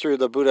understand through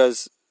the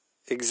Buddha's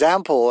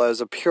example as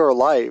a pure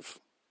life,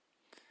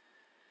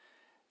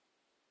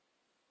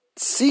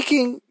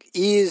 seeking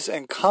ease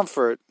and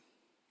comfort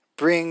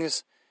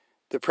brings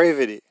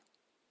depravity.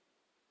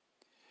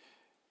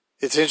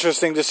 it's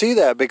interesting to see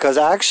that, because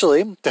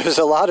actually there's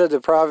a lot of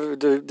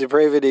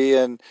depravity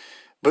in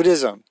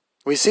Buddhism.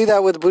 We see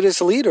that with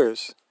Buddhist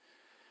leaders.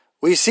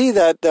 We see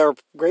that they're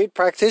great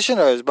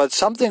practitioners, but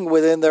something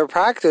within their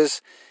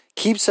practice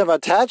keeps them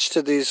attached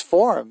to these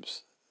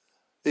forms,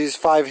 these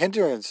 5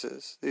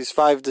 hindrances, these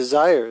 5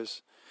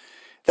 desires,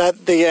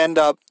 that they end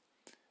up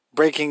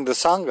breaking the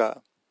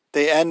Sangha.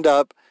 They end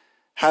up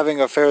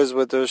having affairs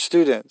with their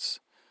students,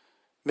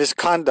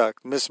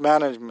 misconduct,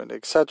 mismanagement,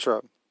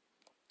 etc.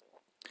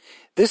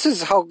 This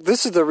is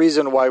the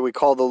reason why we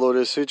call the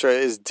Lotus Sutra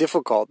is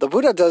difficult. The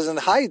Buddha doesn't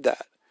hide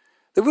that.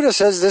 The Buddha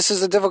says this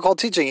is a difficult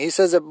teaching. He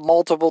says it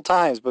multiple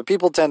times, but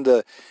people tend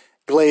to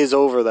glaze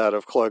over that,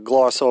 of course,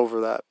 gloss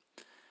over that.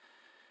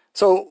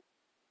 So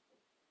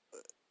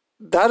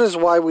that is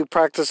why we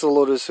practice the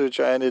Lotus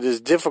Sutra, and it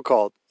is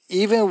difficult,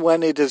 even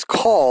when it is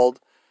called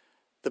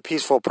the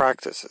peaceful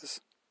practices.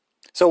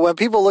 So when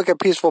people look at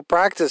peaceful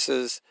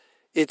practices,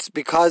 it's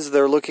because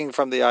they're looking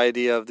from the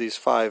idea of these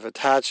 5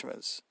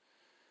 attachments,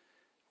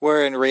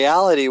 where in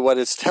reality what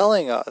it's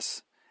telling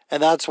us,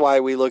 and that's why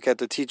we look at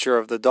the teacher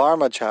of the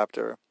Dharma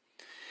chapter,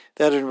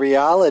 that in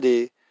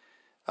reality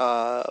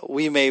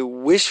we may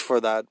wish for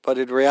that, but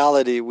in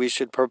reality we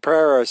should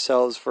prepare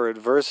ourselves for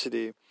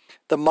adversity.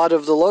 The mud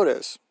of the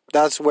lotus,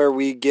 that's where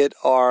we get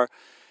our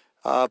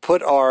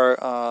put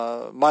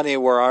our money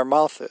where our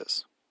mouth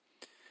is.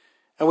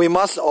 And we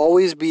must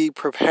always be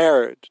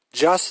prepared,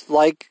 just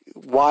like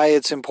why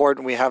it's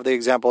important we have the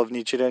example of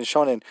Nichiren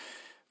Shonin,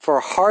 for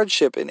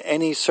hardship in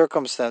any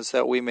circumstance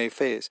that we may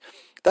face.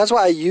 That's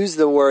why I use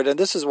the word, and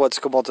this is what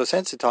Tsukamoto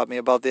Sensei taught me,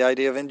 about the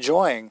idea of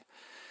enjoying.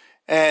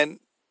 And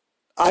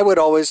I would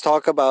always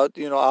talk about,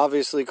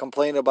 obviously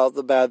complain about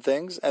the bad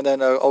things, and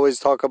then always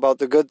talk about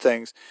the good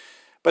things.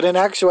 But in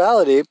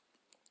actuality,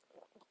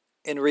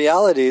 in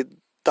reality,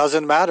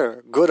 doesn't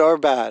matter, good or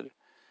bad.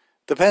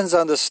 Depends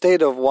on the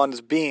state of one's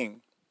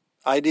being.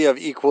 Idea of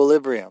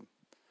equilibrium.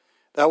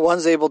 That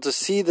one's able to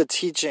see the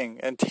teaching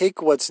and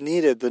take what's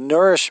needed, the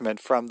nourishment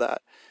from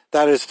that.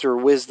 That is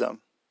through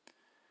wisdom.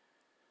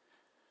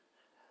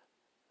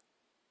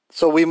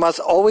 So we must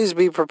always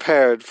be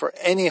prepared for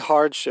any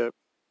hardship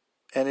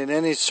and in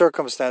any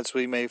circumstance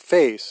we may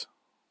face.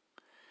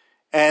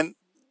 And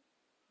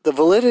the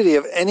validity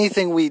of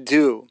anything we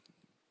do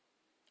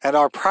and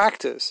our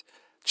practice,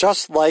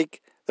 just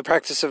like the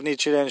practice of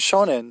Nichiren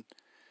Shonin,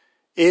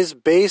 is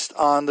based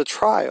on the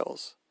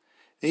trials.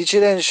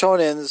 Nichiren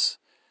Shonin's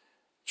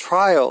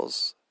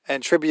trials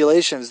and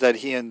tribulations that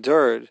he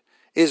endured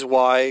is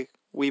why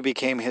we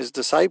became his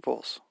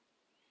disciples.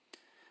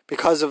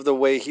 Because of the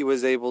way he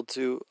was able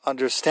to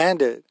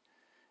understand it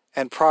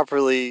and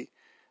properly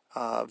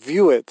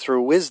view it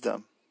through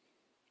wisdom.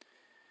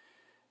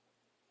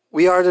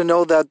 We are to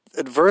know that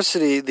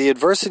the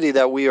adversity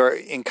that we are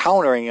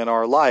encountering in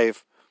our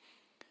life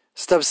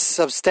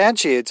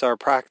substantiates our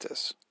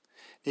practice.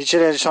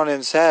 Nichiren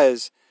Shonin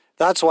says,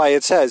 that's why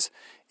it says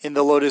in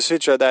the Lotus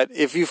Sutra that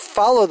if you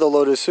follow the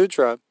Lotus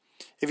Sutra,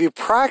 if you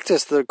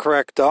practice the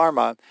correct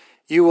Dharma,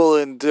 you will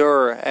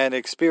endure and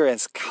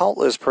experience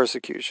countless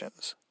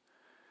persecutions.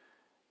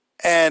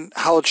 And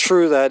how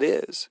true that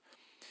is.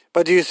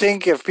 But do you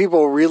think if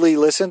people really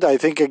listened, I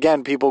think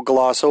again people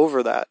gloss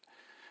over that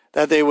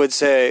they would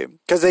say,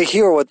 because they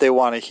hear what they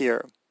want to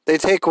hear. They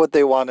take what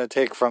they want to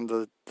take from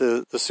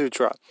the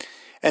sutra,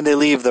 and they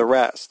leave the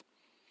rest.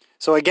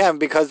 So again,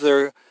 because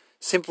they're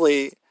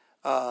simply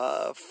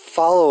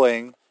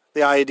following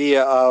the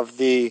idea of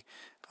the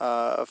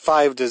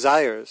 5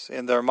 desires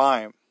in their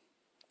mind,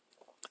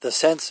 the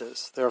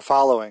senses they're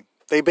following.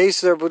 They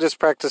base their Buddhist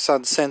practice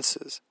on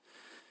senses.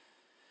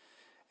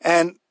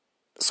 And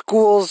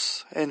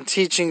schools and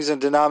teachings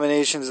and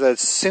denominations that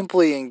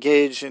simply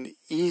engage in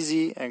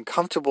easy and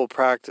comfortable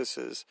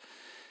practices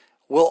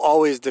will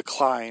always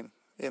decline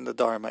in the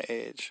Dharma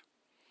age,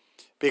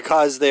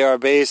 because they are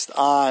based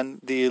on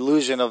the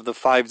illusion of the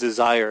 5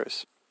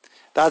 desires.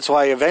 That's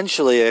why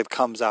eventually it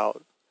comes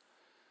out.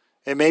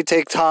 It may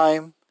take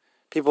time.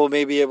 People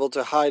may be able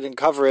to hide and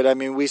cover it. I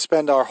mean, we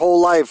spend our whole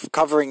life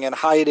covering and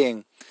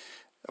hiding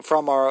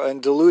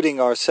and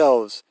deluding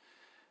ourselves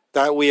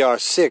that we are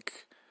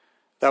sick,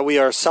 that we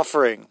are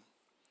suffering,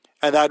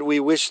 and that we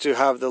wish to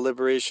have the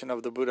liberation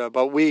of the Buddha.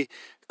 But we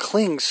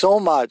cling so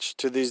much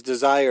to these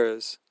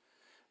desires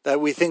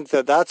that we think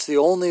that that's the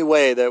only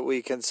way that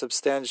we can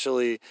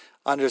substantially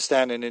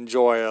understand and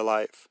enjoy our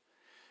life.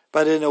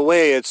 But in a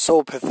way, it's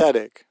so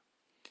pathetic,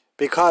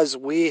 because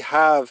we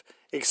have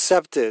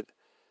accepted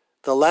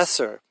the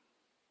lesser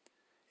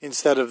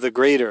instead of the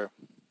greater.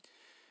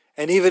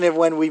 And even if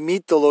when we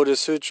meet the Lotus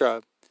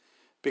Sutra,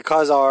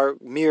 because our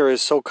mirror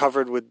is so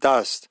covered with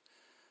dust,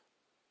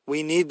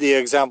 we need the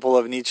example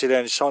of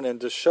Nichiren Shonin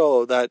to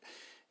show that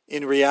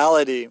in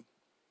reality,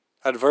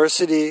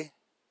 adversity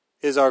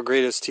is our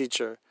greatest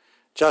teacher.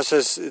 Just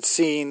as it's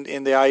seen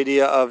in the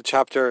idea of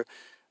chapter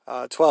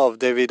 12,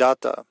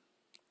 Devadatta.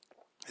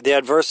 The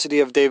adversity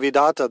of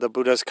Devadatta, the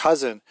Buddha's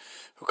cousin,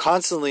 who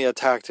constantly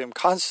attacked him,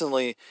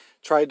 constantly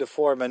tried to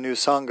form a new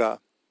Sangha,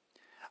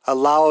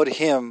 allowed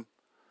him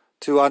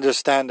to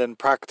understand and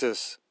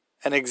practice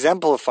and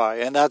exemplify.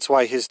 And that's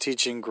why his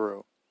teaching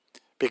grew,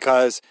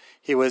 because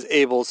he was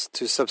able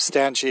to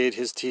substantiate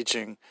his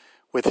teaching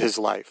with his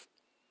life.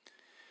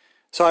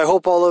 So I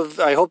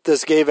hope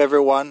this gave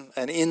everyone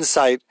an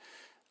insight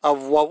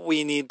of what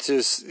we need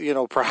to,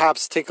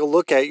 perhaps take a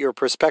look at your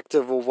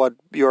perspective of what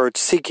you're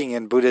seeking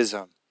in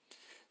Buddhism.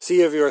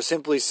 See if you're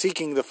simply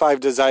seeking the 5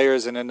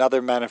 desires in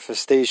another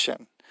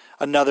manifestation,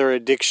 another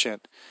addiction,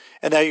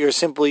 and that you're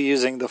simply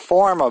using the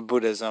form of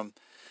Buddhism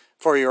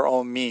for your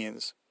own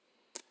means.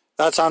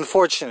 That's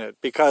unfortunate,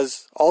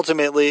 because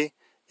ultimately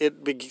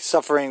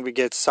suffering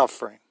begets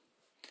suffering.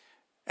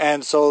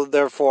 And so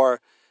therefore,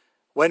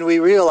 when we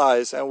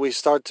realize and we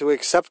start to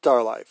accept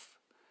our life,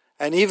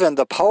 and even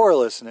the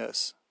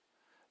powerlessness,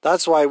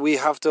 that's why we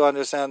have to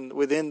understand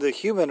within the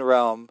human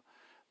realm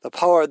the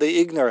power, the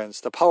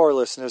ignorance, the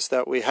powerlessness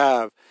that we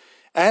have,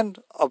 and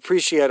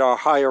appreciate our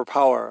higher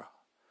power,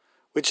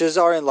 which is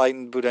our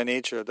enlightened Buddha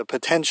nature, the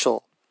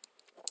potential.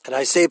 And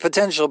I say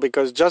potential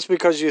because just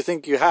because you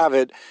think you have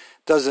it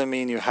doesn't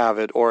mean you have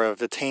it or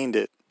have attained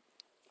it.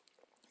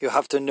 You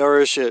have to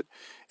nourish it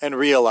and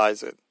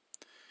realize it.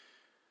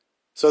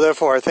 So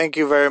therefore, thank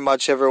you very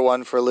much,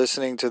 everyone, for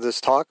listening to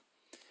this talk.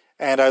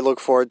 And I look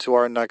forward to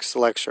our next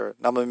lecture.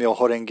 Namu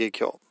Myoho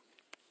Renge.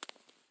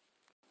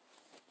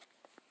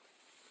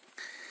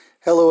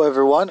 Hello,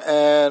 everyone,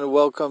 and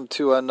welcome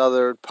to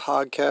another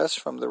podcast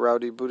from the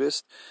Rowdy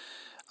Buddhist.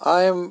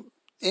 I'm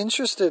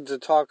interested to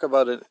talk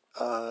about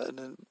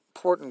an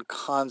important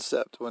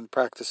concept when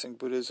practicing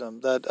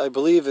Buddhism that I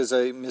believe is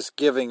a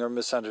misgiving or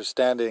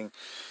misunderstanding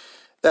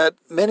that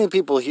many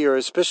people hear,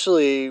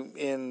 especially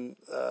in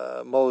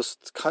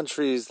most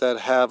countries that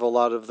have a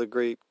lot of the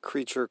great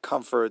creature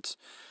comforts,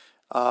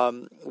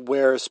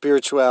 where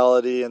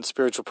spirituality and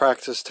spiritual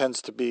practice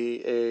tends to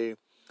be a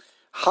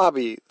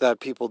hobby that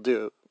people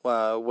do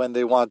when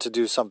they want to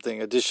do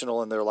something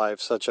additional in their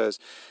life, such as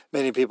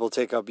many people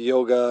take up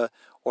yoga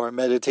or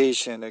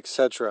meditation,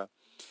 etc.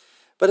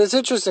 But it's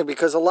interesting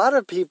because a lot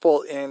of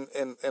people in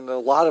a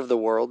lot of the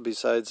world,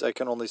 besides I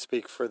can only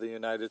speak for the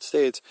United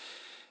States,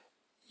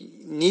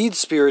 need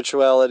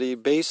spirituality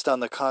based on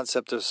the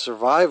concept of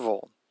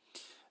survival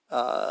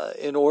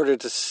in order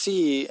to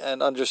see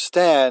and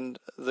understand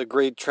the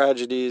great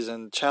tragedies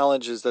and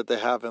challenges that they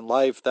have in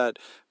life that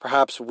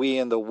perhaps we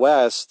in the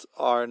West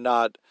are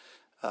not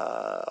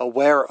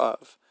aware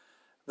of.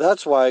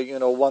 That's why,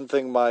 one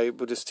thing my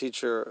Buddhist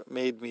teacher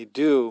made me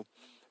do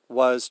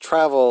was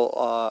travel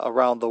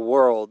around the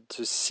world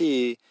to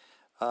see,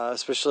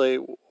 especially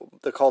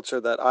the culture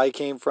that I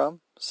came from,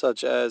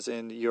 such as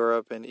in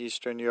Europe and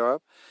Eastern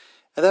Europe,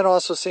 and then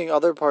also seeing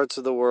other parts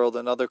of the world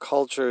and other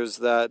cultures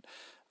that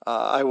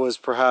I was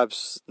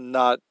perhaps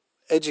not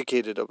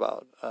educated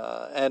about.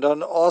 And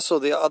also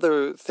the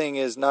other thing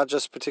is not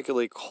just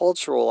particularly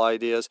cultural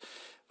ideas,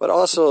 but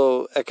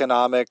also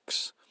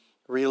economics,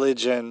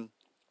 religion,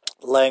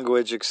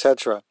 language,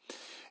 etc.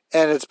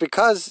 And it's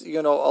because,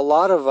 a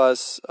lot of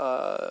us,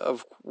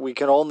 we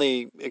can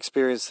only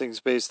experience things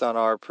based on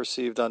our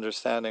perceived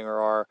understanding or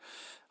our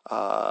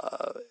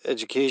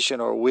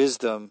education or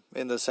wisdom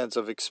in the sense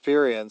of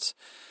experience,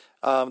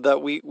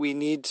 that we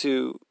need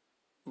to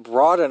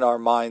broaden our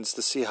minds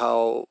to see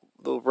how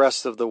the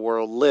rest of the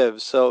world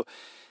lives. So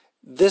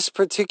this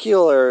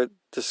particular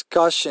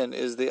discussion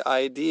is the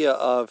idea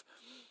of,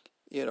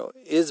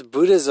 is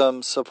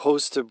Buddhism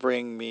supposed to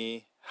bring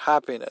me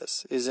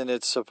happiness? Isn't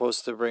it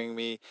supposed to bring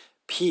me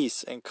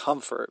peace and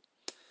comfort?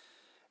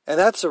 And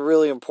that's a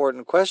really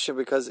important question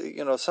because,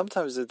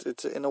 sometimes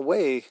it's in a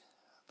way,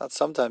 not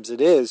sometimes,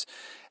 it is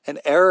an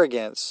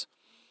arrogance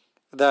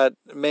that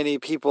many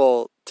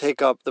people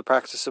take up the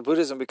practice of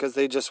Buddhism because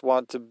they just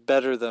want to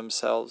better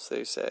themselves,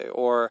 they say,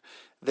 or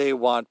they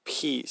want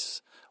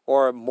peace,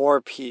 or more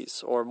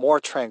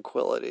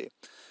tranquility,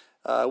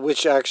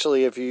 which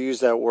actually, if you use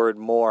that word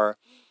more,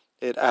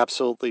 it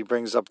absolutely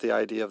brings up the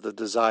idea of the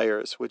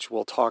desires, which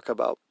we'll talk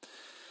about.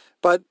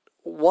 But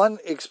one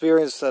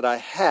experience that I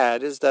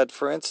had is that,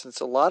 for instance,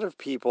 a lot of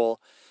people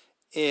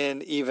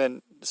in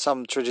even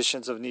some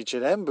traditions of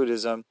Nichiren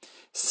Buddhism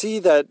see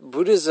that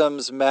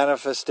Buddhism's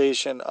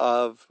manifestation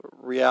of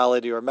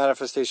reality or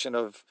manifestation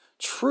of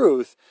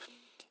truth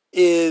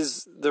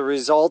is the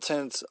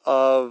resultant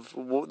of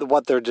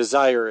what their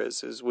desire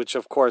is, which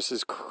of course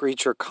is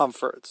creature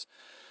comforts,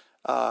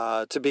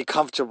 to be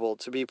comfortable,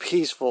 to be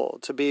peaceful,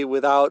 to be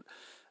without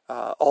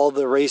all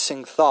the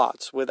racing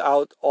thoughts,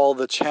 without all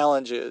the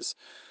challenges.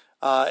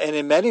 And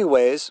in many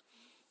ways,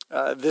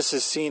 this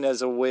is seen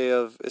as a way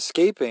of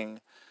escaping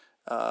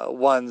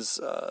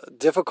one's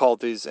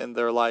difficulties in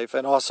their life.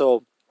 And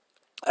also,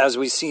 as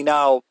we see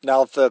now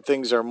that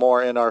things are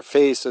more in our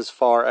face as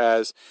far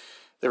as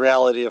the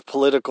reality of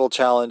political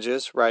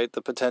challenges, right?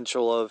 The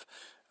potential of,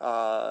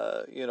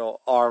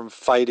 armed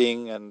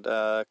fighting and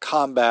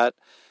combat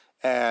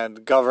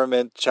and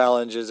government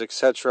challenges,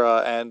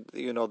 etc. And,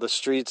 the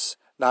streets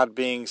not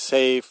being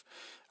safe,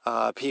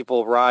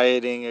 people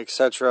rioting,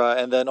 etc.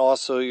 And then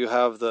also you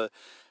have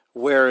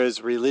where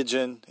is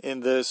religion in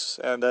this?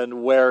 And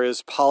then where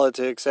is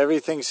politics?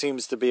 Everything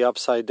seems to be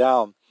upside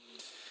down.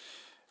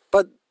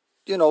 But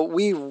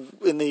we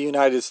in the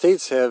United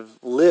States have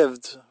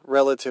lived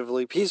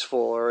relatively peaceful,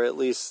 or at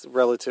least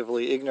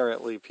relatively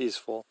ignorantly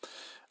peaceful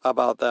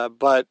about that.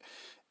 But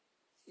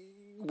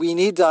we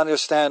need to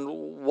understand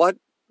what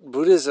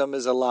Buddhism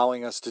is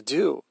allowing us to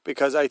do,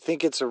 because I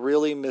think it's a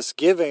really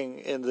misgiving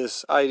in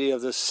this idea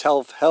of this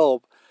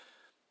self-help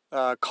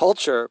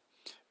culture,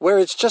 where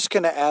it's just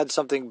going to add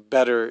something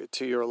better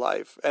to your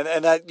life.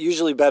 And that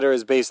usually better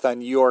is based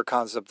on your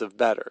concept of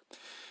better.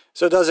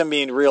 So it doesn't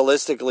mean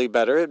realistically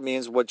better. It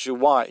means what you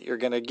want, you're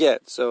going to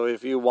get. So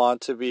if you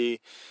want to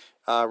be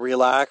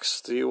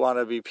relaxed, you want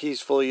to be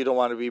peaceful, you don't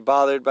want to be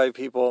bothered by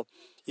people,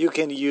 you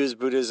can use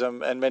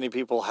Buddhism, and many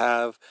people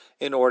have,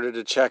 in order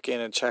to check in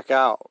and check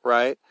out,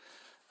 right?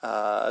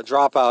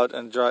 Drop out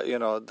and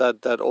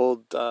that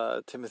old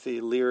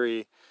Timothy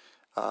Leary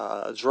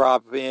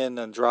drop in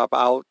and drop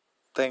out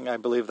thing. I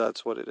believe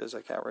that's what it is.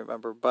 I can't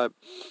remember, but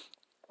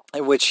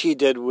which he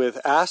did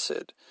with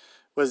acid,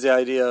 was the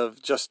idea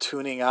of just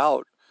tuning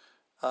out.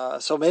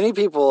 So many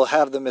people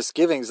have the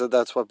misgivings that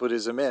that's what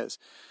Buddhism is.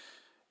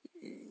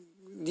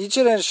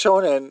 Nichiren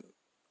Shonin,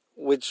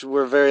 which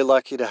we're very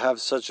lucky to have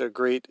such a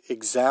great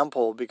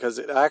example, because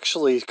it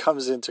actually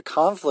comes into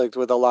conflict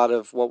with a lot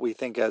of what we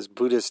think as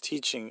Buddhist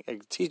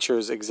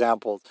teachers'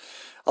 examples.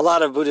 A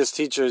lot of Buddhist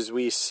teachers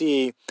we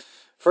see,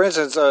 for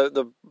instance,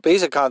 the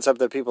basic concept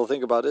that people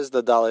think about is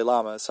the Dalai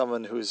Lama,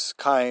 someone who's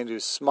kind,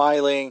 who's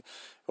smiling,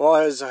 who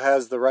always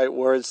has the right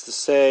words to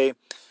say.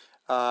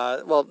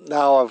 Well,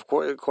 now, of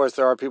course,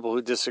 there are people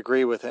who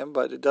disagree with him,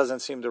 but it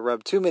doesn't seem to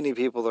rub too many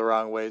people the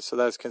wrong way, so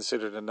that's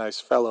considered a nice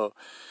fellow.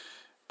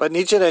 But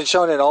Nichiren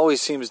Shonin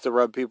always seems to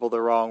rub people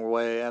the wrong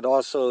way, and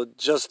also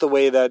just the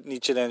way that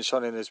Nichiren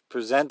Shonin is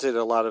presented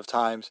a lot of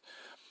times,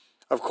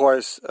 of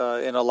course,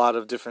 in a lot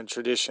of different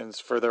traditions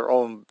for their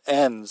own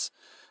ends,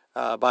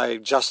 by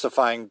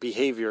justifying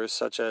behaviors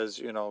such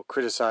as,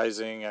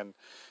 criticizing and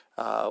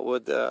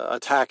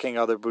attacking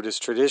other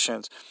Buddhist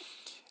traditions.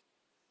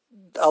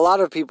 A lot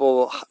of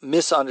people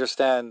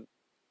misunderstand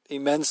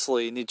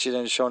immensely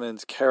Nichiren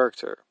Shonin's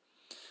character.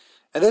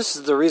 And this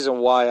is the reason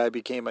why I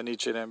became a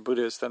Nichiren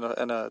Buddhist and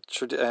a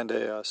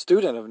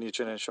student of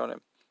Nichiren Shonin.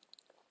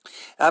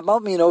 At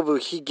Mount Myoho,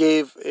 he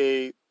gave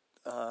a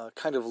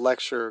kind of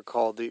lecture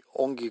called the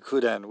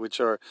Ongikuden, which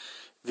are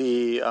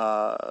the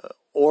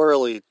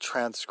orally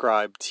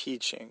transcribed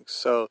teachings.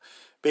 So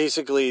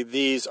basically,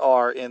 these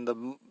are in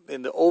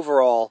the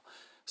overall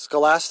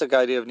scholastic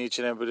idea of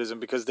Nichiren Buddhism,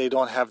 because they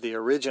don't have the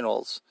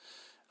originals,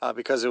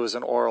 because it was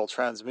an oral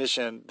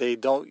transmission. They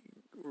don't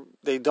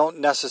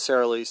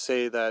necessarily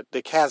say that,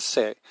 they can't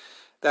say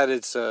that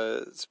it's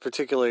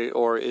particularly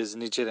or is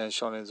Nichiren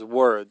Shonin's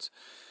words.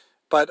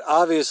 But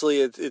obviously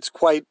it's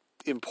quite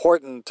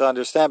important to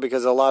understand,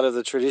 because a lot of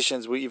the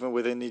traditions, even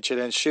within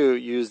Nichiren Shu,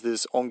 use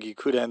this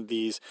Ongikuden,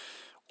 these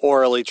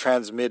orally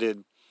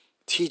transmitted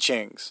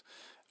teachings,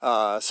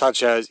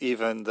 such as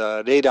even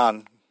the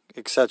Reidan,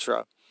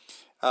 etc.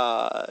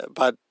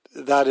 But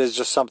that is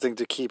just something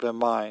to keep in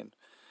mind.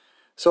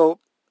 So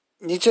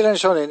Nichiren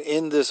Shonin,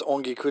 in this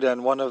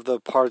Ongikuden, one of the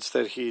parts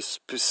that he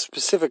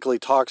specifically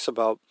talks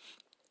about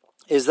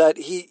is that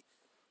he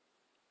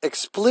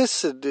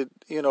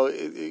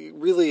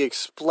really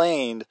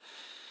explained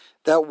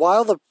that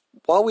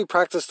while we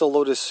practice the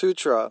Lotus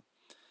Sutra,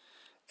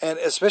 and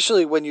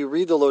especially when you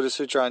read the Lotus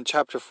Sutra on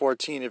chapter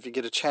 14, if you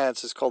get a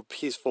chance, it's called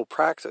Peaceful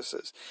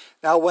Practices.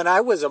 Now, when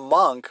I was a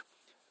monk,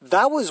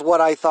 that was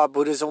what I thought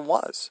Buddhism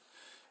was.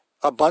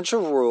 A bunch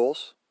of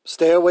rules.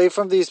 Stay away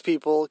from these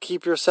people.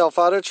 Keep yourself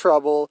out of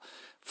trouble.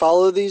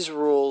 Follow these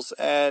rules,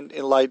 and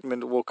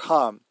enlightenment will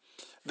come.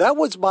 That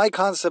was my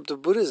concept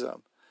of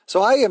Buddhism.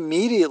 So I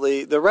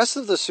immediately, the rest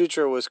of the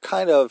sutra was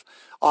kind of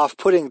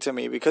off-putting to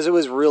me, because it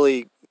was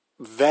really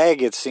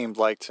vague, it seemed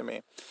like to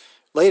me.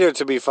 Later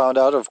to be found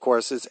out, of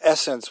course, is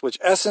essence, which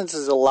essence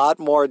is a lot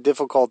more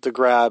difficult to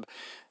grab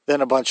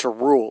than a bunch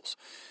of rules.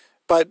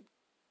 But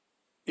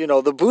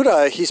the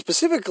Buddha, he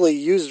specifically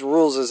used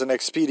rules as an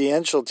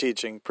experiential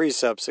teaching,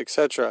 precepts,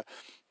 etc.,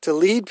 to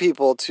lead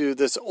people to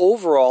this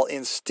overall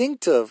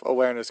instinctive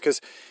awareness, because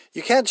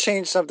you can't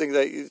change something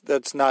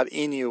that's not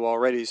in you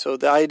already. So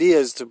the idea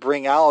is to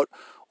bring out,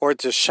 or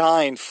to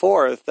shine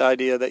forth, the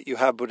idea that you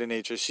have Buddha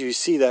nature. So you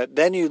see that,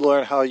 then you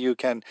learn how you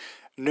can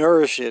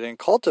nourish it and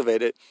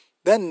cultivate it.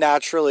 Then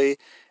naturally,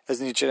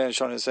 as Nichiren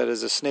Shonin said,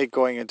 as a snake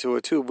going into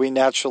a tube, we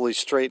naturally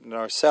straighten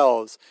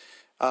ourselves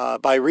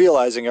by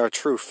realizing our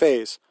true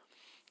face.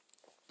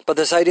 But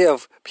this idea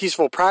of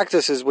peaceful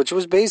practices, which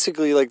was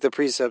basically like the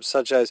precepts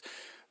such as,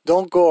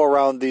 don't go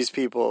around these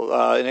people.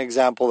 An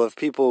example of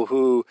people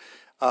who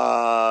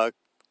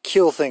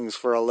kill things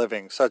for a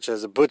living, such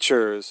as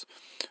butchers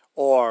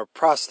or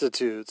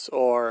prostitutes,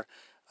 or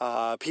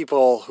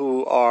people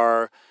who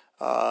are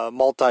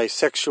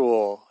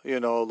multisexual,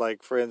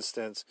 like, for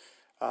instance,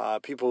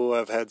 people who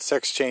have had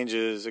sex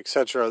changes,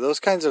 etc. Those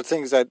kinds of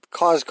things that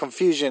cause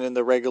confusion in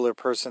the regular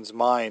person's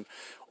mind,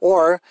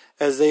 or,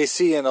 as they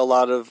see in a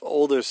lot of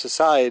older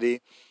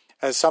society,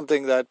 as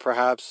something that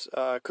perhaps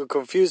could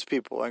confuse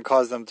people and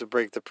cause them to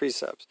break the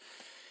precepts.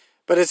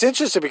 But it's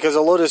interesting, because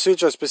the Lotus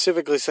Sutra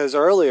specifically says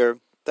earlier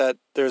that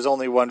there's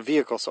only one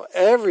vehicle. So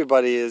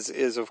everybody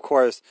is of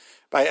course,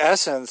 by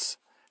essence,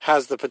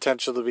 has the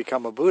potential to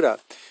become a Buddha.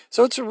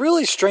 So it's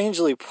really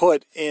strangely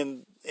put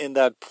in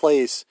that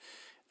place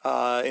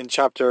in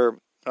chapter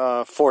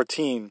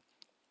 14.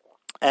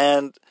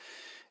 And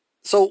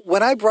so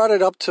when I brought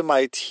it up to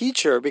my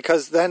teacher,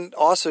 because then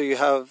also you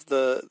have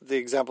the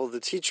example of the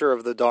teacher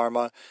of the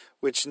Dharma,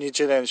 which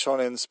Nichiren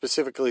Shonin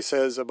specifically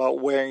says about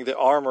wearing the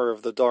armor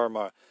of the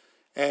Dharma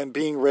and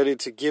being ready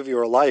to give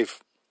your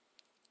life,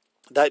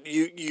 that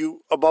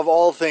you above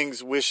all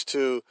things wish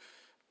to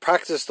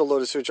practice the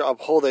Lotus Sutra,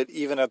 uphold it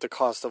even at the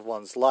cost of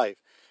one's life,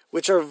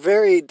 which are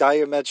very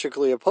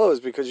diametrically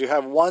opposed, because you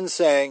have one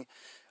saying,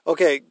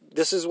 okay,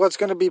 this is what's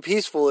going to be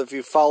peaceful if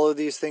you follow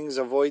these things,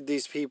 avoid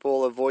these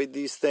people, avoid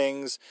these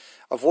things,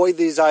 avoid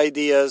these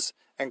ideas,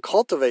 and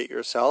cultivate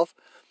yourself.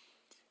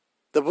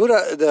 The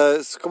Buddha, the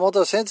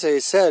Tsukamoto Sensei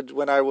said,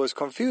 when I was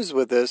confused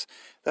with this,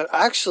 that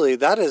actually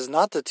that is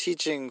not the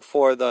teaching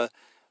for the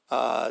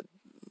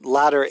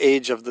latter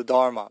age of the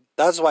Dharma.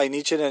 That's why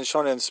Nichiren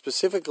Shonin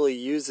specifically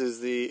uses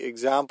the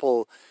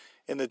example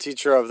in the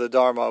teacher of the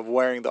Dharma of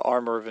wearing the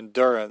armor of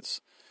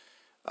endurance.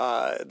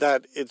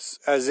 That it's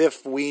as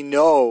if we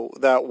know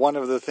that one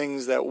of the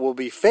things that will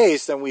be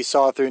faced, and we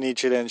saw through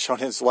Nichiren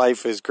Shonin's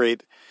life, is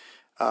great,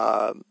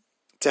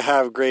 to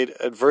have great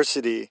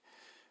adversity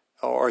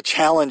or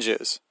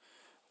challenges,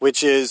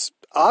 which is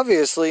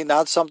obviously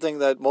not something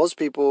that most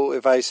people,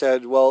 if I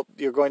said, well,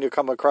 you're going to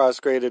come across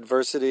great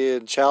adversity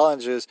and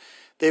challenges,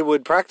 they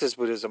would practice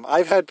Buddhism.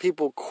 I've had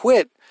people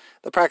quit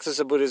the practice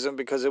of Buddhism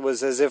because it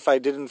was as if I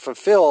didn't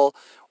fulfill,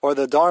 or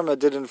the Dharma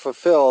didn't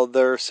fulfill,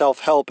 their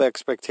self-help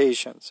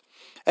expectations.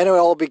 And it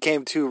all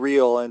became too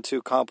real and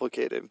too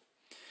complicated.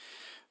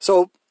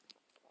 So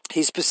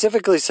he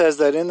specifically says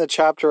that in the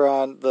chapter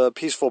on the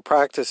peaceful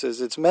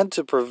practices, it's meant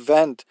to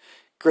prevent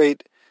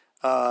great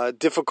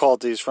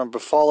difficulties from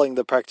befalling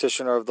the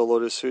practitioner of the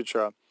Lotus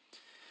Sutra.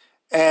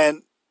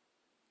 And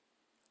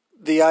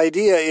the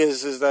idea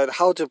is that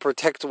how to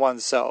protect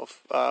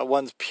oneself,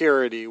 one's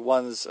purity,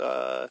 one's,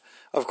 of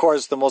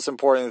course, the most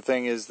important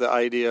thing is the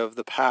idea of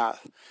the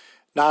path,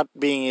 not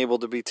being able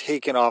to be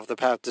taken off the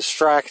path,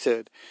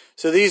 distracted.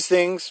 So these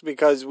things,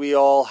 because we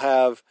all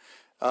have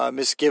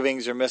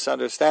misgivings or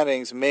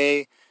misunderstandings,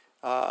 may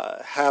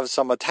have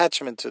some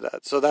attachment to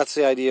that. So that's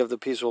the idea of the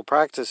peaceful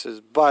practices.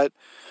 But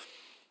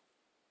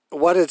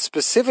what it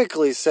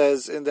specifically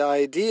says in the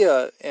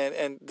idea,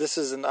 and this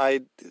is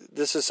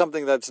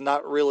something that's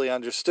not really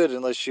understood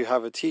unless you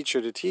have a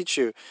teacher to teach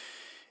you,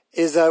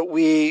 is that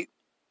we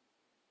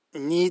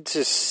need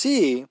to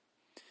see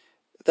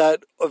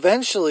that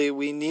eventually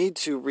we need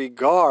to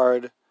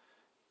regard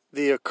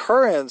the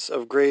occurrence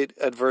of great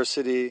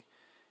adversity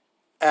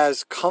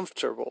as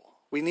comfortable.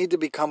 We need to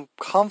become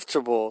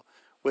comfortable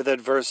with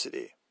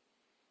adversity.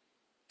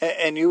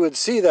 And you would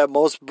see that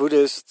most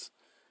Buddhists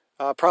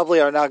probably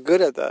are not good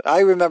at that.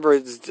 I remember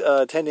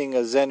attending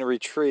a Zen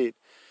retreat.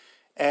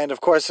 And of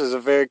course, it's a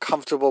very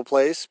comfortable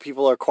place.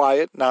 People are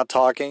quiet, not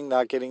talking,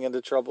 not getting into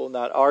trouble,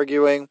 not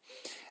arguing.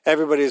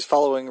 Everybody is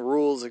following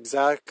rules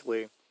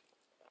exactly.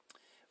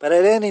 But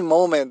at any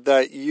moment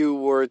that you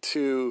were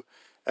to,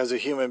 as a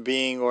human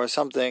being or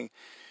something,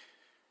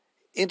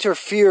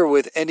 interfere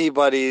with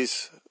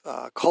anybody's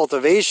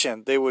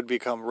cultivation, they would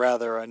become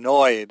rather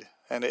annoyed.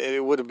 And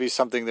it wouldn't be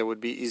something that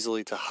would be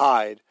easily to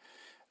hide.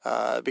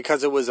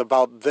 Because it was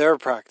about their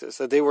practice,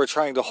 that they were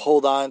trying to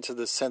hold on to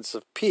the sense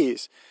of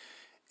peace.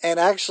 And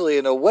actually,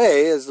 in a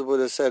way, as the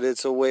Buddha said,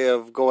 it's a way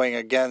of going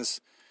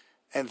against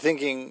and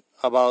thinking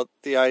about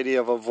the idea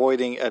of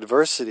avoiding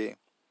adversity.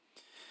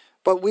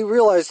 But we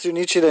realize through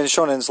Nichiren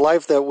Shonin's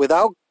life that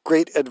without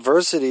great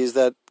adversities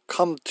that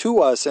come to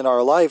us in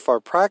our life, our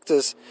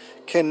practice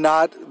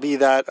cannot be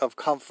that of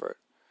comfort.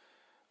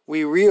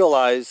 We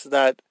realize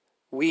that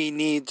we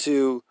need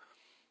to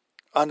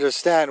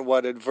understand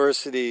what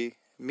adversity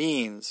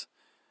means,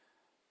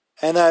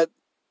 and that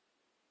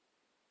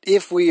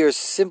if we are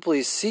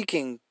simply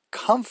seeking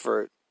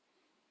comfort,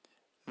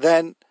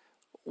 then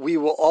we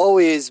will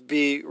always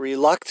be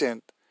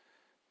reluctant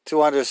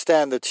to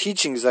understand the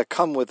teachings that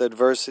come with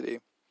adversity.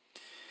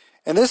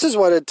 And this is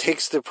what it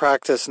takes to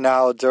practice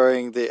now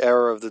during the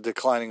era of the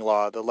declining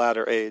law, the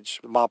latter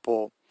age,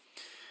 Mappo.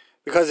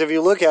 Because if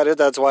you look at it,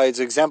 that's why it's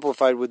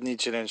exemplified with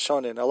Nichiren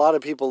Shonin. A lot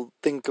of people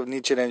think of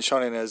Nichiren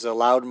Shonin as a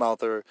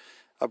loudmouth or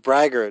a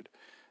braggart.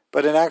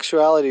 But in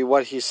actuality,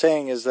 what he's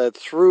saying is that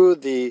through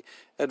the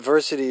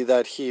adversity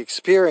that he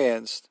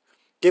experienced,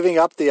 giving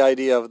up the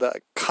idea of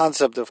the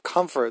concept of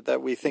comfort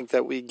that we think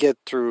that we get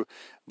through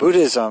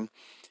Buddhism,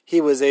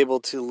 he was able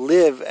to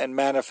live and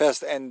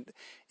manifest, and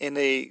in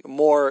a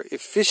more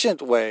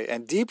efficient way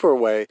and deeper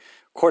way,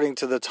 according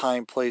to the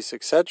time, place,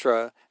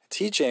 etc.,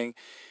 teaching,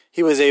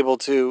 he was able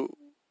to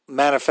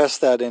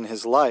manifest that in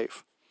his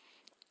life.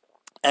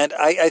 And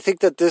I think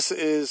that this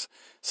is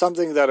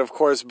something that, of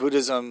course,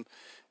 Buddhism,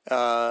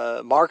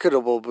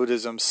 marketable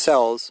Buddhism,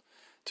 sells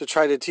to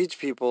try to teach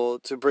people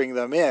to bring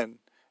them in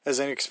as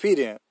an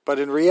expedient. But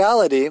in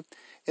reality,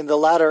 in the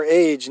latter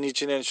age,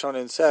 Nichiren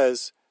Shonin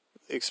says,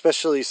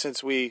 especially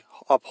since we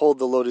uphold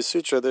the Lotus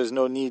Sutra, there's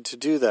no need to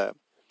do that.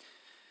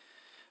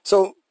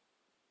 So,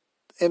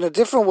 in a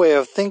different way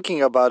of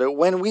thinking about it,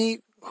 when we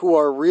who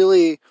are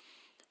really,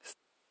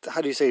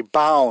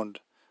 bound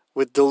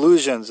with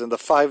delusions and the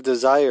 5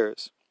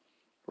 desires,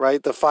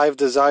 right? The 5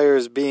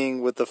 desires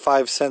being with the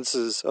 5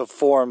 senses of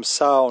form,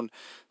 sound,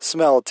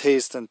 smell,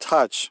 taste, and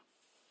touch.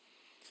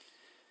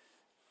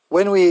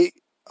 When we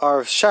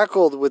are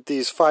shackled with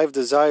these 5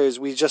 desires,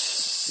 we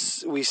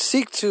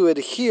seek to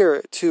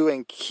adhere to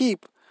and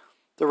keep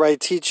the right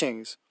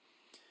teachings.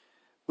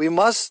 We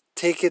must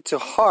take it to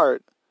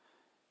heart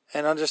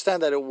and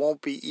understand that it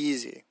won't be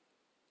easy.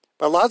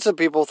 But lots of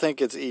people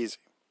think it's easy.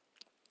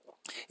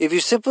 If you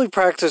simply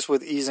practice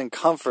with ease and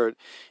comfort,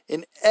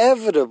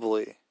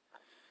 inevitably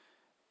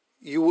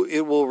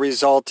it will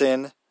result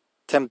in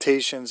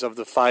temptations of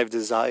the 5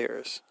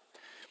 desires.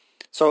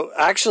 So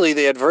actually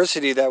the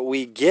adversity that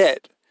we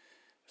get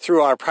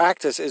through our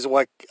practice is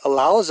what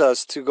allows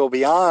us to go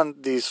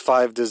beyond these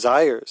 5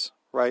 desires,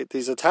 right?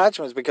 These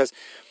attachments, because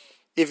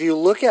if you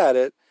look at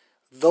it,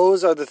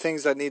 those are the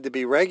things that need to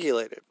be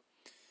regulated.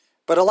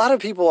 But a lot of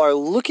people are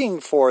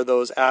looking for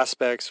those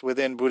aspects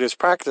within Buddhist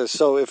practice.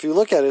 So if you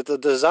look at it, the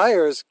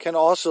desires can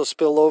also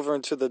spill over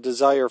into the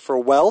desire for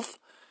wealth.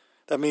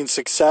 That means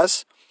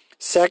success,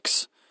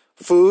 sex,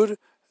 food,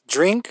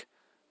 drink,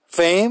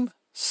 fame,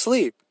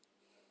 sleep.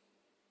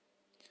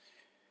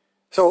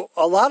 So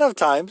a lot of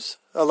times,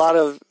 a lot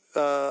of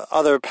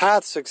other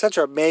paths,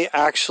 etc., may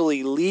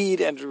actually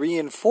lead and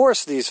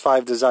reinforce these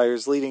 5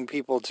 desires, leading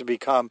people to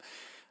become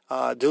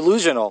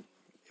delusional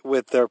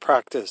with their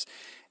practice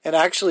and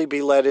actually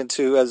be led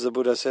into, as the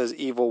Buddha says,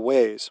 evil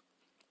ways.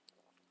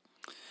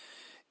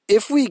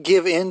 If we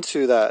give in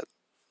to that,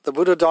 the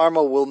Buddha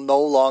Dharma will no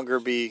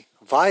longer be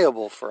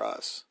viable for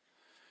us.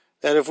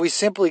 That if we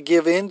simply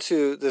give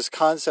into this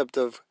concept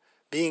of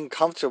being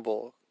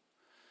comfortable,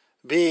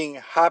 being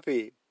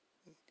happy,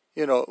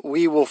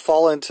 we will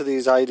fall into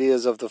these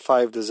ideas of the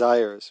 5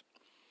 desires.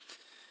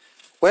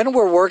 When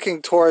we're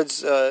working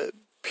towards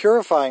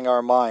purifying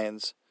our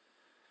minds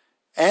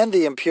and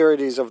the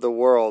impurities of the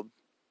world,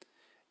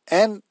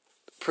 and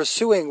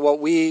pursuing what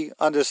we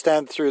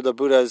understand through the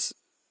Buddha's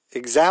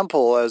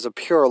example as a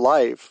pure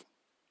life,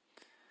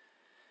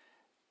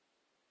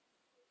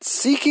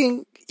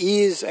 seeking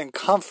ease and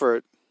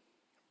comfort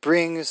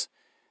brings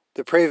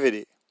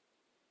depravity.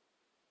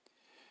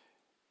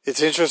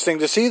 It's interesting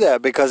to see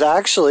that, because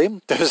actually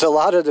there's a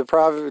lot of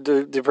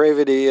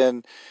depravity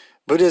in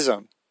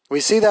Buddhism. We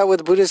see that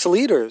with Buddhist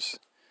leaders.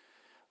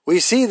 We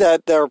see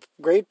that they're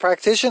great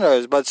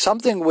practitioners, but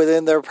something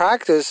within their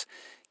practice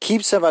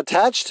keeps them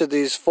attached to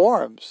these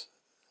forms,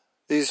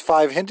 these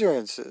 5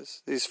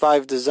 hindrances, these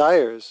 5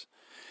 desires,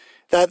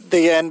 that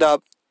they end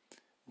up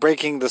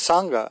breaking the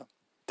Sangha.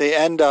 They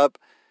end up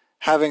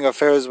having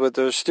affairs with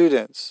their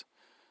students,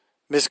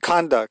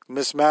 misconduct,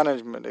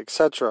 mismanagement,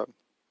 etc.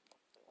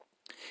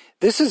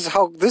 This is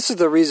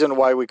the reason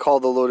why we call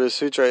the Lotus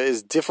Sutra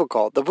is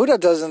difficult. The Buddha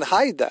doesn't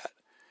hide that.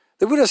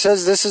 The Buddha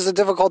says this is a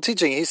difficult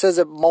teaching. He says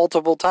it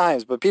multiple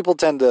times, but people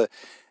tend to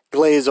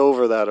gloss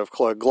over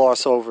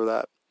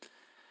that.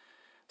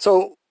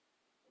 So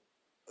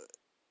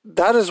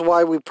that is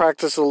why we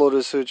practice the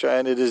Lotus Sutra,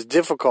 and it is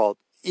difficult,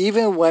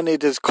 even when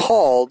it is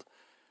called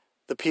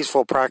the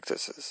peaceful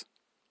practices.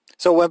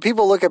 So when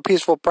people look at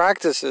peaceful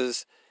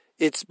practices,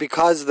 it's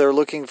because they're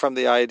looking from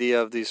the idea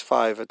of these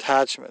 5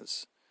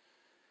 attachments.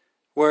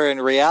 Where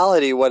in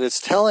reality, what it's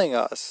telling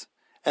us,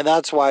 and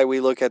that's why we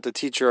look at the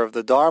teacher of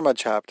the Dharma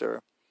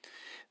chapter,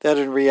 that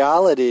in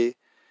reality,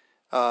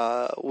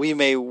 we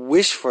may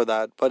wish for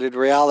that, but in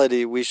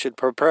reality, we should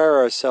prepare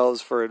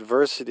ourselves for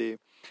adversity.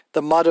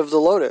 The mud of the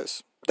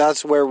lotus,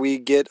 that's where we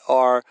get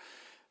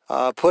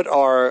put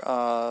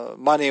our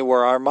money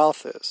where our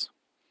mouth is.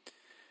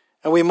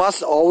 And we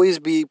must always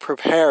be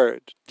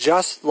prepared,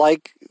 just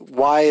like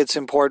why it's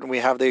important we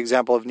have the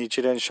example of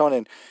Nichiren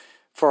Shonin,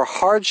 for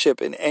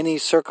hardship in any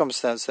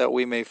circumstance that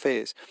we may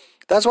face.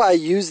 That's why I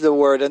use the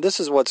word, and this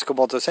is what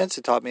Tsukamoto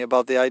Sensei taught me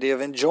about the idea of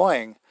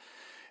enjoying.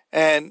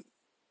 And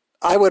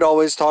I would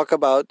always talk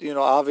about,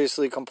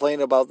 obviously complain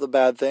about the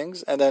bad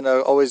things, and then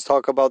always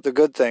talk about the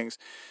good things.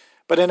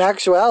 But in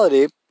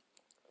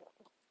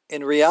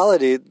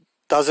reality,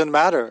 doesn't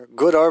matter,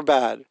 good or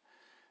bad.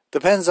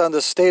 Depends on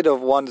the state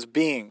of one's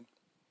being.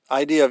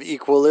 Idea of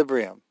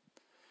equilibrium.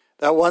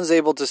 That one's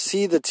able to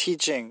see the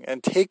teaching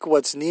and take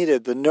what's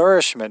needed, the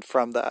nourishment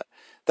from that.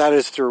 That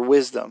is through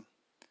wisdom.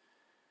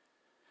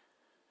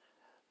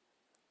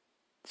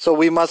 So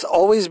we must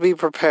always be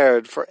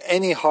prepared for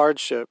any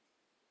hardship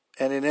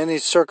and in any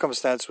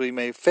circumstance we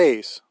may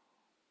face.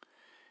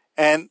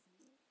 And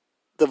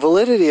the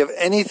validity of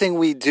anything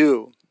we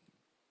do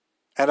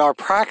and our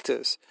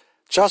practice,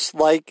 just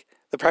like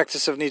the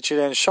practice of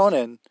Nichiren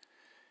Shonin,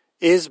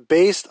 is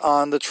based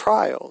on the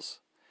trials.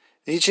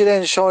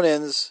 Nichiren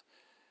Shonin's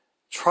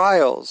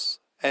trials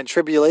and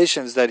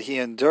tribulations that he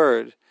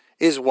endured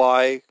is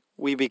why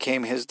we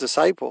became his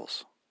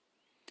disciples.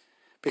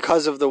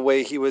 Because of the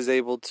way he was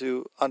able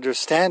to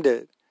understand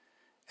it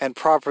and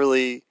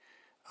properly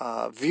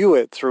view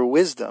it through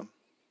wisdom.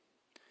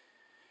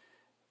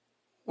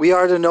 we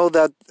are to know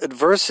that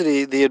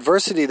the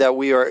adversity that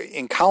we are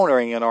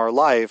encountering in our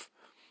life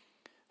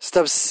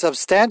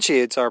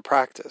substantiates our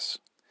practice.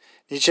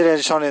 Nichiren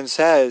Shonin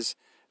says,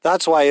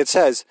 that's why it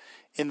says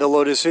in the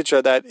Lotus Sutra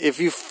that if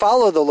you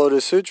follow the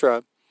Lotus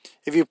Sutra,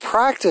 if you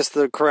practice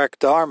the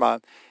correct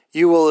Dharma,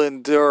 you will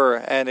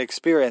endure and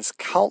experience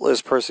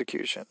countless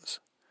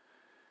persecutions.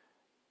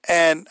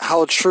 And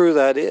how true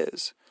that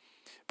is.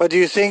 But do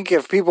you think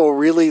if people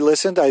really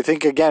listened, I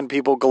think again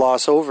people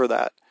gloss over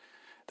that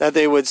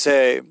they would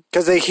say,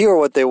 because they hear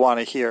what they want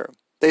to hear.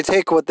 They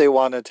take what they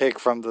want to take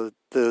from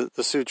the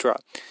sutra,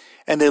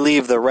 and they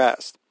leave the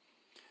rest.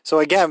 So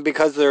again,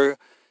 because they're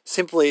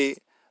simply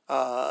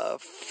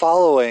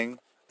following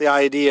the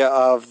idea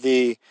of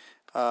the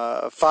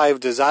 5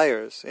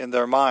 desires in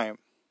their mind,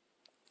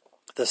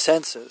 the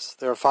senses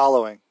they're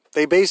following.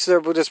 They base their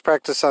Buddhist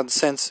practice on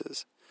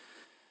senses.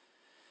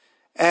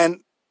 And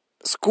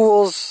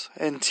schools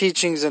and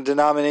teachings and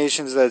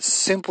denominations that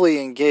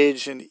simply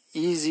engage in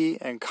easy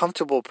and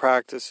comfortable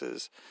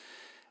practices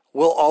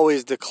will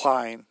always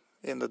decline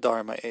in the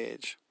Dharma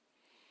age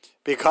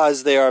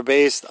because they are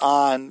based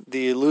on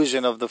the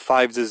illusion of the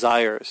 5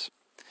 desires.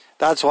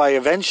 That's why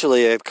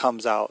eventually it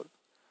comes out.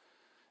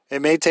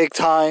 It may take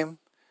time.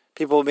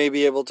 People may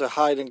be able to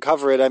hide and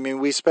cover it. I mean,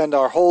 we spend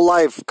our whole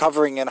life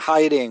covering and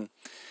hiding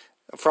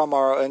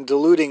and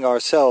deluding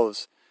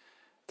ourselves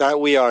that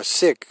we are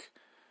sick,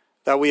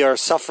 that we are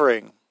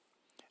suffering,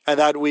 and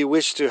that we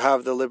wish to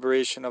have the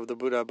liberation of the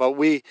Buddha. But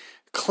we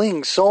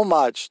cling so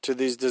much to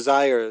these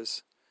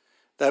desires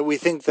that we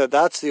think that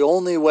that's the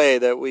only way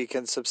that we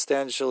can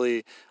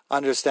substantially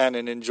understand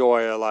and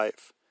enjoy our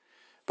life.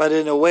 But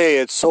in a way,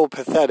 it's so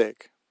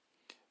pathetic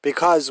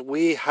because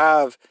we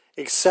have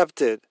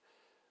accepted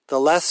the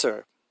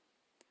lesser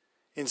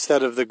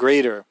instead of the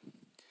greater.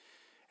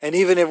 And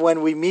even if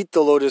when we meet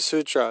the Lotus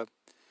Sutra,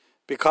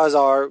 because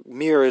our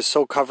mirror is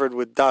so covered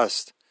with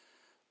dust,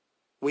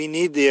 we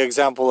need the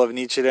example of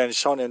Nichiren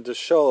Shonin to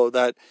show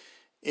that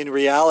in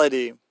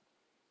reality,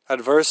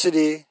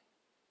 adversity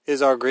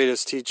is our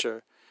greatest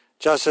teacher.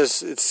 Just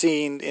as it's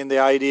seen in the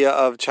idea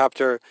of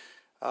chapter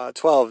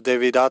 12,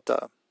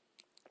 Devidatta.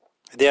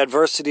 The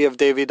adversity of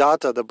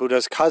Devidatta, the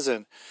Buddha's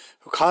cousin,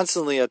 who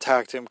constantly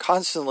attacked him,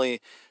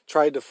 constantly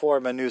tried to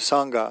form a new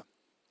Sangha,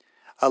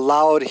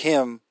 allowed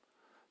him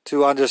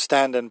to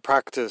understand and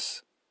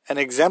practice and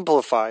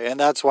exemplify, and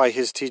that's why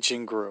his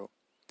teaching grew,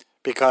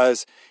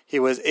 because he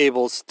was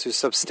able to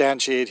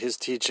substantiate his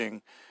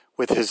teaching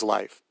with his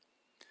life.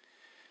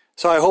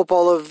 So I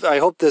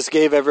hope this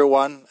gave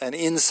everyone an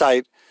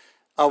insight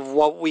of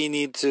what we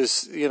need to,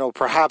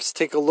 perhaps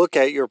take a look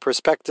at your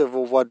perspective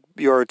of what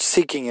you're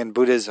seeking in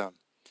Buddhism.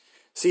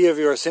 See if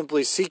you're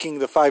simply seeking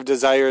the 5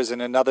 desires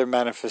in another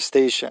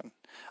manifestation,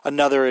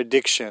 another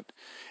addiction,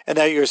 and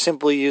that you're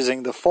simply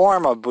using the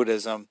form of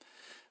Buddhism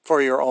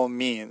for your own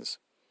means.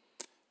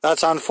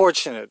 That's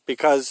unfortunate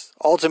because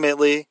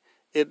ultimately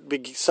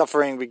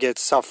suffering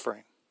begets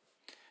suffering.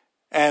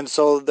 And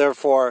so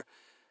therefore,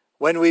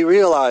 when we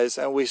realize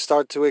and we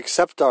start to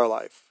accept our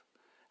life,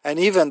 and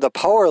even the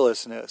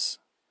powerlessness,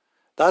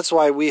 that's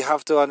why we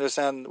have to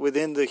understand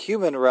within the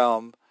human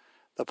realm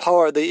the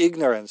power, the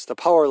ignorance, the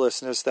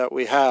powerlessness that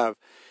we have,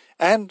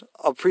 and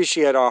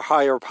appreciate our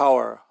higher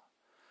power,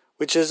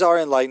 which is our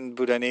enlightened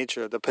Buddha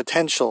nature, the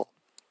potential.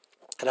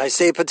 And I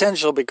say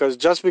potential because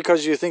just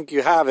because you think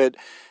you have it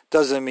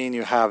doesn't mean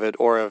you have it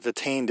or have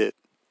attained it.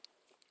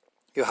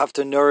 You have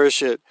to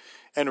nourish it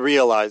and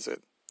realize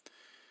it.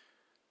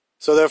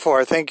 So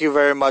therefore, thank you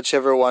very much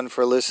everyone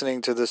for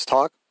listening to this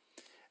talk,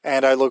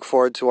 and I look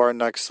forward to our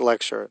next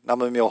lecture.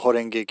 Namu Myoho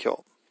Renge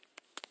Kyo.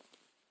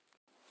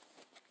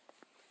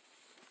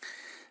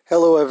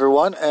 Hello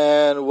everyone,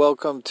 and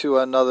welcome to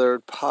another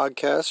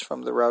podcast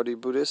from the Rowdy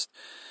Buddhist.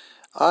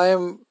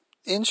 I'm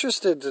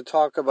interested to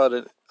talk about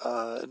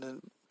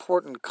an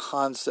important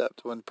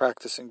concept when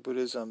practicing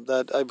Buddhism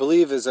that I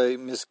believe is a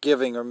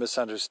misgiving or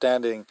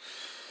misunderstanding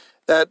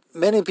that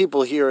many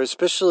people hear,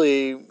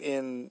 especially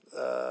in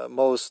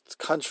most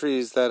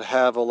countries that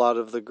have a lot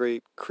of the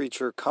great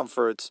creature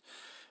comforts,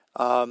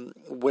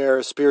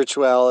 where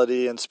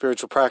spirituality and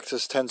spiritual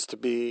practice tends to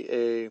be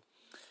a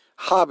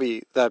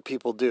hobby that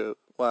people do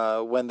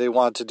when they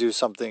want to do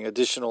something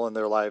additional in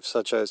their life,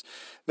 such as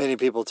many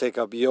people take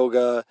up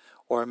yoga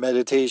or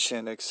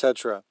meditation,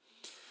 etc.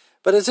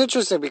 But it's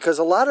interesting because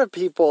a lot of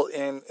people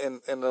in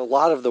a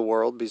lot of the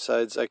world,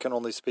 besides I can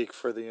only speak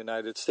for the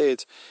United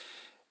States,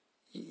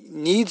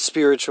 need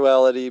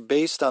spirituality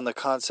based on the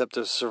concept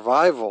of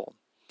survival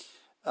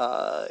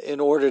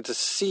in order to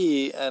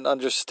see and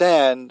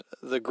understand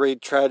the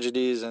great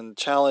tragedies and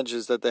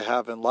challenges that they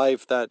have in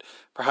life that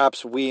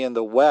perhaps we in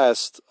the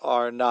West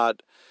are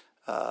not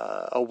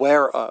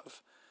aware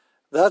of.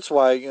 That's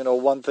why,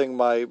 one thing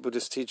my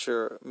Buddhist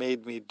teacher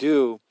made me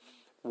do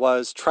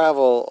was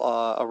travel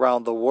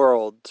around the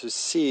world to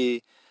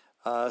see,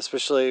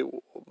 especially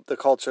the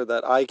culture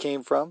that I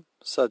came from,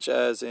 such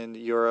as in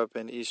Europe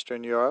and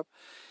Eastern Europe,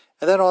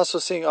 and then also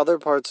seeing other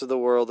parts of the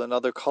world and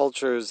other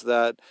cultures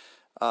that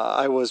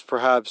I was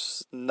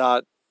perhaps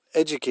not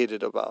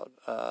educated about.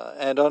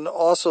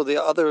 Also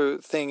the other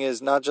thing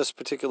is not just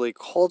particularly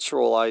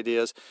cultural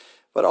ideas,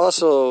 but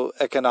also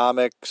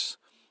economics,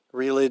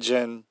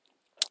 religion,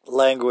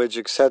 language,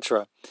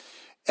 etc.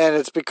 And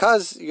it's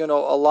because, a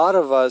lot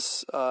of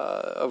us,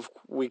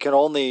 we can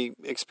only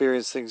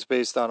experience things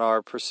based on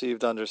our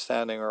perceived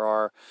understanding or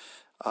our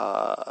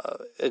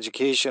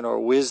education or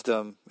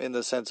wisdom in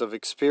the sense of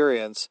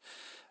experience,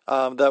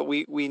 that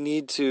we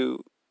need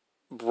to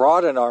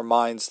broaden our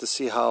minds to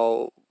see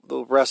how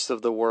the rest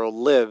of the world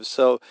lives.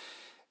 So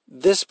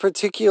this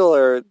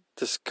particular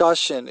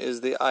discussion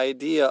is the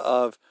idea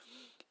of,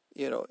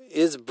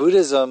 is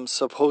Buddhism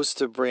supposed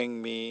to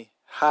bring me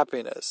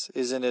happiness?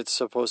 Isn't it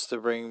supposed to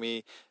bring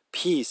me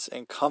peace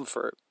and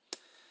comfort?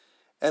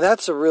 And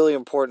that's a really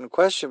important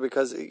question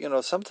because,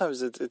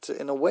 sometimes it's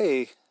in a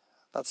way,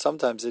 not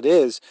sometimes, it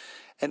is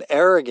an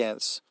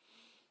arrogance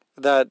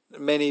that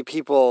many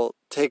people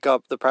take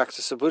up the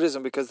practice of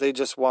Buddhism because they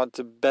just want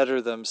to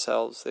better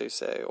themselves, they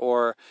say,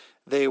 or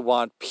they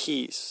want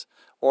peace,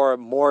 or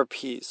more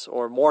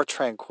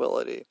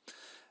tranquility,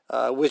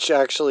 which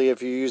actually,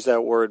 if you use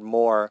that word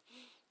more,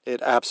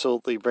 it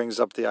absolutely brings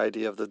up the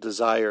idea of the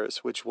desires,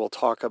 which we'll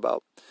talk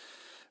about.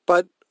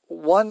 But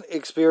one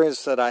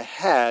experience that I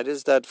had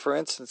is that, for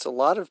instance, a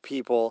lot of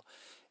people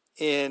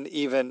in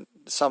even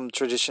some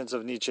traditions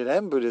of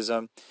Nichiren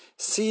Buddhism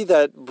see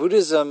that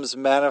Buddhism's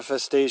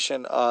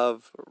manifestation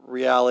of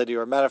reality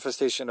or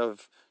manifestation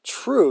of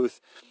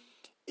truth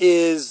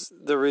is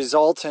the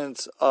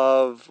resultant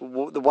of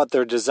what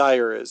their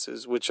desire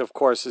is which of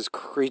course is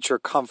creature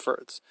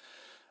comforts,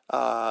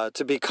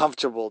 to be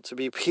comfortable, to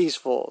be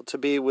peaceful, to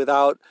be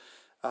without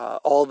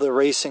all the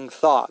racing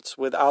thoughts,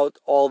 without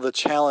all the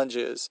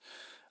challenges.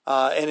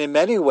 And in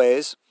many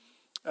ways,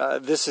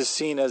 this is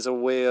seen as a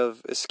way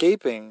of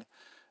escaping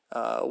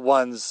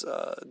one's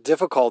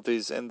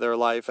difficulties in their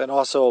life. And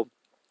also,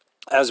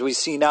 as we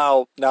see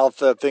now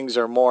that things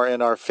are more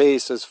in our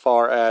face as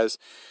far as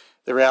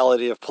the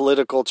reality of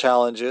political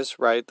challenges,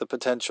 right? The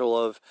potential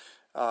of,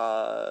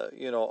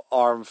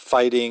 armed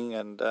fighting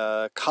and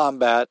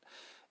combat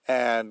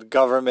and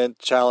government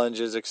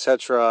challenges,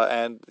 etc.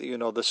 And,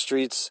 the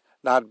streets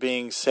not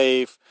being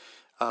safe,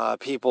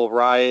 people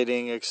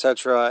rioting,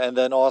 etc. And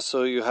then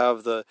also you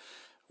have the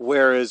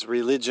where is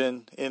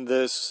religion in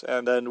this,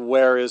 and then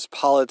where is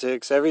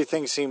politics?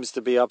 Everything seems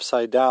to be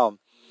upside down.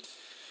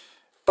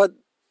 But,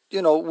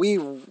 we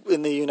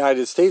in the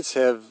United States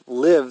have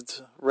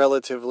lived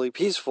relatively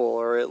peaceful,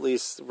 or at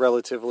least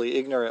relatively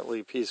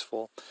ignorantly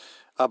peaceful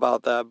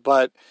about that.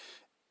 But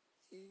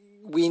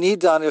we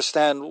need to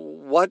understand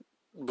what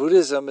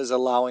Buddhism is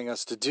allowing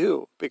us to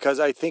do, because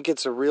I think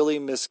it's a really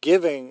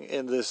misgiving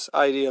in this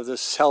idea of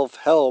this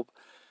self-help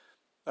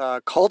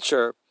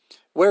culture,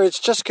 where it's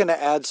just going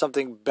to add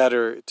something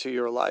better to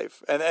your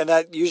life. And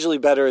that usually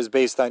better is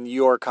based on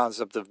your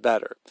concept of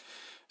better.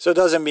 So it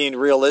doesn't mean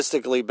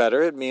realistically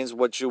better. It means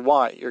what you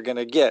want, you're going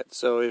to get.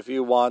 So if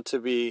you want to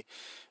be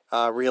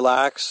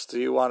relaxed,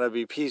 you want to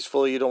be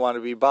peaceful, you don't want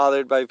to be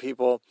bothered by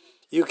people,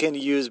 you can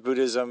use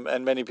Buddhism,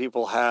 and many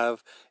people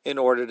have, in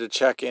order to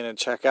check in and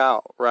check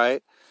out,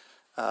 right?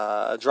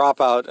 Drop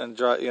out and,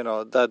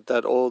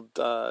 that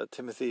old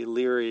Timothy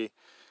Leary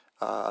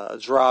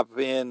drop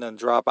in and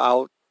drop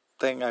out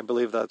thing, I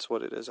believe that's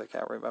what it is, I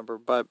can't remember,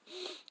 but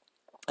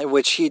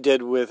which he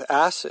did with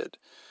acid,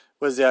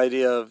 was the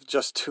idea of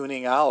just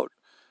tuning out.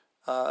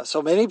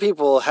 So many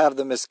people have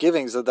the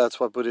misgivings that that's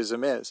what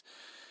Buddhism is.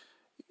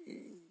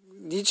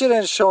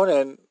 Nichiren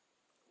Shonin,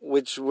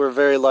 which we're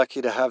very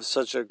lucky to have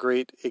such a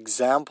great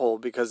example,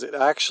 because it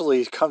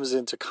actually comes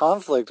into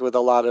conflict with a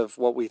lot of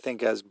what we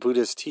think as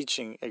Buddhist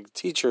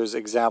teachers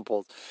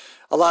examples.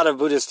 A lot of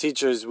Buddhist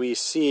teachers we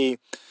see,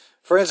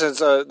 for instance,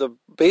 the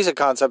basic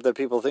concept that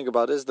people think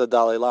about is the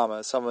Dalai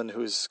Lama, someone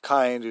who's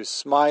kind, who's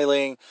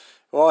smiling,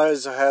 who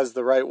always has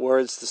the right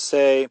words to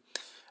say.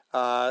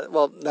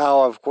 Well,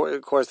 now, of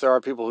course, there are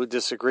people who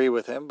disagree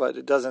with him, but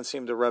it doesn't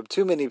seem to rub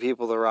too many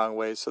people the wrong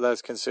way, so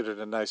that's considered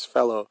a nice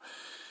fellow.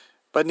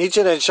 But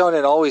Nichiren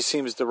Shonin always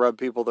seems to rub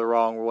people the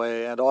wrong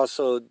way, and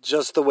also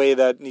just the way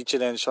that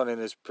Nichiren Shonin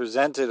is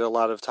presented a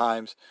lot of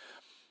times,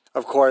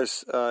 of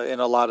course, in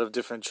a lot of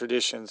different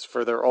traditions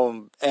for their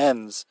own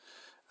ends,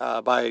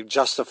 by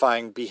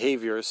justifying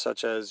behaviors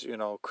such as,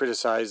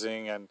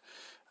 criticizing and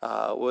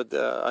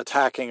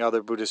attacking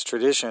other Buddhist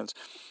traditions.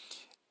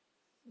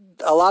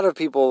 A lot of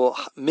people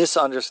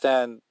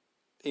misunderstand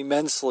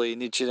immensely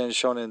Nichiren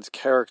Shonin's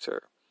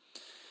character.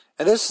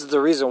 And this is the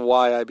reason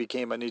why I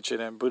became a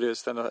Nichiren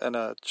Buddhist and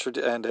a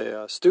student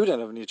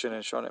of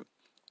Nichiren Shonin.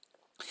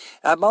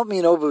 At Mount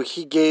Myoho,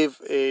 he gave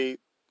a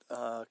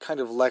kind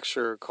of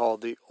lecture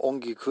called the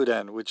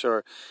Ongikuren, which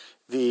are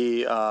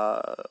the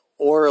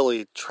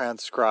orally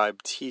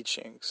transcribed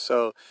teachings.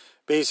 So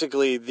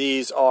basically,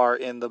 these are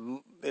in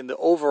the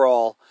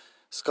overall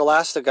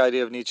scholastic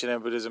idea of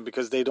Nichiren Buddhism,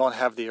 because they don't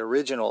have the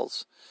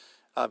originals,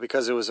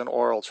 because it was an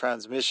oral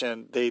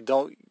transmission. They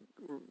don't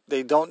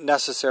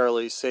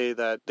necessarily say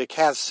that, they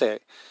can't say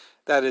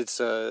that it's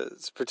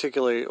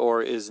particularly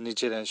or is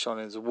Nichiren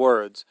Shonin's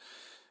words.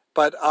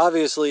 But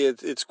obviously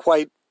it's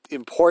quite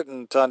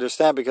important to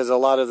understand because a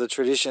lot of the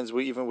traditions,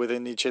 even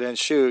within Nichiren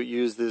Shu,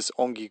 use this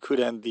Ongi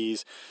Kuren,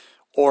 these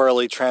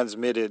orally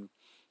transmitted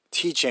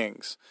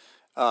teachings,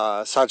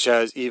 such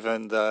as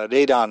even the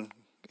Reidan,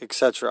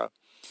 etc.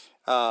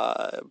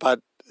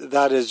 But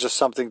that is just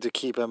something to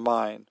keep in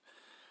mind.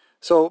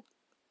 So,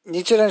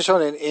 Nichiren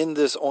Shonin, in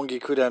this Ongi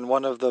Kuren,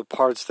 one of the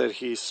parts that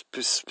he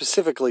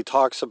specifically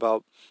talks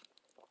about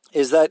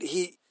is that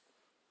he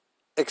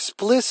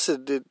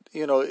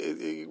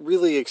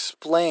really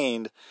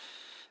explained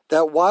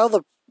that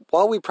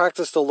while we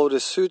practice the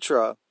Lotus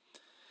Sutra,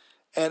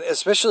 and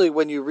especially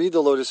when you read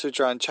the Lotus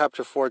Sutra on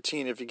chapter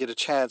 14, if you get a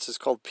chance, it's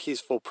called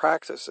Peaceful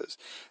Practices.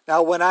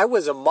 Now, when I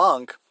was a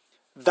monk,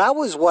 that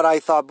was what I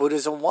thought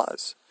Buddhism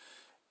was.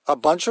 A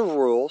bunch of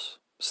rules,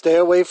 stay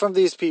away from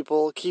these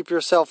people, keep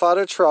yourself out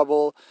of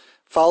trouble,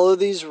 follow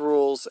these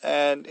rules,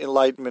 and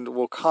enlightenment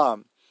will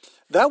come.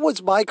 That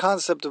was my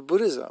concept of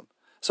Buddhism.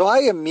 So I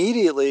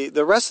immediately,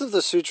 the rest of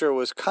the sutra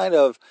was kind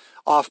of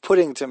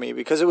off-putting to me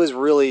because it was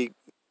really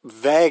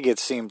vague, it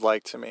seemed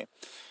like to me.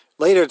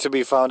 Later to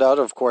be found out,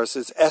 of course,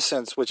 is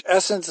essence, which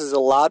essence is a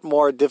lot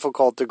more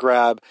difficult to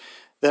grab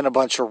than a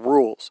bunch of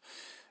rules.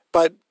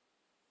 But,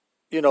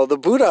 the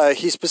Buddha,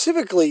 he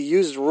specifically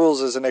used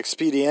rules as an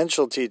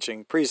experiential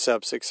teaching,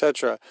 precepts,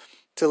 etc.,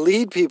 to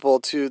lead people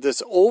to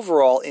this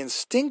overall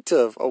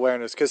instinctive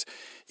awareness, because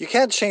you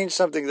can't change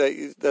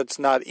something that's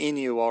not in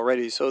you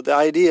already. So the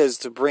idea is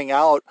to bring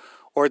out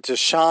or to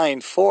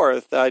shine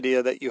forth the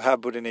idea that you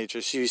have Buddha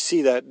nature. So you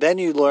see that, then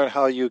you learn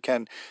how you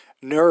can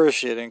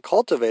nourish it and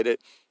cultivate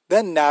it.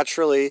 Then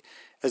naturally,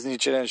 as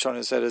Nichiren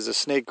Shonin said, as a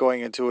snake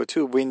going into a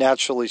tube, we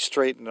naturally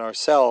straighten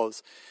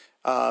ourselves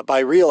by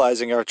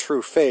realizing our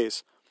true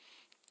face.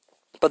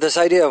 But this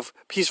idea of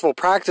peaceful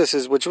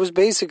practices, which was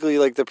basically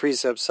like the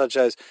precepts such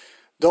as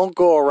don't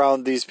go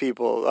around these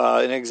people.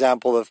 An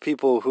example of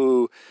people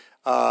who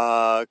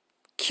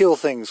kill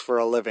things for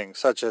a living,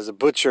 such as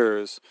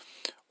butchers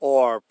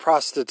or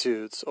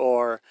prostitutes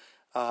or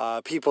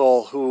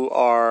people who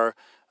are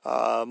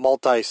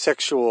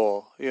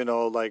multisexual,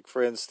 like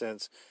for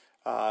instance,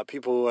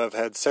 people who have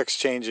had sex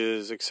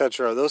changes,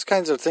 etc. Those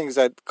kinds of things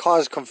that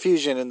cause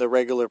confusion in the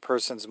regular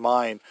person's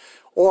mind,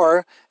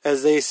 or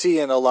as they see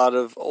in a lot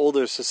of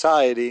older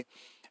society,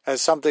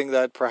 as something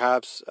that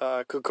perhaps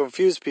could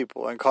confuse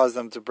people and cause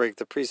them to break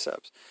the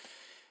precepts.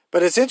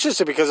 But it's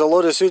interesting because the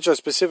Lotus Sutra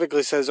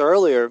specifically says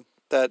earlier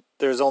that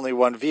there's only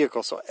one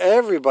vehicle. So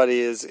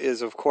everybody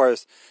is of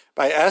course,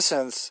 by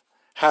essence,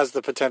 has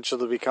the potential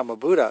to become a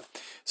Buddha.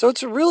 So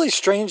it's really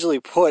strangely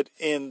put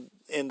in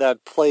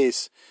that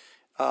place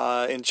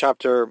in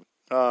chapter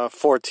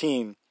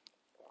 14.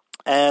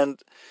 And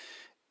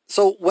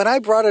so when I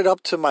brought it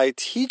up to my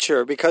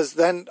teacher, because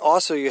then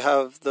also you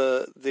have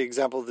the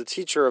example of the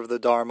teacher of the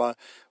Dharma,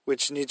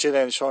 which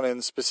Nichiren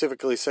Shonin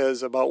specifically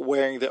says about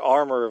wearing the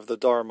armor of the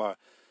Dharma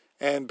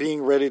and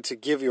being ready to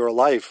give your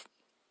life,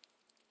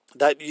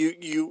 that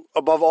you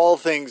above all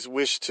things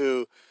wish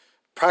to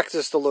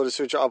practice the Lotus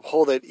Sutra,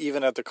 uphold it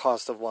even at the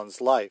cost of one's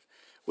life,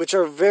 which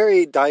are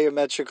very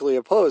diametrically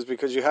opposed,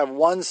 because you have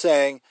one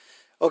saying,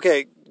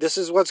 okay, this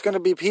is what's going to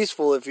be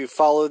peaceful if you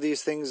follow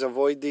these things,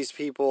 avoid these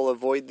people,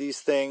 avoid these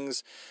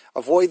things,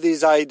 avoid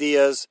these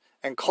ideas,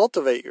 and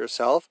cultivate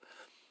yourself.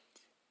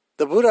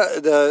 The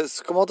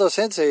Tsukamoto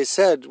Sensei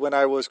said, when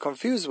I was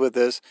confused with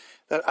this,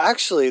 that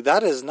actually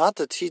that is not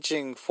the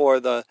teaching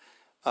for the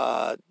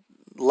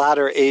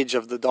latter age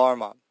of the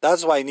Dharma.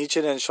 That's why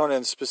Nichiren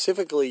Shonin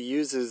specifically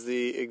uses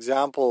the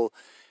example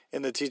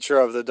in the teacher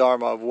of the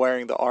Dharma of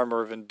wearing the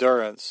armor of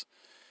endurance.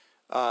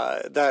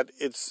 That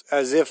it's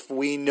as if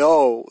we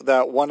know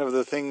that one of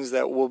the things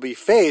that will be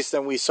faced,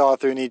 and we saw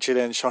through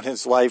Nichiren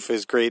Shonin's life,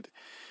 is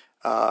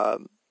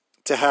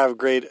to have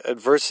great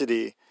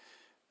adversity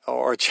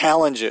or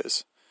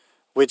challenges,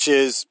 which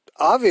is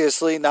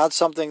obviously not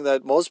something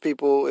that most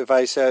people, if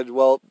I said,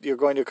 well, you're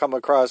going to come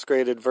across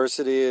great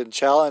adversity and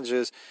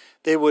challenges,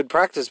 they would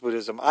practice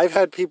Buddhism. I've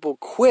had people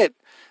quit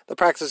the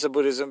practice of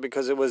Buddhism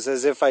because it was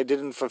as if I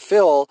didn't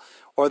fulfill,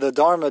 or the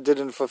Dharma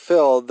didn't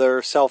fulfill,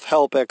 their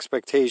self-help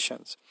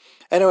expectations.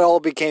 And it all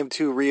became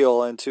too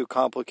real and too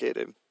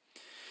complicated.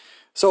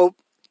 So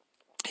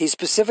he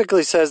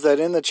specifically says that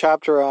in the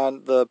chapter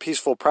on the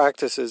peaceful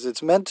practices,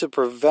 it's meant to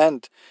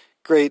prevent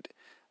great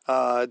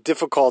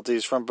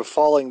difficulties from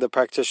befalling the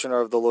practitioner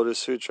of the Lotus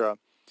Sutra.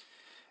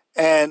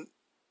 And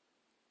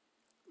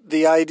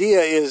the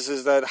idea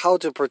is that how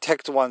to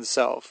protect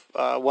oneself,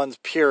 one's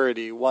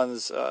purity,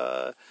 one's,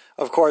 of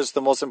course,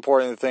 the most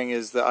important thing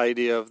is the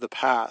idea of the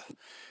path,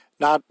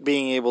 not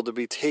being able to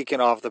be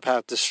taken off the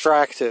path,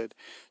 distracted.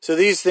 So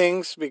these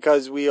things,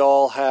 because we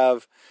all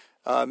have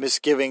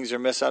misgivings or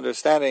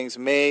misunderstandings,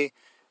 may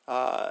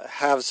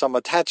have some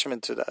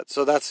attachment to that.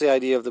 So that's the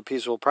idea of the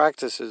peaceful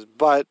practices.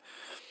 But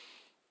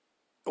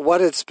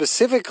what it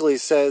specifically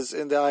says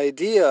in the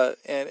idea,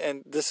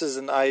 and this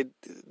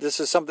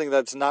is something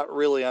that's not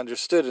really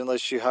understood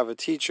unless you have a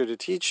teacher to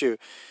teach you,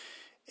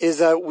 is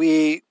that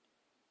we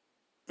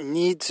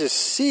need to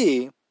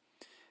see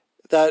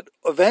that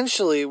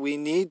eventually we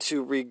need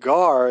to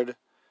regard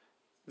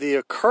the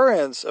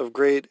occurrence of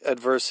great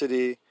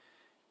adversity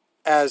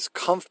as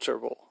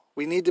comfortable.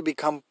 We need to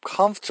become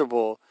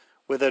comfortable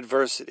with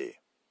adversity.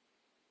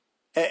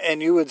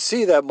 And you would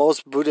see that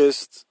most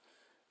Buddhists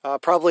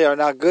probably are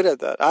not good at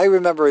that. I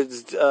remember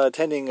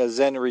attending a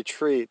Zen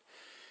retreat.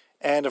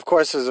 And of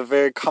course, it's a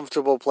very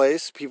comfortable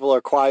place. People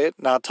are quiet,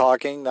 not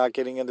talking, not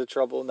getting into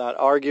trouble, not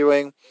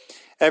arguing.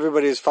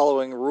 Everybody is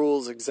following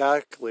rules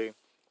exactly.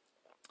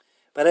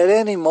 But at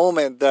any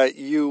moment that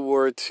you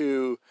were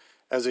to,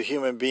 as a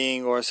human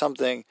being or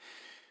something,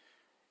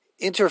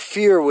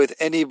 interfere with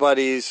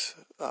anybody's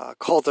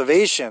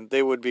cultivation,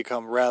 they would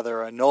become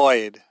rather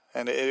annoyed.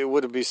 And it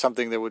wouldn't be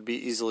something that would be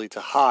easily to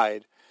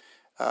hide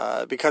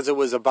because it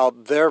was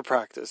about their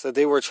practice, that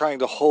they were trying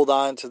to hold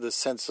on to the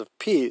sense of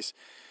peace.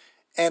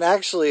 And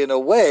actually, in a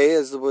way,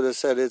 as the Buddha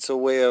said, it's a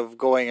way of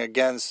going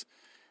against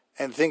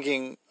and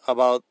thinking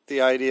about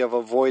the idea of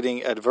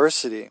avoiding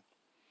adversity.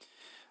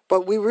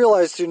 But we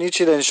realize through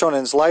Nichiren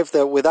Shonen's life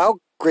that without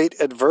great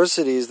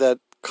adversities that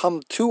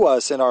come to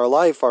us in our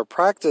life, our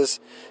practice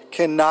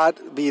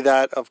cannot be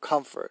that of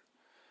comfort.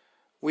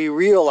 We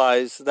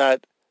realize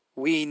that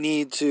we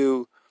need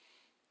to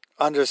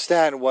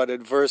understand what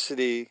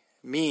adversity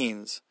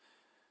means.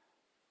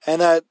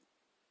 And that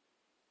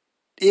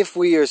if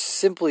we are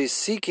simply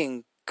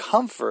seeking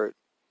comfort,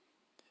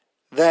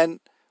 then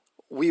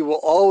we will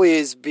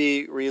always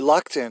be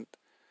reluctant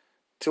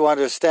to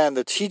understand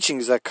the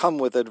teachings that come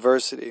with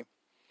adversity.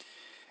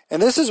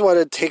 And this is what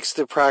it takes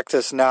to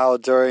practice now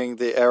during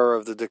the era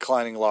of the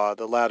declining law,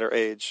 the latter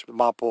age,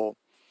 Mappo.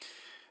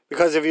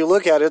 Because if you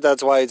look at it,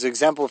 that's why it's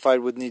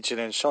exemplified with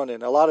Nichiren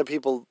Shonin. A lot of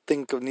people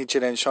think of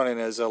Nichiren Shonin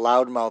as a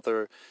loudmouth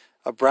or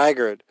a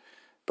braggart.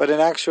 But in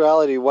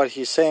actuality, what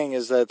he's saying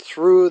is that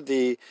through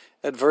the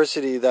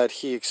adversity that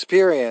he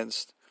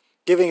experienced,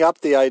 giving up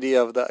the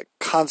idea of the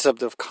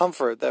concept of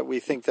comfort that we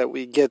think that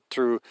we get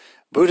through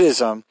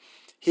Buddhism,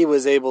 he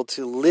was able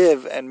to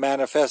live and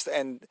manifest,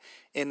 and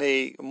in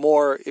a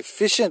more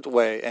efficient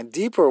way and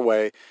deeper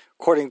way,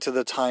 according to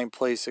the time,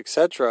 place,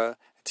 etc.,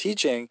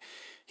 teaching,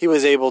 he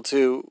was able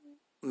to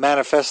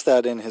manifest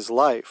that in his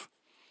life.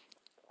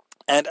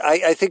 And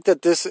I think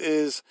that this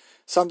is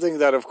something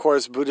that, of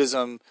course,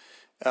 Buddhism,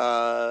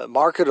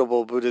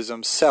 marketable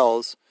Buddhism,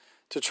 sells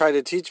to try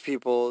to teach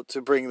people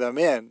to bring them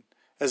in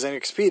as an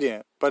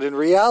expedient. But in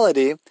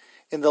reality,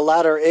 in the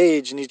latter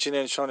age,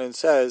 Nichiren Shonin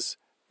says,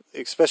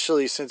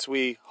 especially since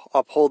we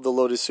uphold the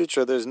Lotus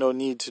Sutra, there's no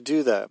need to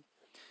do that.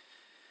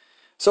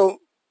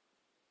 So,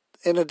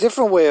 in a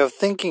different way of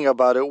thinking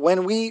about it,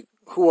 when we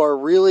who are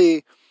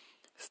really,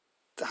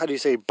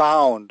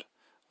 bound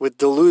with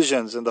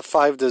delusions and the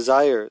 5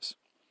 desires,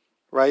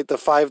 right? The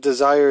 5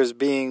 desires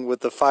being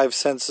with the 5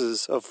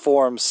 senses of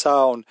form,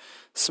 sound,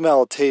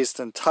 smell, taste,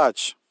 and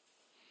touch.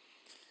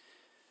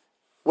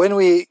 When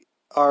we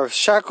are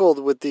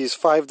shackled with these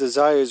 5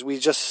 desires, we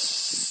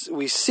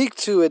seek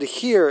to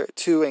adhere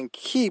to and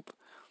keep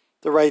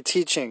the right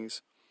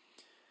teachings.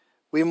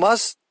 We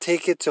must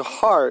take it to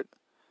heart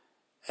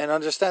and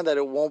understand that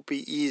it won't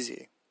be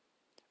easy.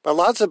 But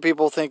lots of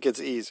people think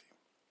it's easy.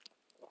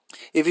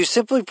 If you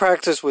simply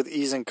practice with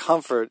ease and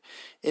comfort,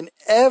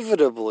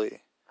 inevitably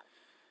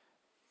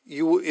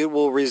it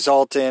will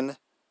result in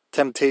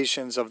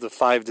temptations of the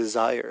 5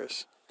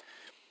 desires.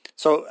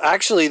 So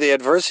actually the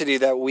adversity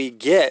that we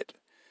get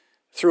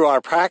through our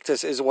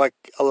practice is what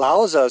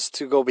allows us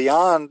to go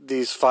beyond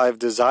these 5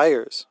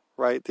 desires,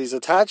 right? These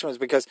attachments,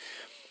 because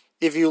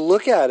if you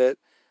look at it,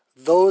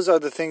 those are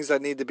the things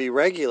that need to be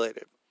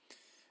regulated.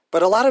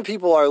 But a lot of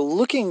people are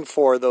looking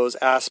for those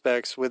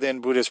aspects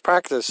within Buddhist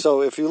practice.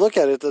 So if you look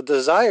at it, the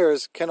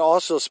desires can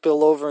also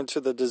spill over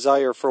into the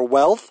desire for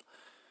wealth.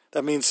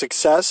 That means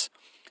success,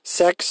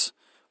 sex,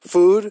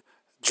 food,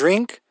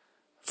 drink,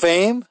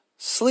 fame,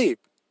 sleep.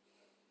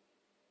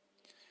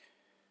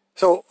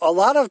 So a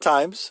lot of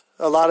times,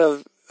 a lot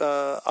of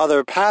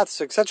other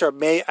paths, etc.,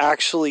 may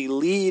actually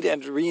lead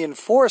and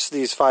reinforce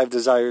these 5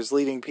 desires,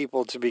 leading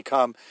people to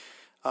become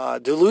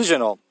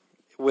delusional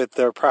with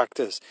their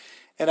practice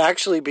and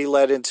actually be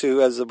led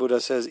into, as the Buddha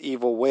says,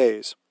 evil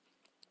ways.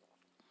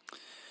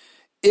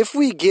 If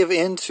we give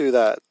in to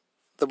that,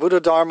 the Buddha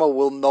Dharma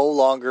will no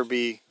longer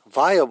be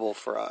viable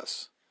for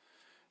us.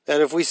 That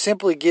if we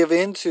simply give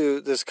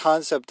into this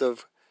concept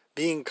of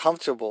being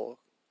comfortable,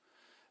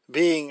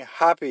 being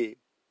happy,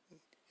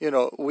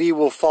 we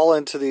will fall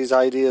into these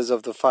ideas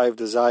of the 5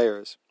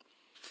 desires.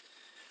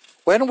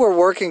 When we're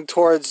working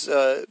towards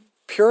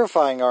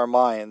purifying our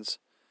minds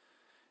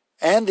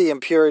and the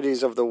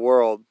impurities of the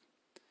world,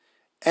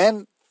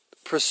 and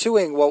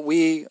pursuing what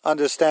we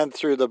understand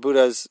through the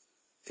Buddha's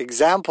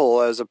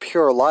example as a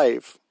pure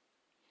life,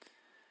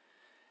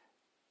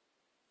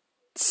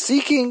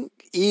 seeking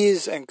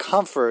ease and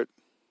comfort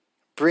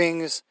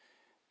brings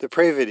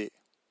depravity.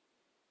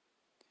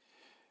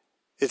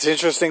 It's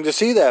interesting to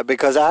see that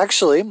because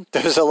actually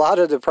there's a lot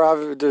of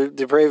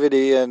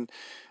depravity in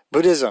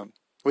Buddhism.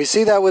 We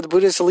see that with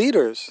Buddhist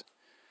leaders.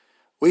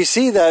 We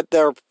see that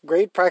they're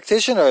great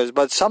practitioners,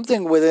 but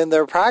something within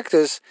their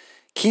practice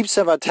keeps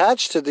them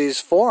attached to these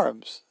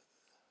forms,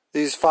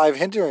 these 5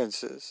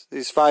 hindrances,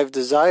 these 5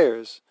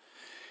 desires,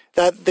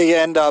 that they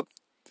end up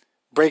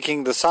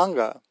breaking the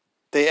Sangha.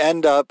 They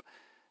end up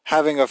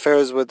having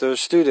affairs with their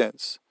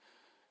students,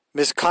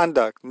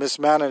 misconduct,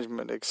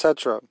 mismanagement,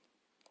 etc.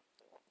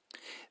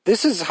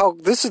 This is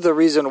the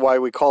reason why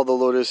we call the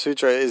Lotus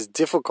Sutra is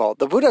difficult.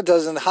 The Buddha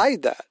doesn't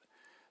hide that.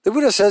 The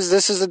Buddha says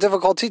this is a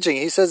difficult teaching.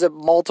 He says it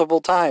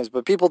multiple times,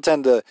 but people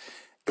tend to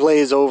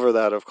glaze over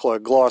that, of course,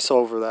 gloss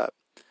over that.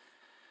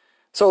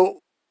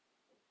 So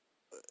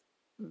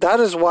that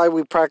is why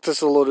we practice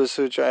the Lotus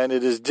Sutra, and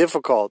it is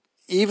difficult,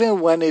 even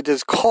when it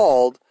is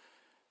called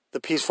the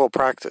peaceful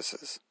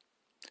practices.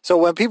 So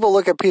when people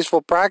look at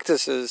peaceful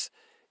practices,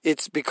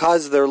 it's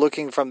because they're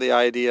looking from the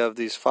idea of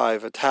these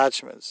 5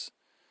 attachments,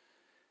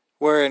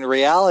 where in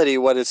reality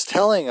what it's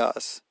telling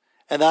us,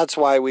 and that's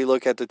why we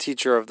look at the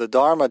teacher of the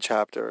Dharma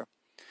chapter,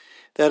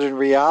 that in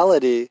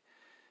reality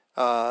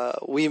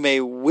we may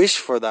wish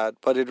for that,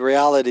 but in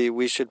reality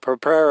we should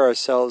prepare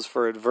ourselves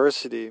for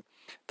adversity.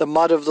 The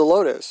mud of the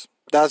lotus,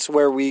 that's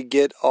where we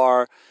get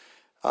our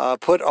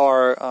put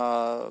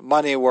our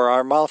money where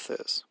our mouth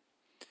is.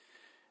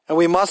 And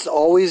we must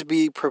always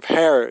be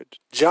prepared,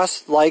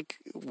 just like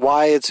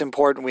why it's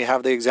important we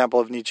have the example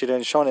of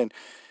Nichiren Shonin,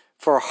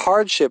 for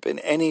hardship in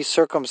any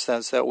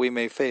circumstance that we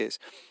may face.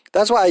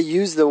 That's why I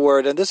use the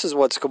word, and this is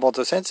what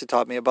Tsukamoto Sensei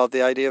taught me about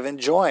the idea of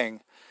enjoying.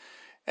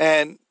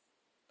 And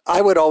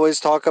I would always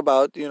talk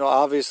about,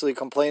 obviously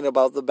complain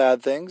about the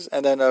bad things,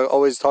 and then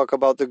always talk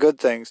about the good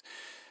things.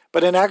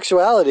 But in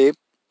actuality,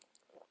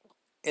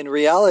 in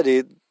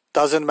reality,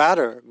 doesn't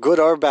matter, good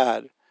or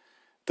bad.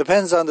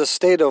 Depends on the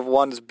state of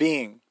one's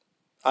being.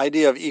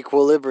 Idea of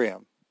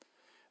equilibrium.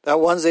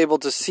 That one's able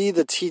to see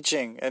the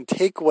teaching and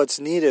take what's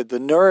needed, the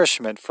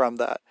nourishment from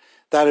that.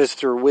 That is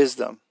through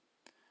wisdom.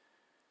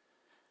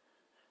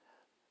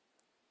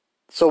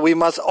 So we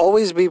must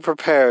always be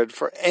prepared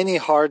for any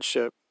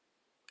hardship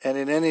and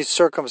in any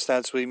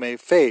circumstance we may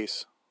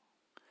face.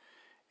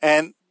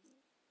 And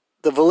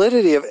the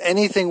validity of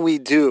anything we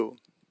do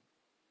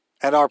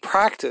and our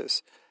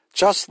practice,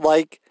 just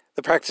like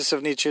the practice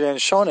of Nichiren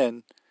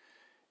Shonin,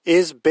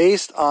 is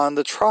based on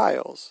the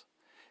trials.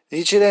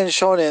 Nichiren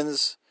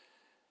Shonin's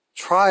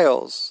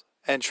trials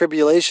and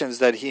tribulations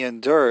that he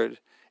endured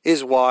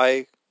is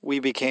why we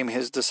became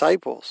his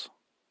disciples.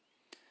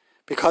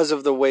 Because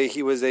of the way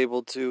he was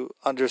able to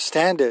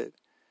understand it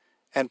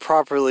and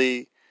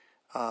properly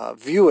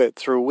view it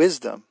through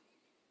wisdom.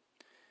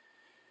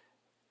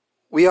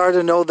 We are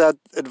to know that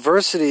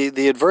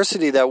the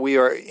adversity that we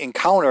are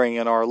encountering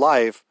in our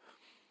life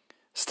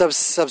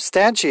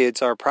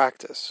substantiates our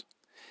practice.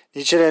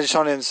 Nichiren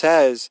Shonin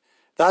says,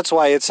 that's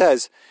why it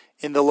says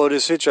in the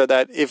Lotus Sutra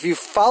that if you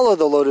follow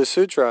the Lotus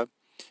Sutra,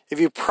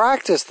 if you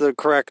practice the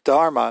correct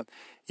Dharma,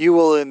 you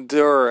will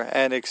endure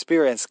and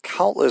experience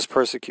countless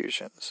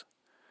persecutions.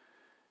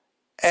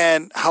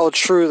 And how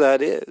true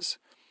that is.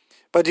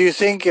 But do you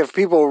think if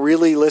people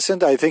really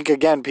listened, I think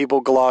again people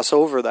gloss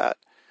over that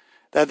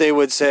they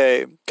would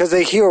say, because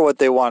they hear what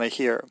they want to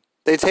hear.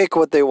 They take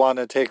what they want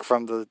to take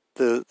from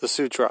the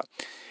sutra,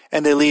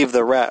 and they leave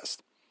the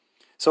rest.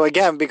 So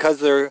again, because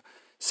they're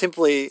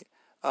simply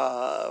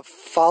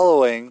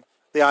following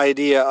the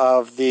idea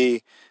of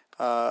the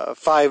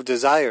 5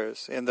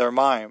 desires in their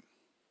mind,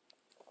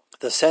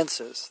 the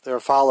senses they're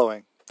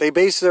following. They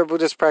base their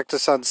Buddhist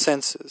practice on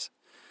senses.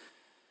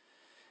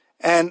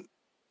 And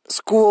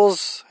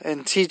schools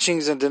and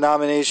teachings and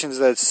denominations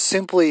that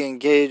simply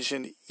engage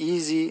in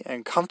easy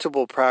and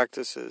comfortable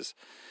practices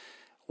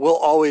will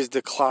always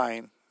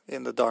decline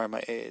in the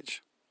Dharma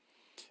age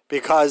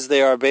because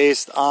they are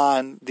based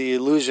on the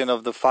illusion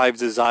of the 5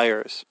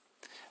 desires.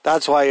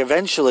 That's why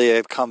eventually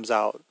it comes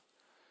out.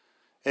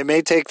 It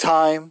may take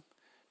time.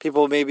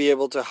 People may be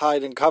able to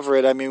hide and cover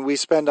it. I mean, we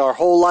spend our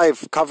whole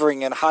life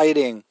covering and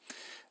hiding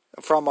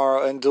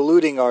and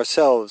deluding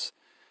ourselves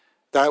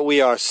that we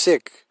are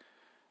sick,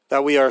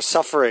 that we are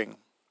suffering,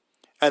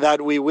 and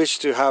that we wish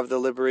to have the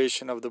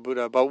liberation of the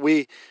Buddha. But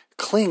we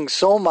cling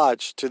so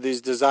much to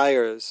these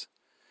desires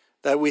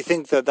that we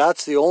think that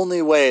that's the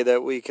only way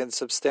that we can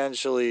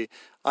substantially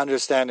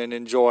understand and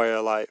enjoy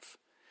our life.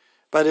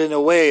 But in a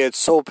way, it's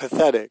so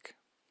pathetic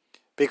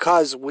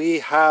because we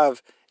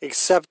have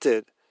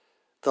accepted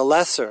the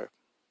lesser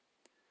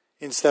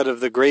instead of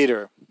the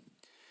greater.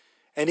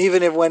 And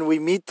even if when we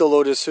meet the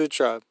Lotus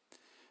Sutra,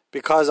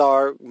 because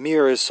our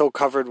mirror is so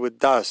covered with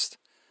dust,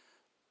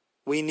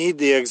 we need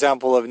the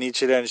example of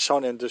Nichiren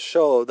Shonin to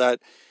show that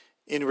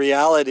in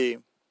reality,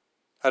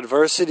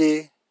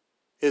 adversity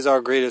is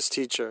our greatest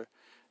teacher.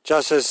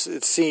 Just as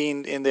it's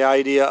seen in the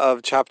idea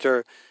of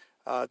chapter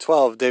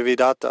 12,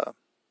 Devidatta.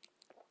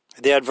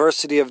 The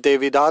adversity of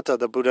Devidatta,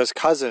 the Buddha's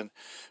cousin,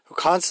 who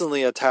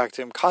constantly attacked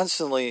him,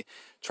 constantly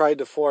tried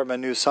to form a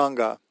new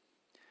Sangha,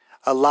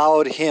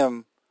 allowed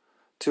him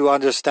to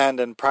understand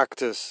and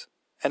practice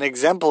and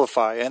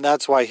exemplify, and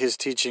that's why his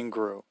teaching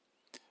grew.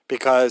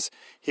 Because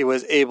he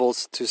was able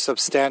to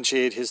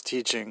substantiate his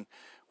teaching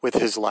with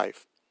his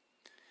life.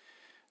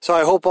 So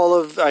I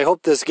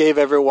hope this gave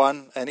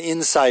everyone an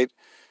insight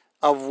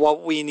of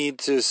what we need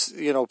to,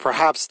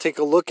 perhaps take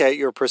a look at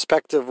your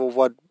perspective of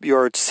what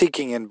you're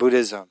seeking in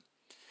Buddhism.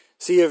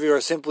 See if you are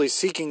simply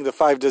seeking the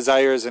 5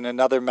 desires in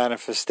another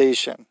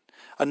manifestation,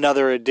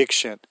 another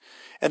addiction,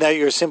 and that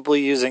you're simply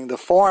using the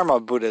form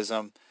of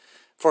Buddhism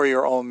for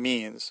your own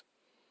means.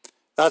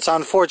 That's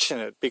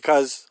unfortunate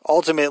because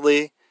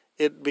ultimately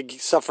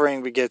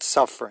suffering begets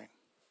suffering.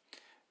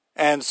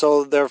 And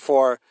so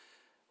therefore,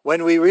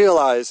 when we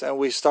realize and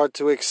we start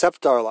to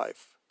accept our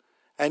life,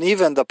 and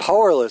even the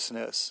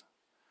powerlessness,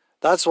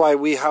 that's why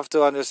we have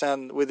to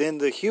understand within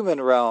the human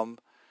realm,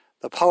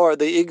 the power,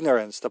 the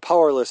ignorance, the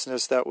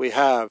powerlessness that we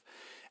have,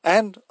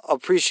 and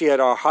appreciate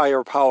our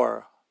higher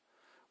power,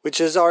 which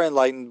is our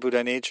enlightened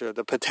Buddha nature,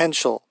 the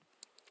potential.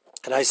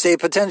 And I say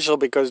potential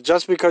because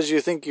just because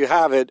you think you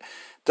have it,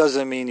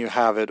 doesn't mean you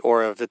have it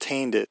or have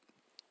attained it.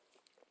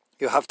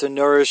 You have to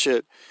nourish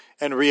it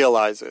and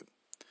realize it.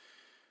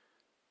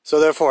 So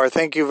therefore,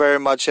 thank you very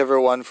much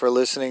everyone for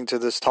listening to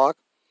this talk,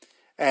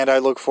 and I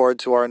look forward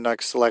to our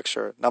next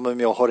lecture. Namu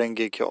Myoho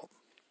Renge Kyo.